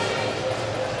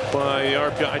by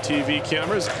RPI TV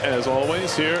cameras, as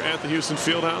always, here at the Houston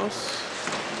Fieldhouse.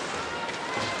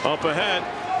 Up ahead,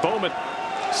 Bowman,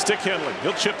 stick handling.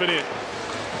 He'll chip it in.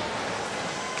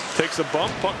 Takes a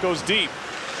bump, puck goes deep.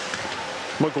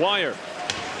 McGuire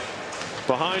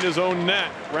behind his own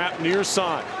net, wrapped near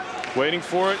side. Waiting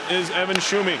for it is Evan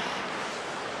Schuming.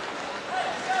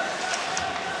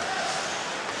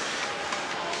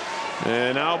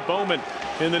 And now Bowman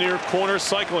in the near corner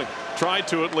cycling. Tried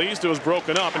to at least. It was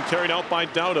broken up and carried out by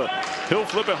Dauda. He'll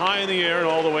flip it high in the air and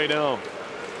all the way down.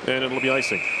 And it'll be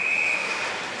icing.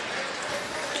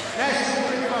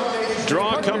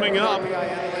 Draw coming up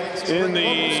in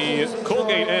the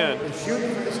Colgate end.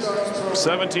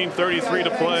 17:33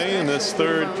 to play in this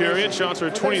third period. Shots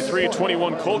are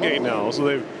 23-21 Colgate now. So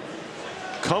they've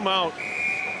come out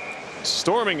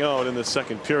storming out in the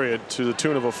second period to the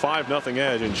tune of a 5-0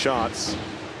 edge in shots.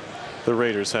 The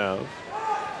Raiders have.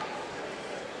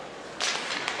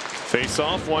 Face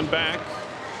off, one back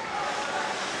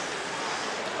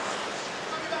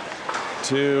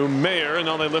to Mayer, and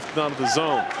now they lift it out of the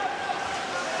zone.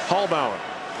 Hallbauer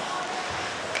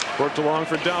worked along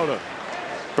for Dauda.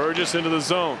 Burgess into the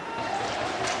zone.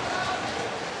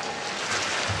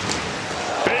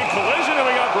 Big collision, and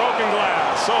we got broken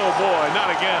glass. Oh boy, not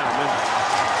again.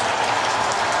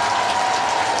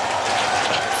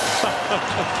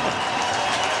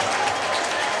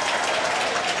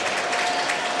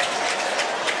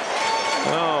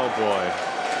 boy.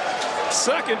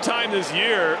 Second time this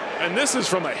year, and this is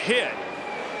from a hit.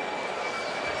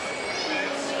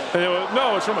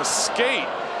 No, it's from a skate.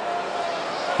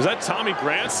 Was that Tommy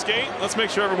Grant's skate? Let's make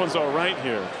sure everyone's all right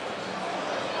here.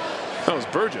 That was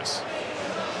Burgess.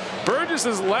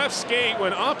 Burgess's left skate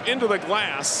went up into the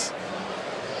glass.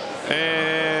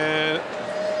 And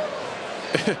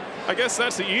I guess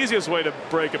that's the easiest way to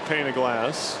break a pane of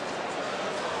glass.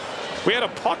 We had a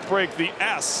puck break the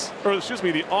S, or excuse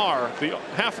me, the R, the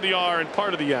half of the R and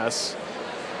part of the S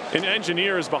in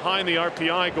Engineers behind the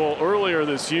RPI goal earlier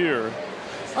this year.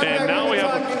 And now we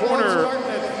have a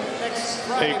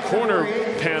corner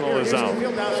panel is out.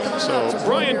 So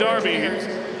Brian Darby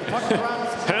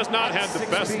has not had the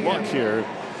best luck here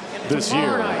this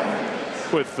year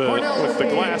with the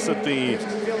glass at the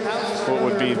what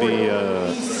would be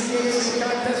the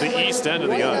east end of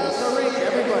the ice.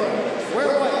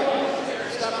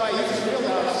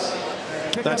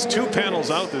 That's 2 panels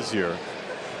out this year.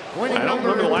 I don't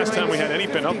remember the last time we had any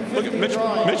pen up. Look at Mitch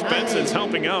Benson's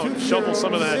helping out, shovel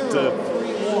some of that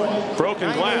broken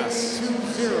glass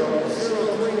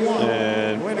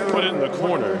and put it in the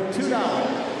corner.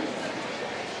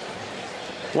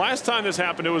 Last time this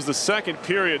happened, it was the second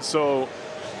period, so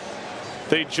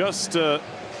they just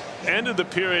ended the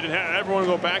period and had everyone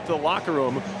go back to the locker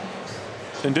room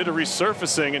and did a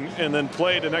resurfacing and then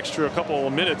played an extra couple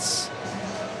of minutes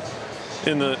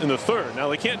in the third. Now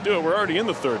they can't do it. We're already in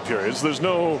the third period, so there's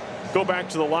no go back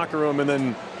to the locker room and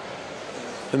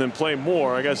then play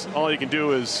more. I guess all you can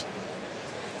do is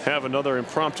have another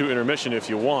impromptu intermission if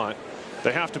you want.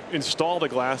 They have to install the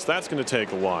glass. That's going to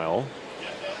take a while.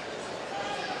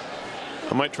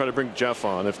 I might try to bring Jeff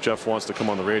on if Jeff wants to come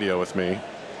on the radio with me.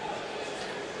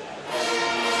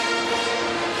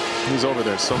 He's over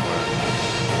there somewhere.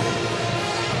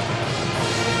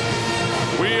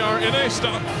 We are in a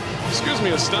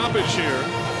stoppage here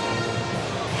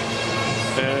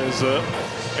as a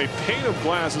pane of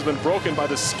glass has been broken by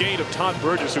the skate of Todd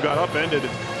Burgess, who got upended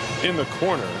in the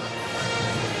corner.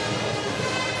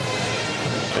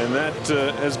 And that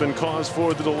has been cause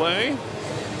for the delay.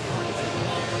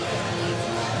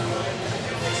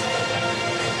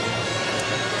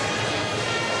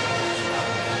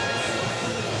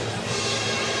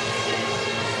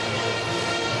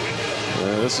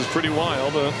 This is pretty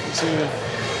wild. Let's see.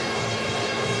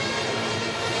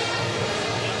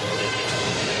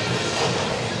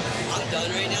 I'm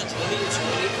done right now. 20 minutes.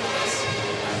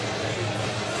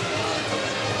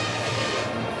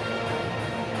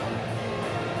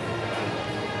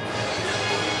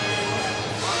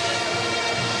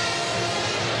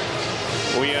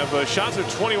 We have shots of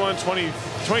 21, 20,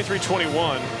 23,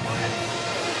 21.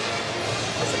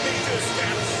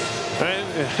 And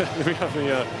we have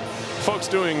the folks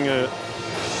doing the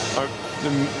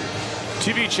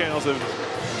TV channels have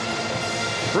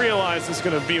realized it's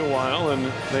going to be a while and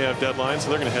they have deadlines, so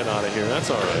they're going to head out of here. That's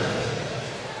all right.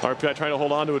 RPI trying to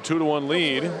hold on to a 2-1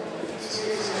 lead.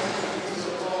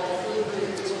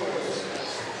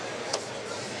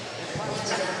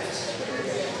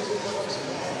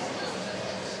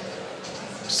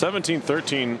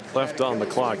 .17-13 left on the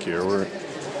clock here. We're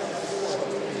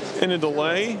in a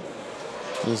delay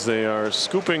as they are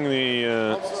scooping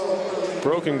the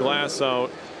broken glass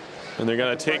out, and they're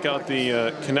going to take out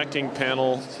the connecting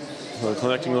panel, the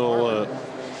connecting little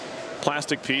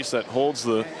plastic piece that holds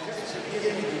the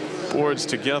boards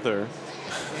together.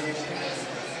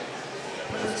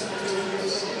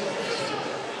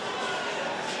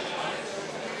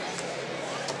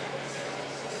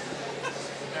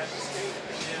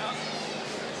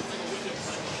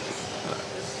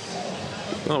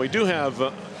 Well, we do have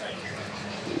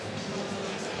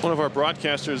one of our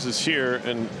broadcasters is here,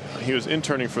 and he was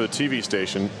interning for the TV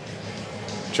station,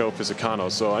 Joe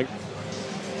Piscicano. So I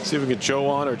see if we can get Joe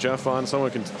on or Jeff on.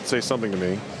 Someone can say something to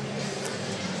me.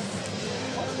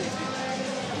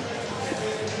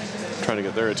 Trying to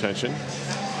get their attention.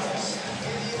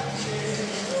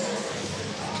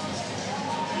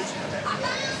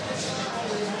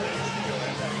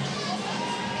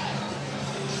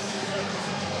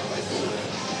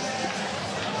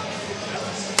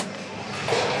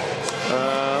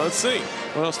 Let's see.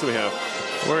 What else do we have?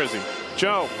 Where is he?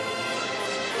 Joe.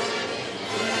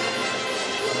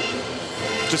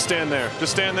 Just stand there.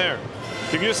 Just stand there.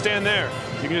 You can just stand there.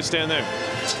 You can just stand there.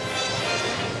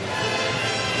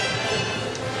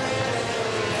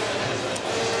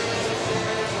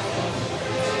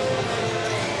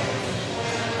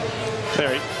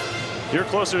 There. You're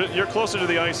closer to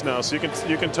the ice now, so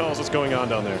you can tell us what's going on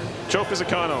down there. Joe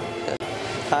Piscicano.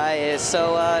 Hi.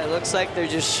 So it looks like they're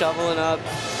just shoveling up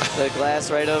the glass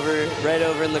right over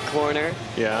in the corner.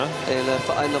 Yeah. In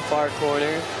the far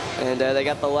corner, and they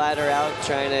got the ladder out,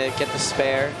 trying to get the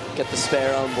spare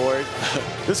on board.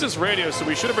 This is radio, so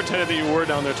we should have pretended that you were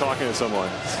down there talking to someone.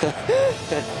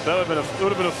 That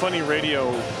would have been a funny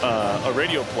radio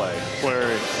play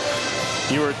where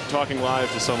you were talking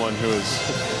live to someone who was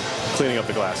cleaning up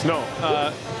the glass. No,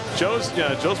 Joe's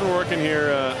been working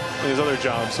here in his other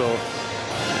job, so.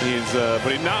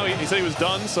 Now he said he was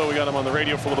done, so we got him on the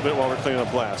radio for a little bit while we're cleaning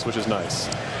up glass, which is nice.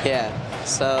 Yeah.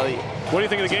 So. What do you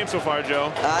think of the game so far,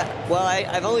 Joe? Well,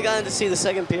 I've only gotten to see the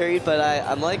second period, but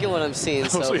I'm liking what I'm seeing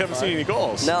so you haven't seen any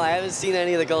goals? No, I haven't seen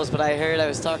any of the goals, but I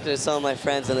was talking to some of my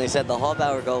friends, and they said the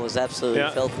Hallbauer goal was absolutely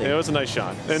filthy. Yeah, it was a nice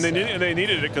shot. And they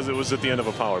needed it because it was at the end of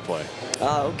a power play.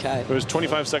 Oh, okay. There was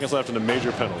 25 seconds left in a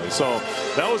major penalty. So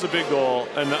that was a big goal.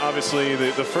 And obviously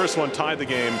the first one tied the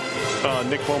game.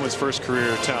 Nick Bowman's first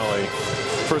career tally,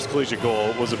 first collegiate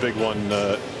goal, was a big one.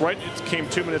 It came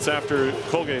 2 minutes after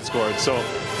Colgate scored. So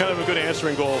kind of a good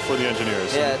answering goal for the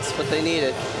Engineers. Yeah, it's what they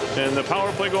needed. And the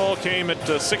power play goal came at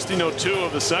 16:02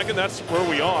 of the second. That's where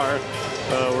we are.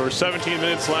 We're 17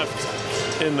 minutes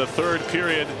left in the third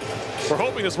period. We're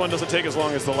hoping this one doesn't take as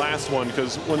long as the last one,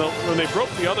 because when they broke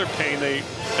the other pane,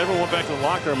 everyone went back to the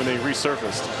locker room and they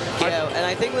resurfaced. Yeah, and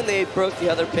I think when they broke the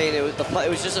other pane, it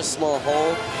was just a small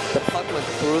hole. The puck went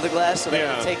through the glass, so they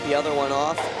had to take the other one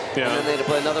off, and then they had to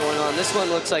put another one on. This one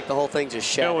looks like the whole thing just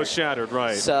shattered. It was shattered,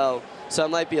 right. So it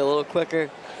might be a little quicker.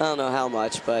 I don't know how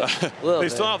much, but a little They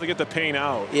bit. still have to get the pane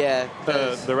out. Yeah.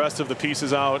 The rest of the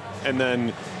pieces out, and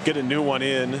then get a new one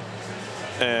in.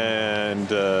 And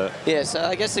yeah, so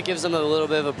I guess it gives them a little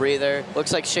bit of a breather.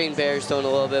 Looks like Shane Baer's doing a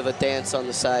little bit of a dance on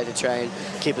the side to try and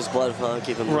keep his blood flowing,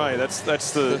 keep him right.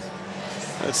 That's a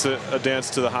dance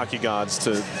to the hockey gods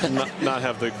to not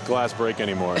have the glass break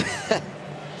anymore.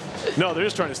 No, they're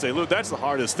just trying to stay loose. That's the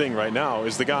hardest thing right now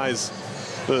is the guys,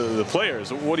 the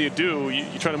players. What do?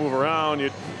 You try to move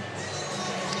around.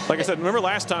 Like I said, remember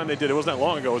last time they did it wasn't that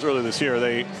long ago. It was earlier this year.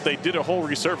 They did a whole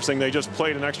resurfacing. They just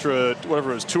played an extra,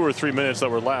 whatever it was, 2 or 3 minutes that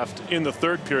were left in the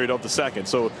third period of the second.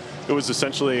 So it was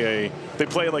essentially they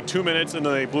played like 2 minutes and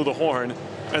then they blew the horn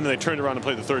and then they turned around and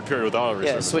played the third period without a resurfacing.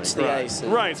 Yeah, switch the ice.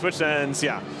 Right, switch the ends.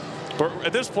 Yeah. But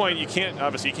at this point, you can't do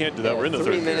that. Yeah, we're in the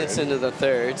 3 third minutes period. into the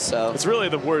third, so it's really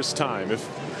the worst time if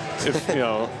you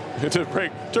know to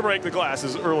break the glass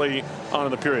is early on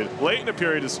in the period. Late in the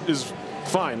period is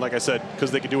fine, like I said,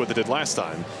 because they could do what they did last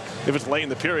time. If it's late in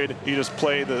the period, you just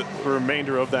play the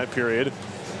remainder of that period,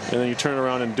 and then you turn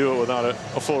around and do it without a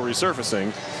full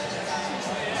resurfacing.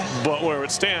 But where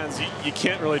it stands, you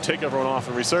can't really take everyone off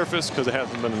and resurface because it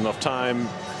hasn't been enough time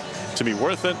to be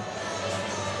worth it.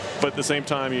 But at the same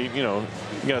time, you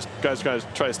guys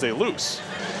try to stay loose.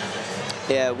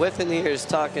 Yeah, Whiffen here is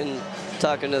talking to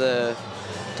the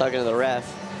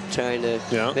ref, trying to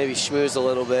maybe schmooze a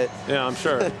little bit. Yeah, I'm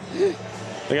sure.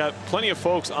 They got plenty of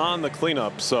folks on the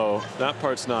cleanup, so that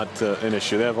part's not an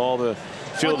issue. They have all the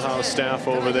Fieldhouse staff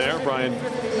over there. Brian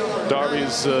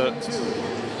Darby's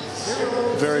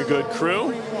very good crew.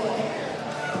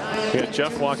 We got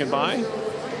Jeff walking by.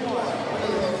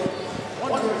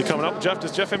 You coming up, Jeff?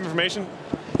 Does Jeff have information?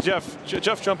 Jeff,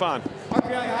 jump on.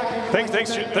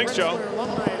 Thanks, Joe.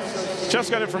 Jeff's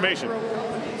got information.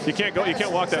 You can't go. You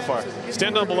can't walk that far.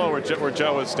 Stand down below where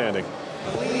Joe is standing.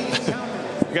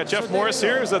 We got Jeff Morris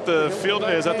here. Is at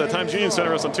the Times Union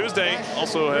Center on Tuesday.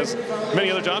 Also has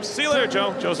many other jobs. See you later,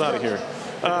 Joe. Joe's out of here.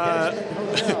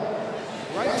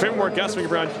 Favorite more guests we can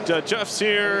bring on. Jeff's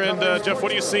here, and Jeff,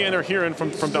 what are you seeing or hearing from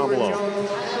down below?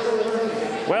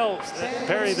 Well,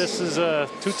 Perry, this is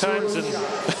 2 times in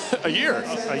a year.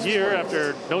 A year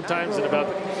after no times in about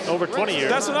over 20 years.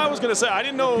 That's what I was going to say. I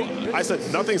didn't know. I said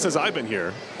nothing since I've been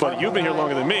here, but you've been here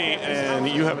longer than me, and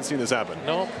you haven't seen this happen.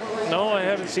 No, I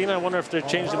haven't seen. I wonder if they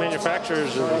changed the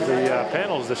manufacturers of the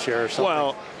panels this year or something.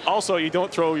 Well, also you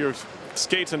don't throw your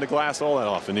skates into glass all that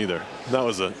often either. That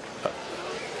was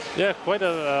yeah, quite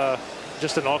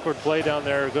just an awkward play down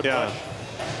there. Good punch.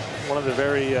 One of the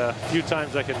very few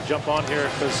times I can jump on here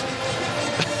because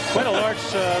quite a large,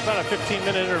 about a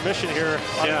 15-minute intermission here,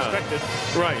 unexpected.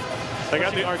 Right. They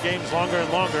got our games longer and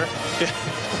longer.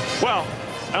 Well,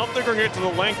 I don't think we're going to get to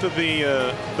the length of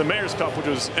the Mayor's Cup, which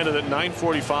was ended at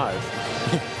 9:45.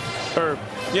 Or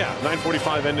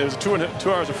 9:45, and it was 2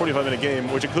 hours and 45-minute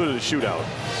game, which included a shootout.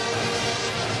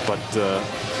 But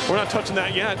we're not touching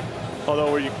that yet,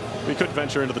 although we could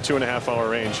venture into the 2.5-hour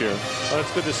range here. Well,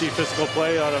 it's good to see physical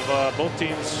play out of both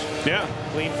teams. Yeah.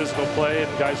 Clean physical play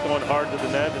and guys going hard to the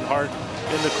net and hard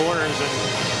in the corners.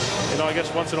 And, I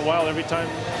guess once in a while, every time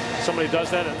somebody does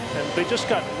that, and they just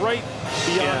got right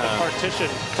beyond the partition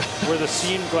where the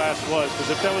seamed glass was.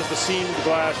 Because if that was the seamed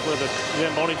glass where the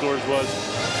Zamboni doors was,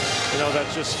 you know,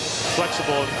 that's just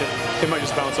flexible and it might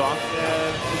just bounce off.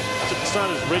 Yeah, it's not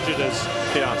as rigid as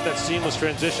that seamless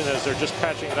transition as they're just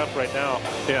patching it up right now.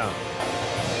 Yeah.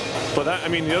 But that, I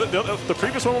mean, the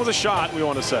previous one was a shot, we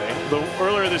want to say. The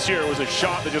earlier this year was a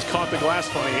shot that just caught the glass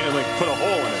funny and like put a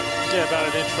hole in it. Yeah, about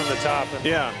an inch from the top.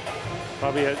 And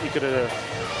probably you could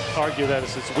argue that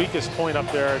it's its weakest point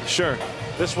up there. And sure.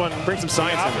 This one brings some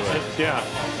science into it. Yeah.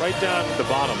 Right down the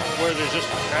bottom where there's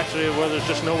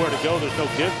just nowhere to go. There's no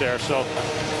give there. So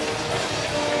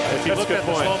if you look at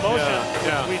the slow motion,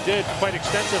 we did quite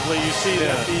extensively. You see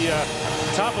that the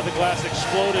top of the glass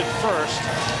exploded first.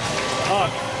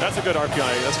 That's a good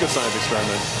RPI. That's a good science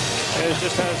experiment. And it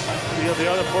just has, you know, the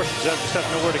other portions just have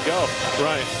nowhere to go.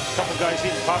 Right. A couple guys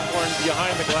eating popcorn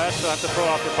behind the glass, so have to throw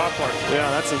off their popcorn. Yeah,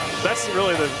 that's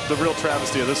really the real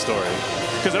travesty of this story,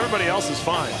 because everybody else is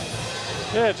fine.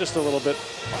 Yeah, just a little bit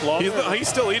longer. He's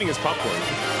still eating his popcorn.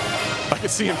 I can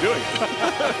see him doing it.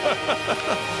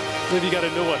 Maybe you got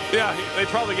a new one. Yeah, they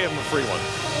probably gave him a free one.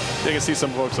 You can see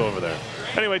some folks over there.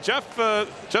 Anyway, Jeff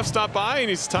stopped by, and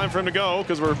it's time for him to go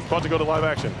because we're about to go to live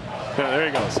action. Yeah, there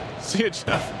he goes. See you,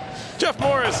 Jeff. Jeff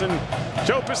Morris and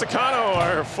Joe Piscicano,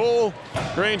 our full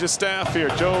range of staff here.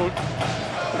 Joe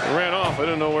ran off. I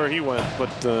don't know where he went, but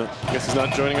I guess he's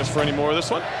not joining us for any more of this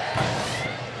one.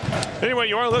 Anyway,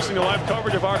 you are listening to live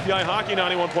coverage of RPI Hockey,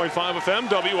 91.5 FM,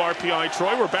 WRPI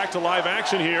Troy. We're back to live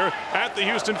action here at the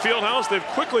Houston Fieldhouse. They've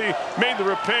quickly made the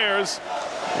repairs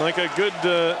like a good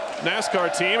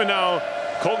NASCAR team, and now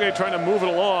Colgate trying to move it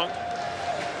along.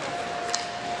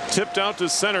 Tipped out to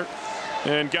center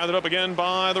and gathered up again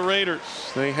by the Raiders.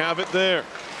 They have it there.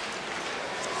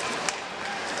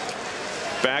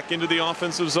 Back into the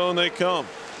offensive zone they come.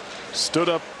 Stood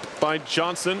up by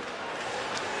Johnson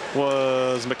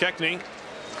was McKechnie.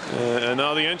 And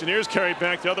now the Engineers carry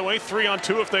back the other way.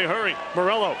 3-on-2 if they hurry.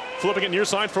 Morello flipping it near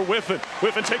side for Whiffen.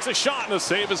 Whiffen takes a shot, and a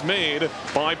save is made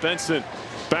by Benson.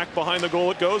 Back behind the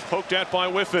goal it goes, poked at by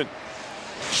Whiffen.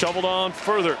 Shoveled on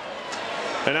further.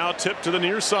 And now tipped to the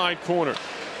near side corner.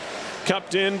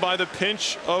 Cupped in by the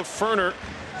pinch of Ferner.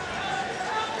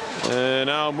 And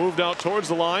now moved out towards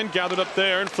the line, gathered up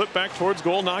there and flipped back towards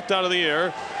goal, knocked out of the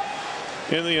air.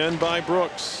 In the end by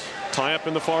Brooks. Tie up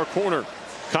in the far corner.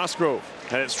 Cosgrove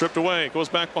had it stripped away, goes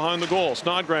back behind the goal.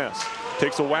 Snodgrass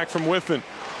takes a whack from Whiffen.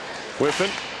 Whiffen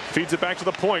feeds it back to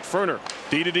the point. Ferner,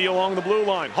 D-to-D along the blue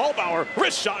line. Hallbauer,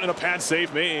 wrist shot and a pad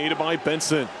save made by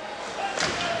Benson.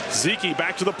 Zeke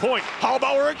back to the point.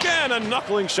 Hallbauer again, a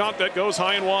knuckling shot that goes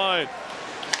high and wide.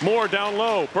 Moore down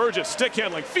low. Burgess stick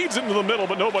handling, feeds it into the middle,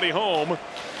 but nobody home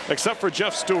except for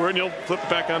Jeff Stewart, and he'll flip it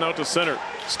back on out to center.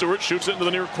 Stewart shoots it into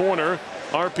the near corner.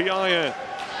 RPI in.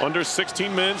 Under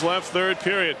 16 minutes left, third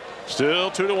period.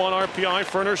 Still 2-1 RPI.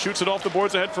 Ferner shoots it off the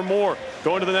boards ahead for Moore.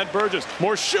 Going to the net, Burgess.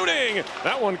 Moore shooting!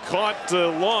 That one caught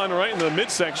Lund right in the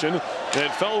midsection, and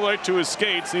it fell right to his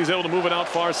skates, and he's able to move it out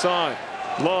far side.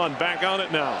 Lund back on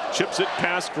it now. Chips it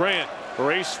past Grant.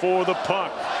 Race for the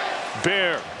puck.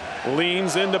 Bear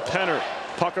leans into Penner.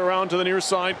 Puck around to the near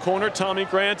side corner. Tommy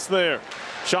Grant's there.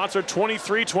 Shots are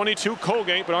 23-22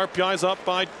 Colgate, but RPI's up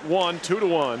by 1,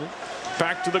 2-1.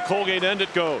 Back to the Colgate end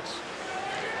it goes.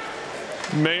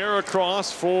 Mayer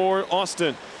across for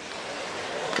Austin.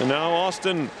 And now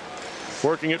Austin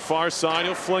working it far side.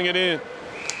 He'll fling it in.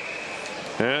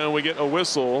 And we get a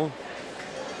whistle.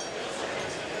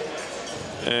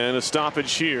 And a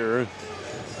stoppage here. I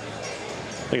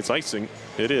think it's icing.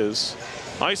 It is.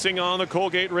 Icing on the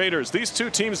Colgate Raiders. These two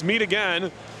teams meet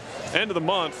again. End of the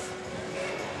month.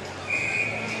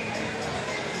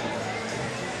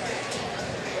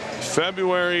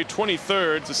 February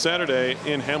 23rd, it's a Saturday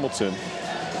in Hamilton.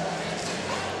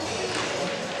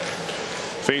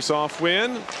 Face-off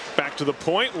win. Back to the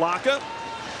point. Laka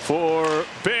for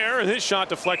Bear, and his shot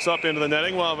deflects up into the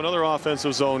netting. We'll have another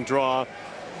offensive zone draw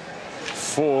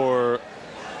for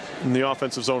the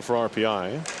offensive zone for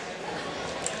RPI.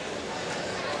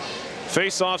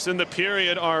 Face-offs in the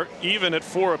period are even at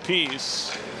 4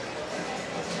 apiece.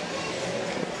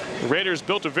 The Raiders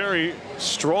built a very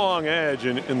strong edge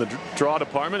in the draw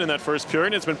department in that first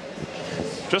period. It's been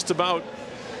just about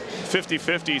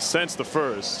 50-50 since the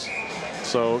first.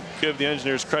 So give the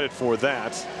Engineers credit for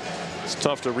that. It's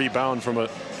tough to rebound from a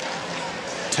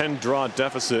 10-draw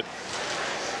deficit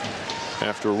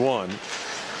after one.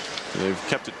 They've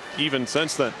kept it even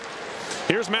since then.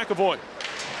 Here's McAvoy.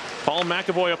 Paul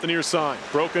McAvoy up the near side.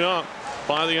 Broken up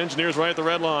by the Engineers right at the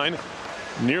red line.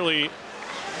 Nearly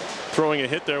throwing a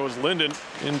hit there was Linden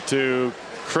into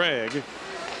Craig.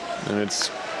 And it's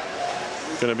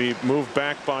Going to be moved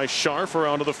back by Scharf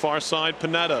around to the far side.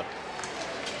 Panetta.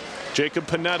 Jacob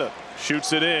Panetta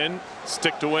shoots it in.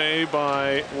 Sticked away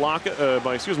by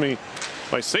by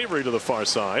Savory to the far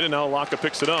side, and now Laka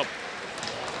picks it up.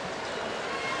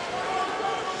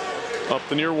 Up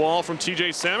the near wall from TJ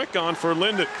Samick, gone for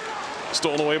Linden.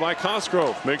 Stolen away by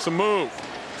Cosgrove, makes a move.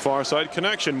 Far side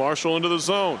connection, Marshall into the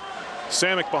zone.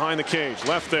 Samick behind the cage,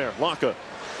 left there, Laka.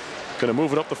 Gonna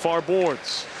move it up the far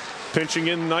boards. Pinching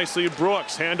in nicely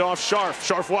Brooks, handoff Scharf.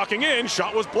 Scharf walking in,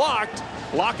 shot was blocked.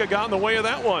 Laka got in the way of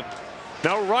that one.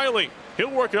 Now Riley,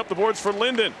 he'll work it up the boards for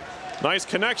Linden. Nice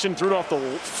connection, threw it off the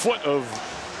foot of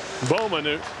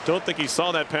Bowman. Don't think he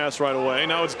saw that pass right away.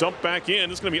 Now it's dumped back in.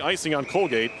 This is going to be icing on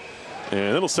Colgate.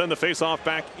 And it'll send the faceoff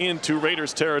back into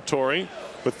Raiders territory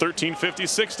with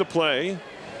 13:56 to play.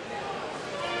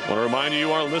 I want to remind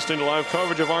you are listening to live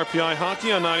coverage of RPI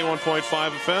hockey on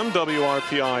 91.5 FM,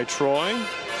 WRPI Troy.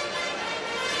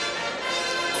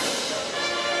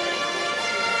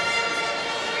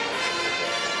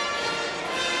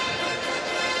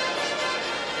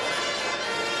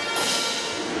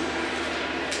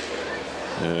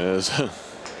 As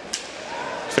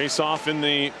face off in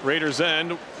the Raiders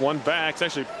end, one back. It's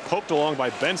actually poked along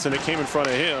by Benson. It came in front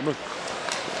of him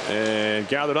and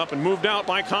gathered up and moved out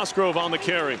by Cosgrove on the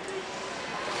carry.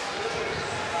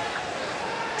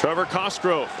 Trevor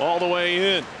Cosgrove all the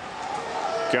way in.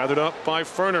 Gathered up by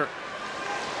Ferner.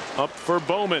 Up for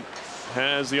Bowman.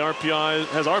 Has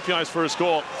RPI's first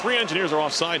goal. 3 Engineers are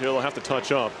offside here. They'll have to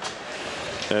touch up.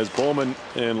 As Bowman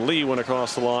and Lee went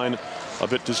across the line a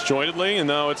bit disjointedly, and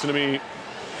now it's going to be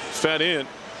fed in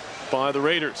by the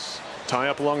Raiders. Tie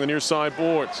up along the near side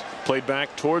boards. Played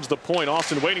back towards the point.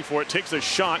 Austin waiting for it. Takes a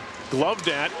shot. Gloved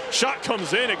at. Shot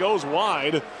comes in. It goes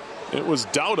wide. It was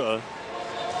Dauda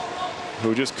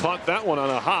who just caught that one on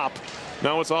a hop.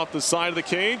 Now it's off the side of the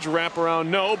cage. Wrap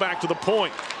around. No. Back to the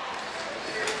point.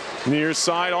 Near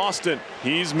side Austin.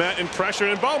 He's met and pressured,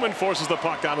 and Bowman forces the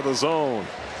puck out of the zone.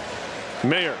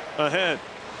 Mayer ahead.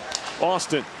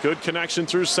 Austin, good connection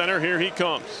through center. Here he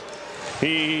comes.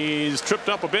 He's tripped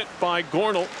up a bit by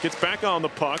Gornell. Gets back on the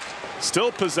puck.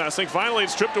 Still possessing. Finally,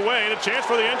 it's stripped away, and a chance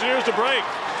for the Engineers to break.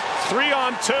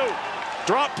 3-on-2.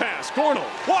 Drop pass. Gornell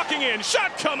walking in.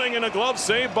 Shot coming, and a glove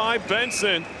save by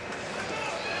Benson.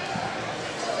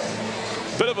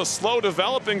 Bit of a slow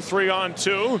developing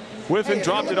 3-on-2. Whiffen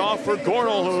dropped it off for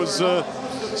Gornell, who's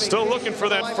still looking for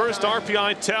that first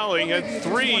RPI tally. He had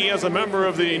 3 as a member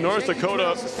of the North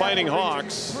Dakota Fighting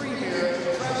Hawks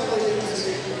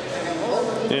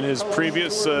in his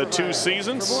previous 2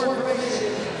 seasons.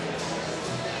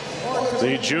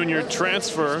 The junior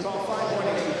transfer.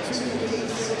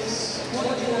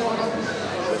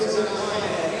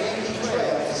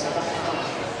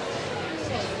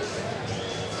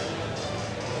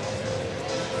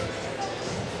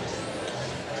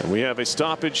 And we have a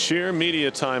stoppage here, media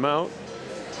timeout.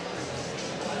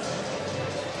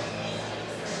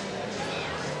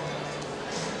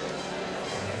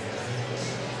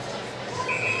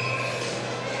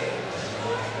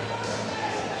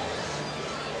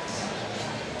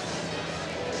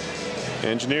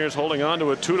 Engineers holding on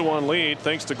to a 2-1 lead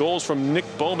thanks to goals from Nick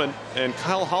Bowman and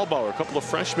Kyle Halbauer, a couple of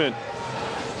freshmen.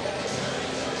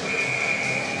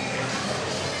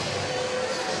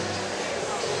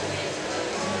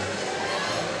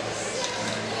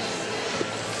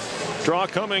 Draw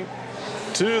coming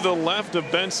to the left of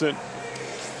Benson.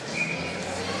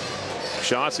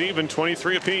 Shots even,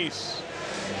 23 apiece.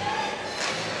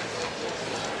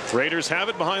 Raiders have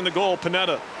it behind the goal.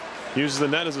 Panetta uses the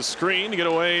net as a screen to get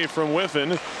away from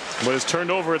Whiffen, but is turned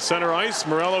over at center ice.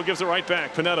 Morello gives it right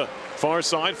back. Panetta, far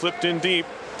side, flipped in deep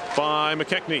by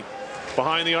McKechnie.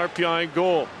 Behind the RPI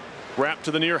goal. Wrapped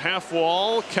to the near half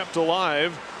wall, kept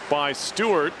alive by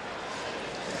Stewart.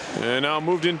 And now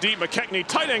moved in deep. McKechnie,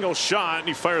 tight angle shot, and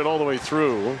he fired it all the way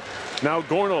through. Now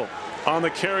Gornell on the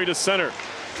carry to center.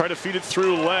 Try to feed it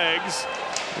through legs.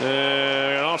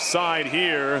 And offside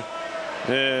here.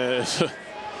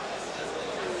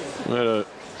 Had a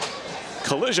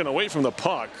collision away from the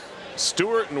puck.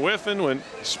 Stewart and Whiffen went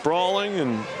sprawling,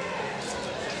 and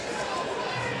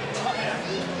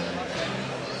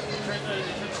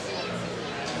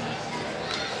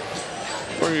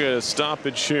we're going to get a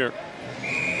stoppage here.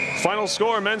 Final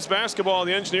score, men's basketball.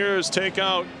 The Engineers take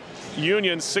out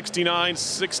Union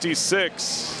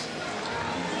 69-66.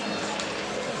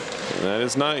 That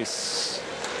is nice.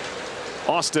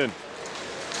 Austin.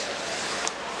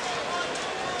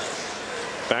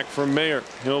 Back from Mayer.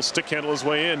 He'll stick handle his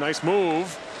way in. Nice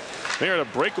move. Mayer had a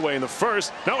breakaway in the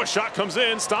first. Now a shot comes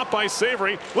in. Stopped by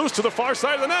Savory. Loose to the far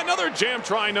side of the net. Another jam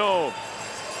try. No.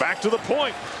 Back to the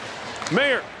point.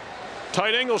 Mayer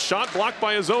tight angle shot blocked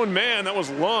by his own man. That was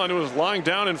Lund, who was lying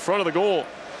down in front of the goal.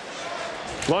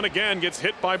 Lund again gets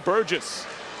hit by Burgess.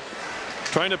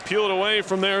 Trying to peel it away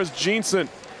from there is Jeanson.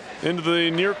 Into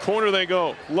the near corner they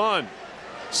go. Lund,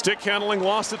 stick handling,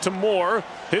 lost it to Moore.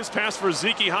 His pass for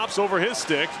Zeke hops over his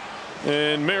stick.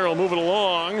 And Mayer will move it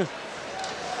along.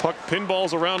 Puck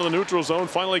pinballs around in the neutral zone,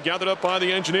 finally gathered up by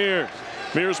the Engineers.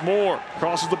 Mears Moore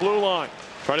crosses the blue line.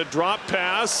 Try to drop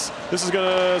pass. This is going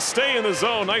to stay in the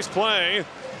zone. Nice play.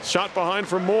 Shot behind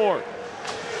for Moore.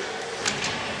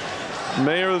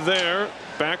 Mayer there.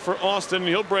 Back for Austin.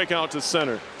 He'll break out to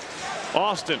center.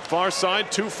 Austin, far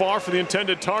side, too far for the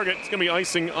intended target. It's going to be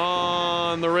icing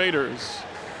on the Raiders.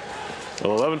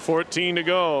 11:14 to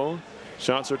go.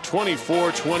 Shots are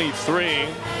 24-23.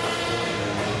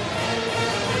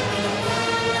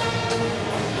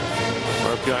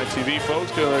 RPI TV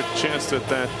folks got a chance at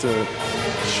that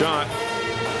shot.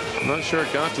 I'm not sure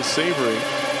it got to Savory.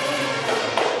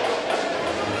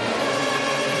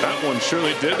 That one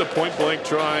surely did. The point blank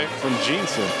try from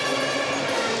Jeanson.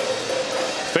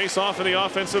 Face off in the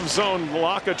offensive zone.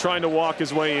 Laka trying to walk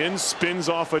his way in. Spins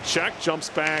off a check. Jumps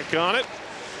back on it.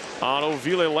 Otto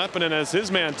Ville-Lepinen has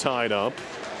his man tied up.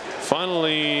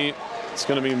 Finally, it's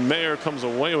going to be Mayer comes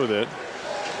away with it.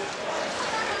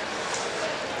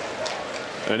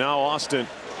 And now Austin,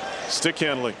 stick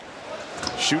handling,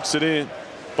 shoots it in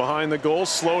behind the goal,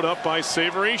 slowed up by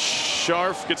Savory.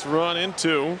 Scharf gets run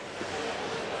into,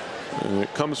 and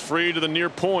it comes free to the near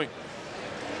point.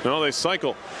 No, they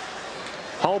cycle.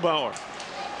 Hallbauer,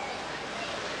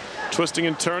 twisting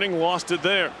and turning, lost it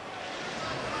there.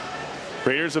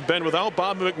 Raiders have been without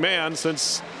Bob McMahon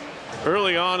since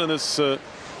early on in this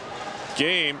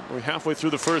game. We're halfway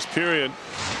through the first period.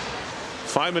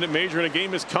 5-minute major and a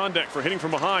game misconduct for hitting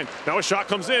from behind. Now a shot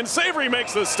comes in. Savory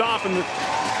makes the stop and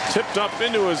tipped up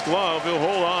into his glove. He'll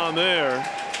hold on there.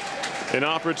 An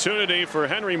opportunity for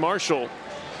Henry Marshall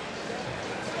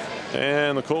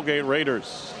and the Colgate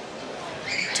Raiders.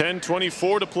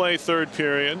 10:24 to play, third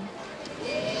period.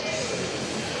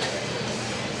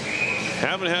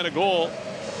 Haven't had a goal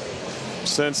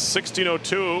since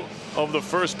 16:02 of the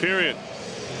first period.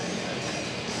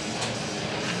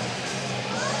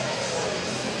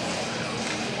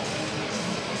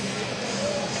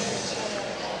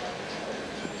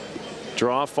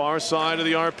 Draw far side of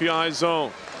the RPI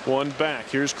zone. One back.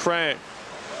 Here's Craig.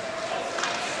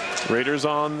 Raiders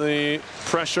on the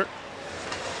pressure.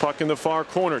 Puck in the far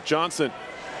corner. Johnson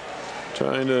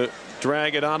trying to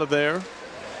drag it out of there.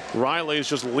 Riley is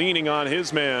just leaning on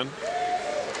his man.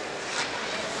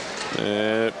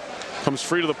 And it comes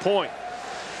free to the point.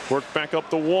 Work back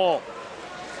up the wall.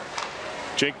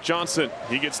 Jake Johnson.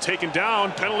 He gets taken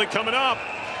down. Penalty coming up.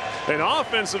 An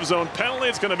offensive zone penalty.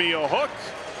 It's going to be a hook.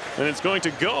 And it's going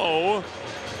to go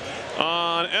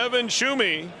on Evan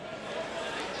Schumi.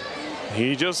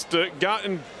 He just got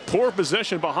in poor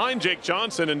position behind Jake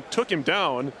Johnson and took him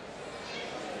down.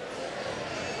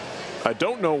 I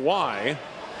don't know why.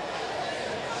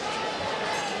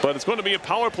 But it's going to be a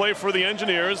power play for the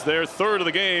Engineers. Their third of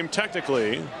the game,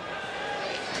 technically.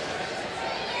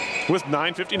 With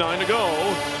 9:59 to go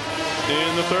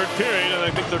in the third period. And I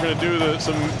think they're going to do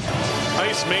some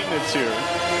ice maintenance here.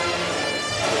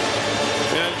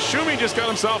 And Schumi just got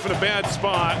himself in a bad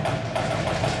spot.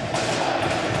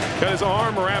 Got his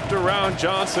arm wrapped around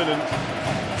Johnson, and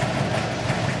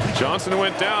Johnson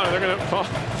went down, and they're going to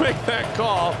make that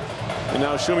call. And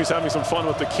now Schumi's having some fun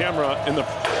with the camera in the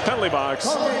penalty box.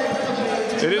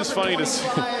 It is funny to see.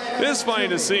 It is funny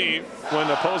to see when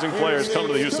opposing players come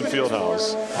to the Houston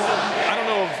Fieldhouse. I don't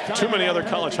know of too many other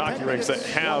college hockey rinks that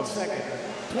have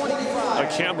a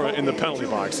camera in the penalty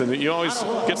box, and you always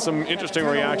get some interesting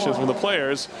reactions from the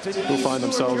players who find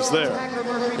themselves there.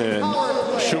 And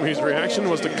Schumi's reaction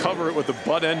was to cover it with the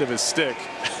butt end of his stick.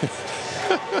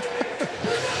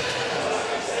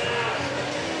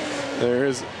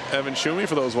 There's Evan Schumi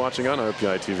for those watching on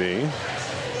RPI TV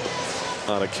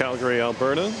out of Calgary,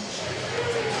 Alberta.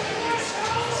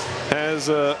 As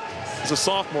a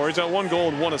sophomore, he's got 1 goal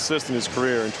and 1 assist in his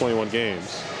career in 21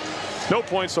 games. No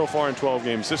points so far in 12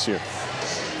 games this year.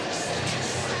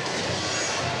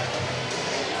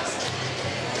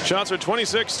 Shots are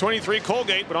 26-23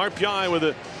 Colgate, but RPI with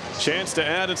a chance to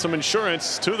add in some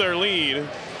insurance to their lead.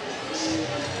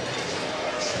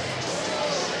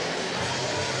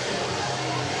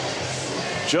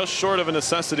 Just short of a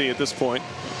necessity at this point.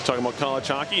 Talking about college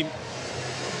hockey.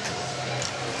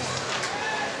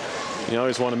 You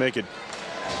always want to make it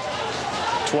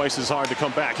twice as hard to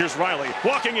come back. Here's Riley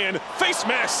walking in. Face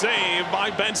mask save by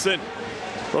Benson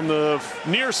from the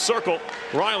near circle.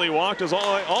 Riley walked us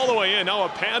all the way in. Now a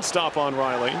pad stop on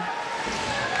Riley.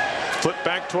 Flip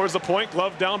back towards the point,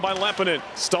 glove down by Leppinen.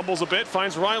 Stumbles a bit,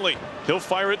 finds Riley. He'll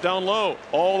fire it down low.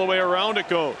 All the way around it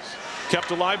goes. Kept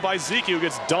alive by Zeke, who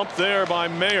gets dumped there by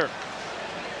Mayer.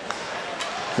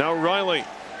 Now Riley,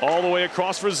 all the way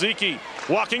across for Zeke.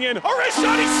 Walking in, a wrist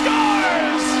shot, he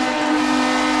scores!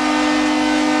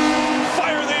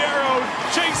 Fire the arrow,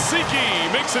 Chase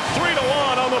Zeke makes it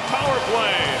 3-1 on the power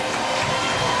play.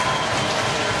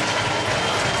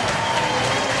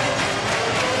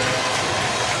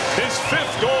 His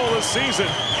 5th goal this season.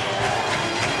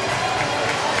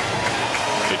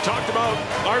 We talked about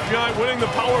RPI winning the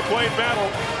power play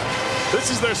battle. This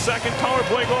is their 2nd power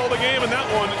play goal of the game, and that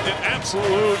one an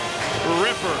absolute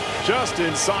ripper just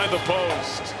inside the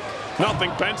post.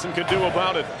 Nothing Benson could do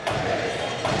about it.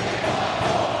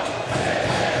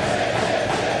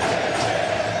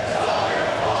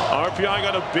 RPI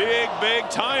got a big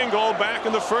tying goal back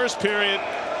in the 1st period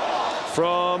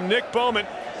from Nick Bowman.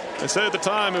 I said at the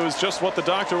time it was just what the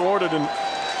doctor ordered, and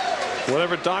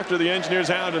whatever doctor the Engineers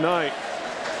have tonight,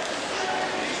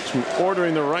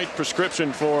 ordering the right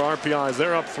prescription for RPIs.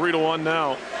 They're up 3-1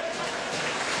 now.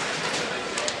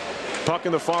 Puck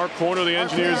in the far corner of the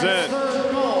Engineers' end.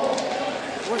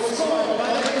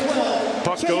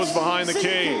 Puck goes behind the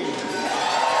cage.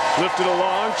 Lifted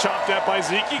along, chopped at by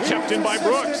Zeke, kept in by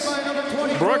Brooks.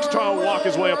 Brooks trying to walk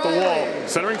his way up the wall.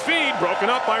 Centering feed, broken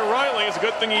up by Riley. It's a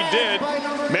good thing he did.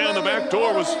 Man on the back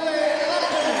door was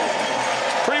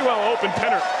pretty well open.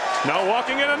 Penner now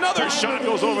walking in, another shot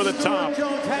goes over the top.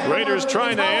 Raiders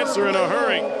trying to answer in a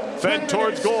hurry. Fed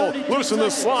towards goal, loose in the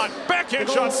slot. Backhand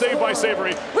shot saved by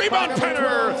Savory. Rebound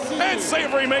Penner, and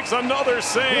Savory makes another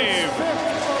save.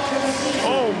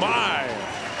 Oh my.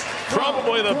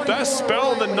 Probably the best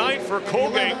spell of the night for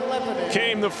Colgate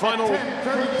came the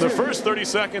first 30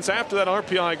 seconds after that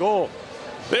RPI goal.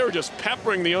 They were just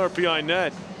peppering the RPI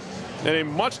net. And a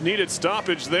much needed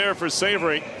stoppage there for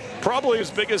Savory. Probably his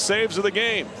biggest saves of the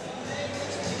game.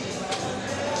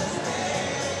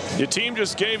 Your team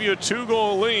just gave you a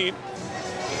 2-goal lead,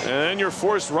 and then you're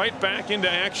forced right back into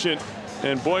action.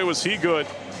 And boy, was he good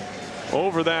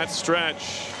over that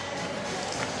stretch.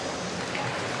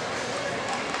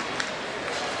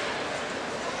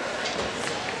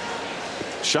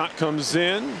 Shot comes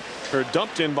in, or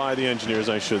dumped in by the Engineers,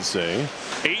 I should say.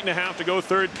 8.5 to go,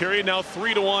 3rd period. Now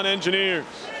 3-1 Engineers.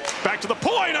 Back to the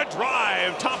point, a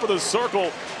drive, top of the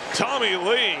circle. Tommy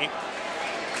Lee.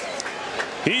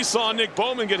 He saw Nick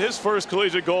Bowman get his first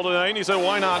collegiate goal tonight, and he said,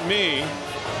 why not me?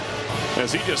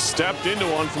 As he just stepped into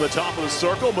one from the top of the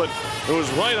circle, but it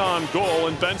was right on goal,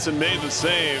 and Benson made the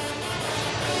save.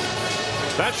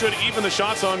 That should even the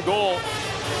shots on goal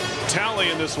tally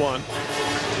in this one.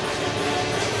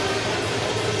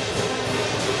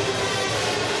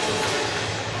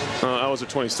 That was the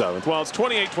 27th. Well, it's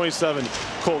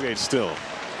 28-27 Colgate still.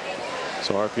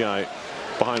 So RPI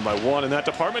behind by 1 in that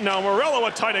department. Now Morello,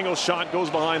 a tight angle shot, goes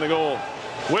behind the goal.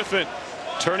 With it,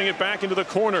 turning it back into the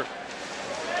corner.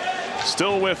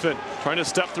 Still with it, trying to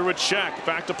step through a check.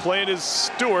 Back to play it is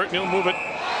Stewart, and he'll move it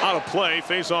out of play.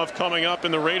 Face-off coming up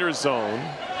in the Raiders zone.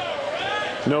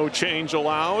 No change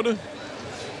allowed. We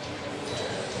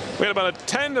had about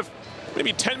a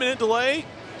maybe 10-minute delay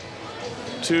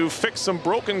to fix some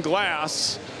broken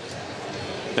glass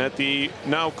at the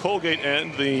now Colgate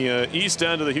end, the east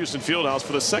end of the Houston Fieldhouse,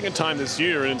 for the 2nd time this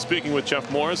year. And speaking with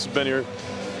Jeff Morris, who's been here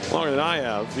longer than I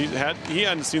have, he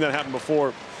hadn't seen that happen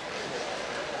before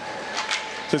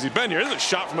since he's been here. This is a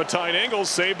shot from a tight angle,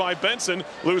 saved by Benson.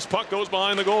 Loose puck goes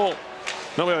behind the goal.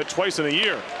 Now we have it twice in a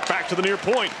year. Back to the near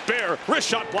point. Bear, wrist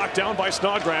shot blocked down by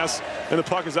Snodgrass, and the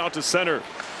puck is out to center.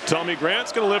 Tommy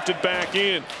Grant's going to lift it back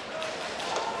in.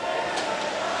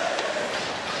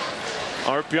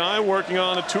 RPI working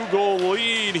on a 2-goal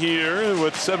lead here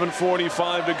with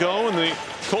 7:45 to go, and the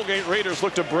Colgate Raiders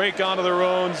look to break out of their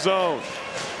own zone.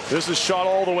 This is shot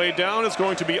all the way down. It's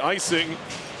going to be icing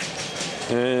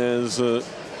as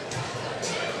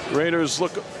Raiders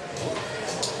look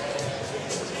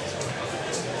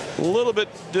a little bit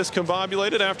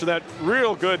discombobulated after that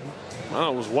real good, I don't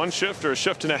know, it was one shift or a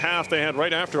shift and a half they had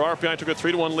right after RPI took a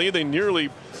 3-1 lead. They nearly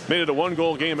made it a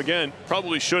 1-goal game again.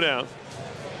 Probably should have.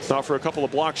 Now for a couple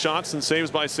of block shots and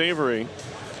saves by Savory.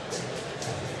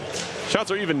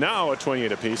 Shots are even now at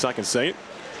 28 apiece, I can say it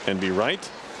and be right.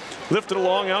 Lifted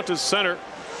along out to center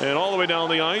and all the way down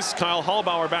the ice. Kyle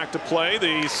Hallbauer back to play.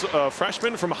 The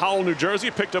freshman from Howell, New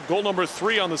Jersey, picked up goal number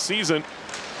 3 on the season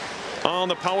on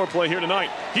the power play here tonight.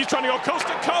 He's trying to go coast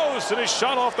to coast, and he's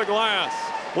shot off the glass.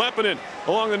 Leppinen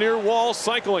along the near wall,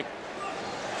 cycling.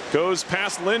 Goes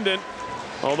past Linden.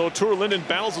 Although Tour Linden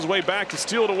battles his way back to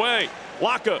steal it away.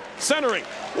 Laka centering.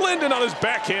 Linden on his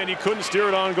backhand. He couldn't steer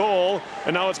it on goal.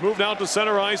 And now it's moved out to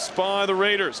center ice by the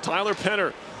Raiders. Tyler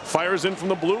Penner fires in from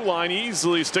the blue line.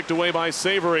 Easily sticked away by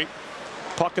Savory.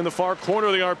 Puck in the far corner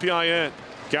of the RPI end.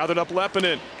 Gathered up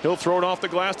Lepinen. He'll throw it off the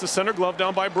glass to center, glove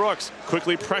down by Brooks.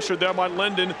 Quickly pressured there by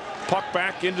Linden. Puck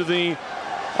back into the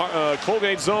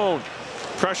Colgate zone.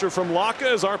 Pressure from Laka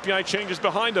as RPI changes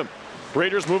behind him.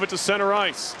 Raiders move it to center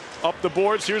ice. Up the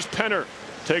boards, here's Penner.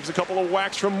 Takes a couple of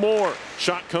whacks from Moore.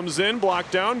 Shot comes in,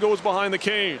 blocked down, goes behind the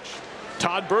cage.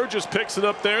 Todd Burgess picks it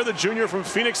up there, the junior from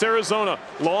Phoenix, Arizona.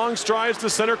 Long strides to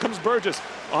center comes Burgess.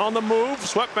 On the move,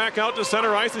 swept back out to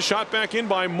center ice, and shot back in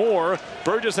by Moore.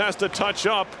 Burgess has to touch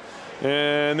up,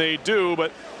 and they do,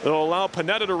 but it'll allow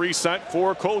Panetta to reset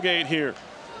for Colgate here.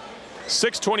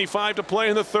 6:25 to play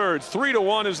in the third.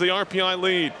 3-1 is the RPI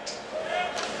lead.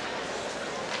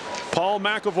 Paul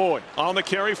McAvoy on the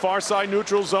carry, far side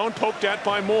neutral zone, poked at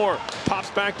by Moore. Pops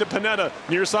back to Panetta,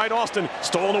 near side Austin,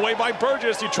 stolen away by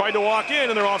Burgess. He tried to walk in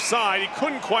and they're offside. He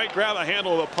couldn't quite grab a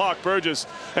handle of the puck, Burgess.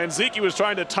 And Zeke was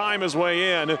trying to time his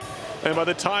way in. And by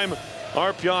the time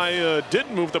RPI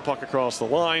didn't move the puck across the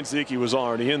line, Zeke was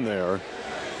already in there.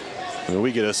 And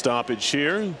we get a stoppage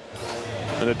here.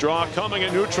 And a draw coming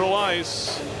at neutral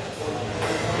ice.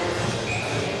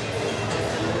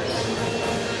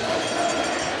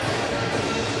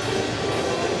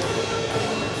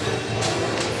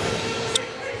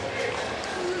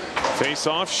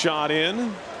 Face-off shot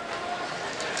in.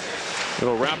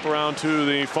 It'll wrap around to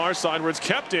the far side where it's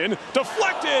kept in.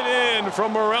 Deflected in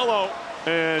from Morello.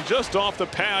 And just off the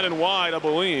pad and wide, I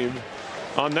believe,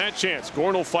 on that chance.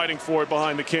 Gornell fighting for it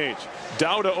behind the cage.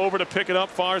 Dowda over to pick it up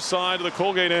far side of the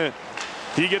Colgate end.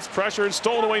 He gets pressure and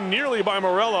stolen away nearly by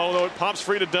Morello, though it pops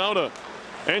free to Dowda.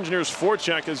 Engineers'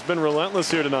 forecheck has been relentless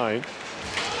here tonight.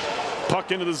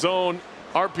 Puck into the zone,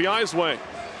 RPI's way.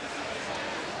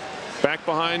 Back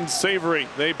behind Savory.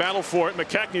 They battle for it.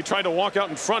 McKechnie tried to walk out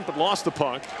in front but lost the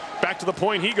puck. Back to the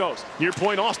point he goes. Near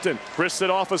point Austin. Wrists it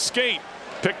off a skate.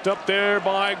 Picked up there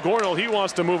by Gornell. He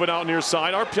wants to move it out near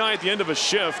side. RPI at the end of a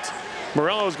shift.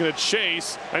 Morello's going to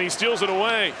chase and he steals it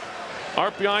away.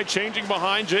 RPI changing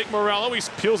behind Jake Morello. He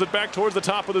peels it back towards the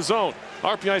top of the zone.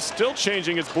 RPI still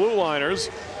changing its blue liners.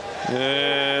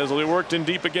 As they worked in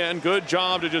deep again. Good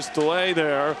job to just delay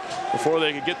there before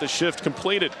they could get the shift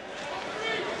completed.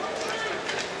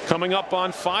 Coming up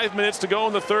on 5 minutes to go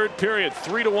in the third period.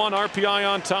 3-1 RPI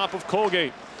on top of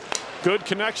Colgate. Good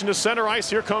connection to center ice.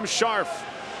 Here comes Scharf.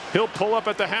 He'll pull up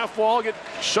at the half wall, get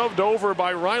shoved over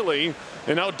by Riley.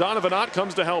 And now Donovan Ott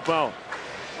comes to help out.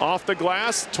 Off the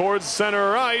glass towards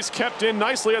center ice. Kept in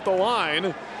nicely at the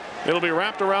line. It'll be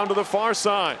wrapped around to the far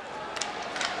side.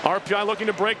 RPI looking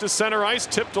to break to center ice.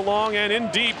 Tipped along and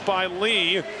in deep by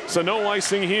Lee. So no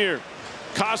icing here.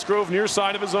 Cosgrove near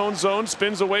side of his own zone,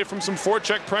 spins away from some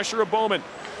forecheck pressure of Bowman.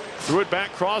 Threw it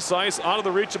back cross ice, out of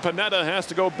the reach of Panetta, has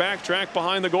to go backtrack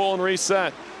behind the goal and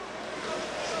reset.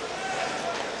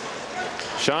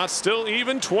 Shots still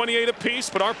even, 28 apiece,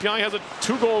 but RPI has a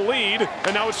 2-goal lead,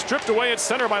 and now it's stripped away at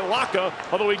center by Laka,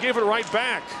 although he gave it right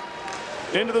back.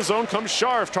 Into the zone comes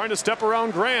Scharf, trying to step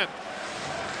around Grant.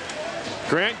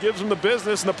 Grant gives him the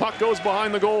business, and the puck goes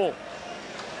behind the goal.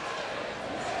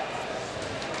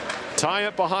 Tie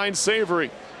it behind Savory.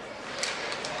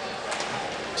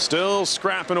 Still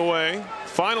scrapping away.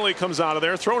 Finally comes out of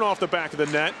there, thrown off the back of the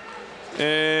net.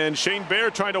 And Shane Baer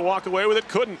tried to walk away with it,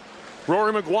 couldn't.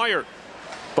 Rory McGuire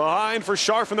behind for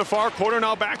Scharf in the far corner,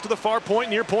 now back to the far point,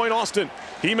 near point Austin.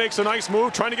 He makes a nice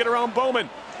move, trying to get around Bowman.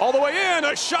 All the way in,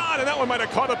 a shot, and that one might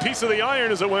have caught a piece of the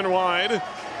iron as it went wide.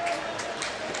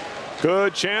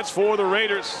 Good chance for the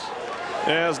Raiders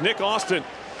as Nick Austin,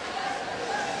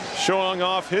 showing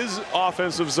off his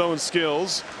offensive zone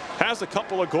skills. Has a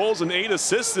couple of goals and 8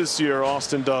 assists this year,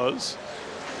 Austin does.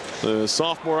 The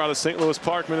sophomore out of St. Louis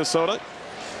Park, Minnesota.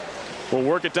 Will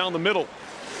work it down the middle.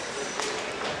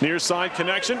 Near side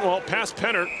connection, well, past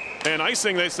Penner. And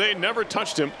icing, they say, never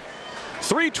touched him.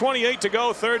 3:28 to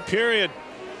go, third period.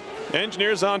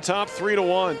 Engineers on top,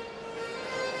 3-1.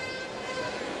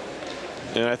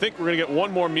 And I think we're going to get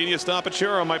one more media stoppage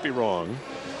here, or I might be wrong.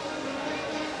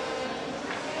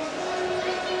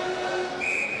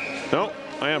 No,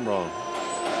 I am wrong.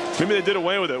 Maybe they did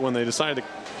away with it when they decided to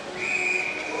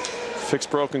fix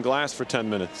broken glass for 10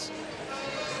 minutes.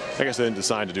 I guess they didn't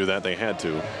decide to do that. They had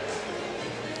to.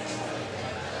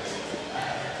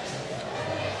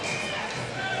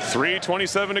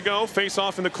 .327 to go. Face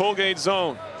off in the Colgate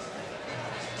zone.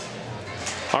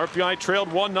 RPI trailed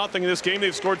 1-0 in this game.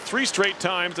 They've scored 3 straight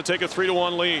times to take a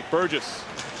 3-1 lead. Burgess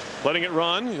letting it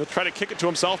run. He'll try to kick it to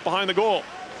himself behind the goal.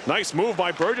 Nice move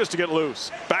by Burgess to get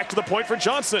loose. Back to the point for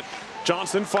Johnson.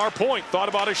 Johnson, far point, thought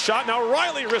about his shot. Now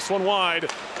Riley wrists one wide.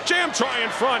 Jam try in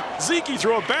front. Zeke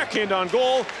threw a backhand on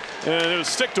goal, and it was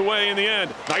sticked away in the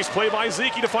end. Nice play by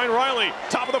Zeke to find Riley.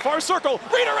 Top of the far circle,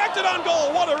 redirected on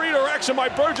goal. What a redirection by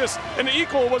Burgess, and the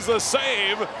equal was the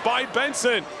save by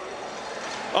Benson.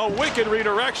 A wicked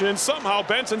redirection, and somehow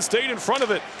Benson stayed in front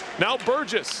of it. Now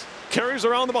Burgess carries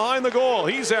around the behind the goal.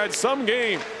 He's had some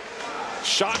game.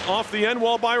 Shot off the end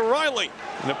wall by Riley,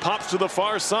 and it pops to the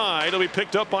far side. It'll be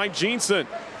picked up by Jeanson.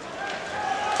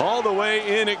 All the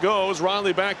way in it goes.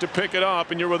 Riley back to pick it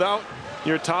up, and you're without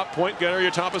your top point getter,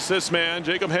 your top assist man,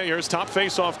 Jacob Hayers, top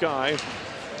face-off guy.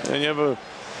 And you have a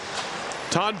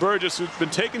Todd Burgess who's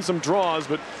been taking some draws,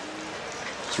 but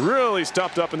it's really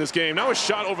stepped up in this game. Now a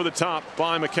shot over the top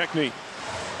by McKechnie.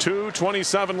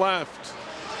 2:27 left.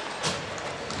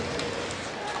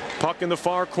 Puck in the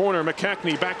far corner.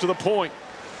 McKechnie back to the point.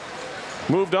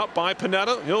 Moved up by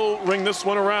Panetta. He'll ring this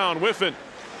one around. Whiffen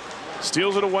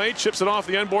steals it away, chips it off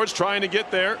the end boards, trying to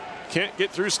get there. Can't get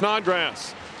through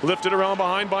Snodgrass. Lifted around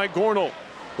behind by Gornall.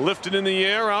 Lifted in the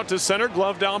air out to center.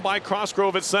 Glove down by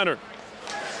Crossgrove at center.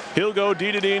 He'll go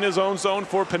D-to-D in his own zone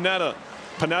for Panetta.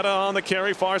 Panetta on the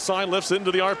carry, far side, lifts it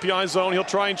into the RPI zone. He'll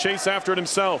try and chase after it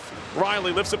himself.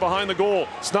 Riley lifts it behind the goal.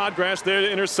 Snodgrass there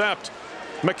to intercept.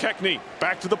 McKechnie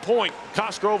back to the point.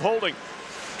 Cosgrove holding.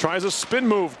 Tries a spin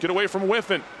move. Get away from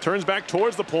Whiffen. Turns back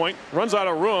towards the point. Runs out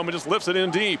of room and just lifts it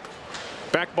in deep.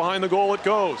 Back behind the goal it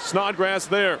goes. Snodgrass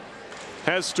there.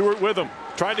 Has Stewart with him.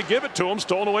 Tried to give it to him.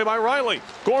 Stolen away by Riley.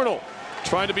 Gornall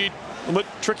tried to be a bit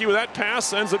tricky with that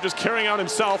pass. Ends up just carrying out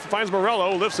himself. Finds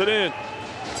Morello. Lifts it in.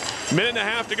 Minute and a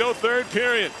half to go, third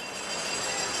period.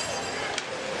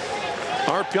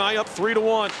 RPI up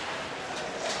 3-1.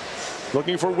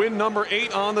 Looking for win number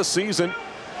 8 on the season.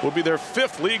 Will be their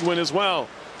 5th league win as well.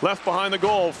 Left behind the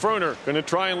goal. Ferner going to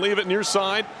try and leave it near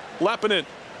side. Leppinen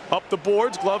up the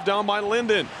boards. Glove down by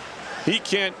Linden. He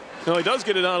can't. No, he does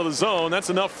get it out of the zone. That's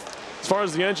enough as far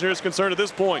as the Engineer is concerned at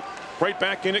this point. Right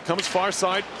back in it comes far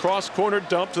side. Cross corner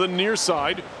dump to the near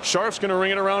side. Sharp's going to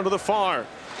ring it around to the far.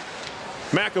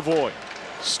 McAvoy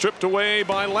stripped away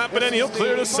by Lappinen. He'll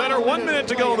clear to center. 1 minute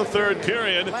to go in the third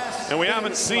period. And we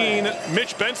haven't seen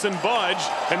Mitch Benson budge.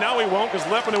 And now he won't, because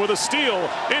Lappinen with a steal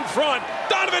in front.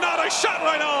 Donovan Ott, a shot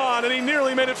right on. And he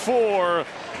nearly made it 4.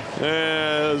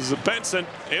 As Benson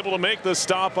able to make the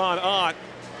stop on Ott.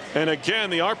 And again,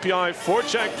 the RPI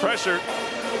forecheck pressure.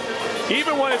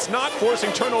 Even when it's not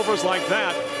forcing turnovers like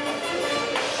that,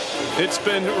 it's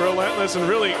been relentless and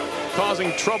really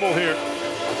causing trouble here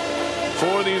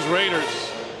for these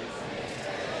Raiders.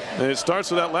 And it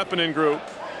starts with that Leppinen group.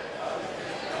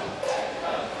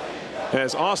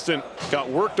 As Austin got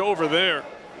worked over there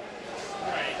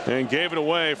and gave it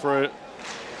away for a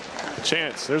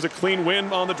chance. There's a clean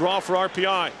win on the draw for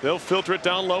RPI. They'll filter it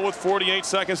down low with 48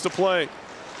 seconds to play.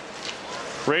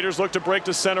 Raiders look to break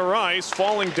to center ice.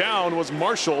 Falling down was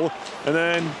Marshall, and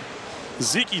then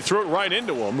Zeke threw it right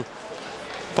into him.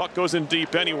 Puck goes in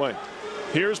deep anyway.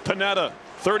 Here's Panetta.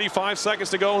 35 seconds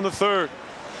to go in the third.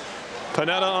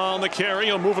 Panetta on the carry.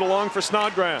 He'll move it along for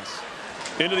Snodgrass.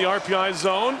 Into the RPI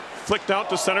zone. Flicked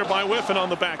out to center by Whiffen on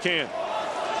the backhand.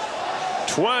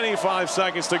 25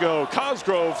 seconds to go.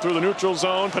 Cosgrove through the neutral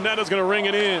zone. Panetta's going to ring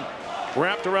it in.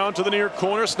 Wrapped around to the near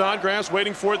corner. Snodgrass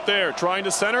waiting for it there. Trying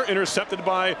to center. Intercepted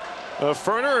by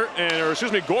Ferner.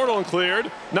 Gornall and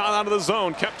cleared. Not out of the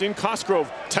zone. Kept in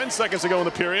Cosgrove. 10 seconds to go in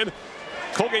the period.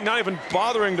 Colgate not even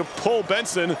bothering to pull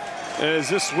Benson, as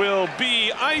this will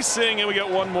be icing, and we get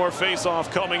one more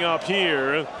face-off coming up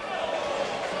here.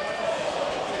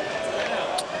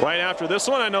 Right after this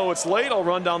one, I know it's late. I'll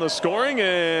run down the scoring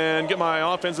and get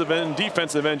my offensive and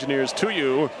defensive engineers to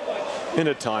you in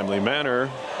a timely manner.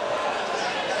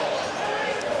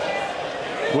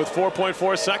 With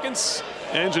 4.4 seconds,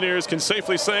 engineers can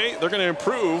safely say they're going to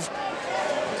improve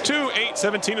to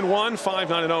 8-17-1,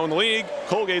 5-9-0 in the league.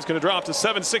 Colgate's going to drop to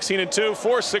 7-16-2,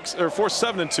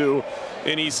 4-7-2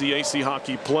 in ECAC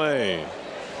hockey play.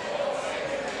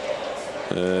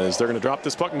 As they're going to drop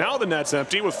this puck. Now the net's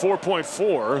empty with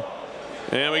 4.4.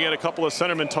 And we get a couple of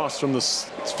centerman toss from this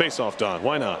face-off dot.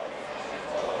 Why not?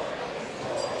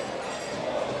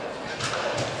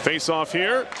 Face-off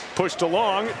here. Pushed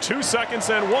along. 2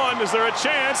 seconds and 1. Is there a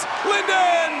chance?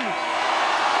 Linden!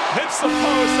 Hits the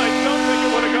post. I don't think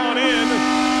it would have gone in.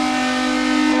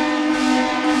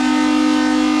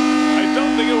 I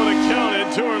don't think it would have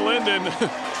counted. Tuer Linden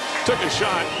took a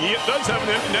shot. He does have an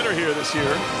empty netter here this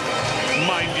year,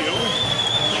 mind you.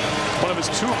 One of his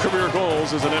 2 career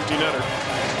goals is an empty netter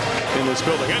in this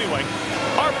building. Anyway,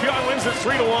 RPI wins it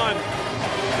 3-1.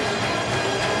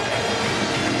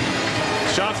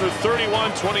 Shots were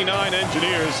 31-29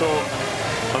 Engineers, so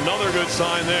another good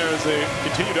sign there as they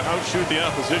continue to outshoot the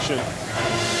opposition.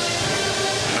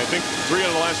 I think 3 out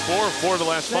of the last 4, 4 of the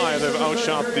last 5, they've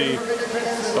outshot the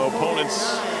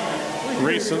opponents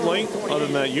recently, other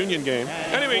than that Union game.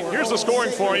 Anyway, here's the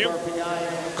scoring for you.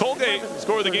 Colgate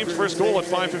scored the game's first goal at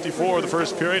 5:54 of the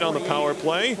first period on the power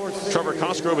play. Trevor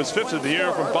Cosgrove, his 5th of the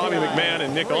year from Bobby McMahon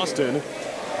and Nick Austin.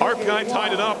 RPI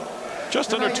tied it up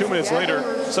just under 2 minutes later,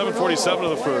 7:47 of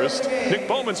the first. Nick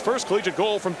Bowman's first collegiate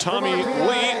goal from Tommy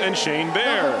Lee and Shane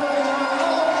Bear.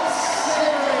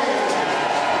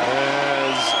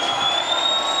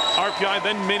 RPI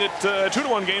then made it a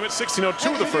 2-1 game at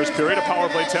 16:02 of the first period. A power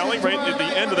play tally right at the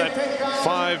end of that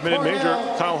 5-minute major.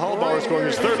 Kyle Hallbauer scoring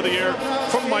his 3rd of the year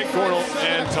from Mike Gornall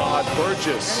and Todd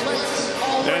Burgess.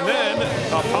 And then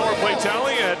a power play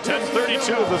tally at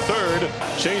 10:32 of the 3rd.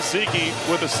 Chase Zeke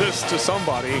with assists to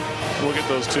somebody. We'll get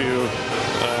those to you.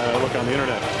 Look on the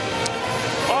internet.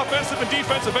 Offensive and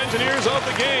defensive engineers of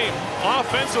the game.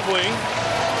 Offensively,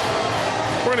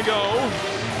 we're going to go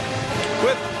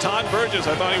with Todd Burgess.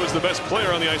 I thought he was the best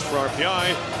player on the ice for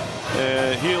RPI.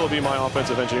 He'll be my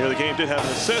offensive engineer. The game did have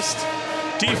an assist.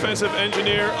 Defensive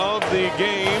engineer of the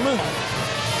game,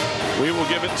 we will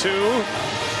give it to...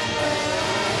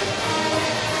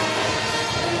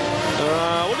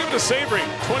 we'll give it to Sabry.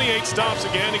 28 stops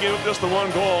again. He gave up just the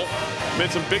 1 goal. Made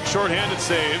some big short-handed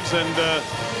saves. And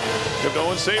give to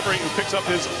Owen Sabry, who picks up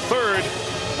his 3rd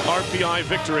RPI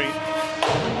victory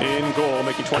in goal,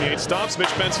 making 28 stops.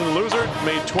 Mitch Benson, the loser,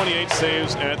 made 28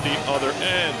 saves at the other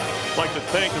end. I'd like to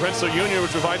thank the Rensselaer Union,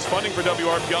 which provides funding for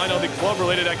WRPI and all the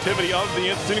club-related activity of the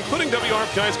Institute, including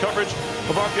WRPI's coverage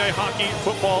of RPI hockey,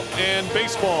 football, and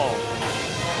baseball.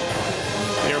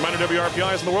 A reminder,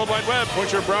 WRPI is on the World Wide Web.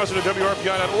 Point your browser to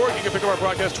WRPI.org. You can pick up our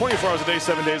broadcast 24 hours a day,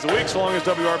 7 days a week. So long as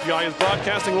WRPI is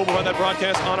broadcasting, we'll provide that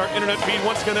broadcast on our internet feed.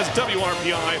 Once again, that's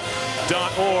WRPI.org.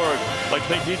 I'd like to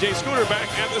thank DJ Scooter back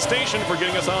at the station for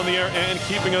getting us on the air and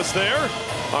keeping us there.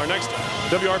 Our next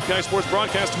WRPI Sports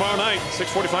broadcast tomorrow night,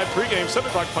 6:45 pregame, 7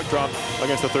 o'clock puck drop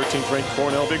against the 13th ranked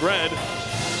Cornell Big Red.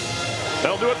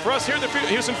 That'll do it for us here at the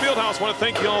Houston Fieldhouse. I want to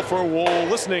thank you all for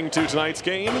listening to tonight's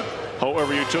game,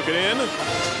 however you took it in,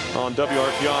 on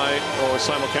WRPI or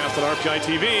simulcast on RPI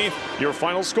TV. Your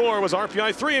final score was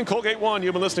RPI 3 and Colgate 1.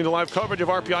 You've been listening to live coverage of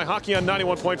RPI hockey on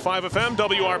 91.5 FM,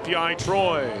 WRPI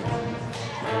Troy.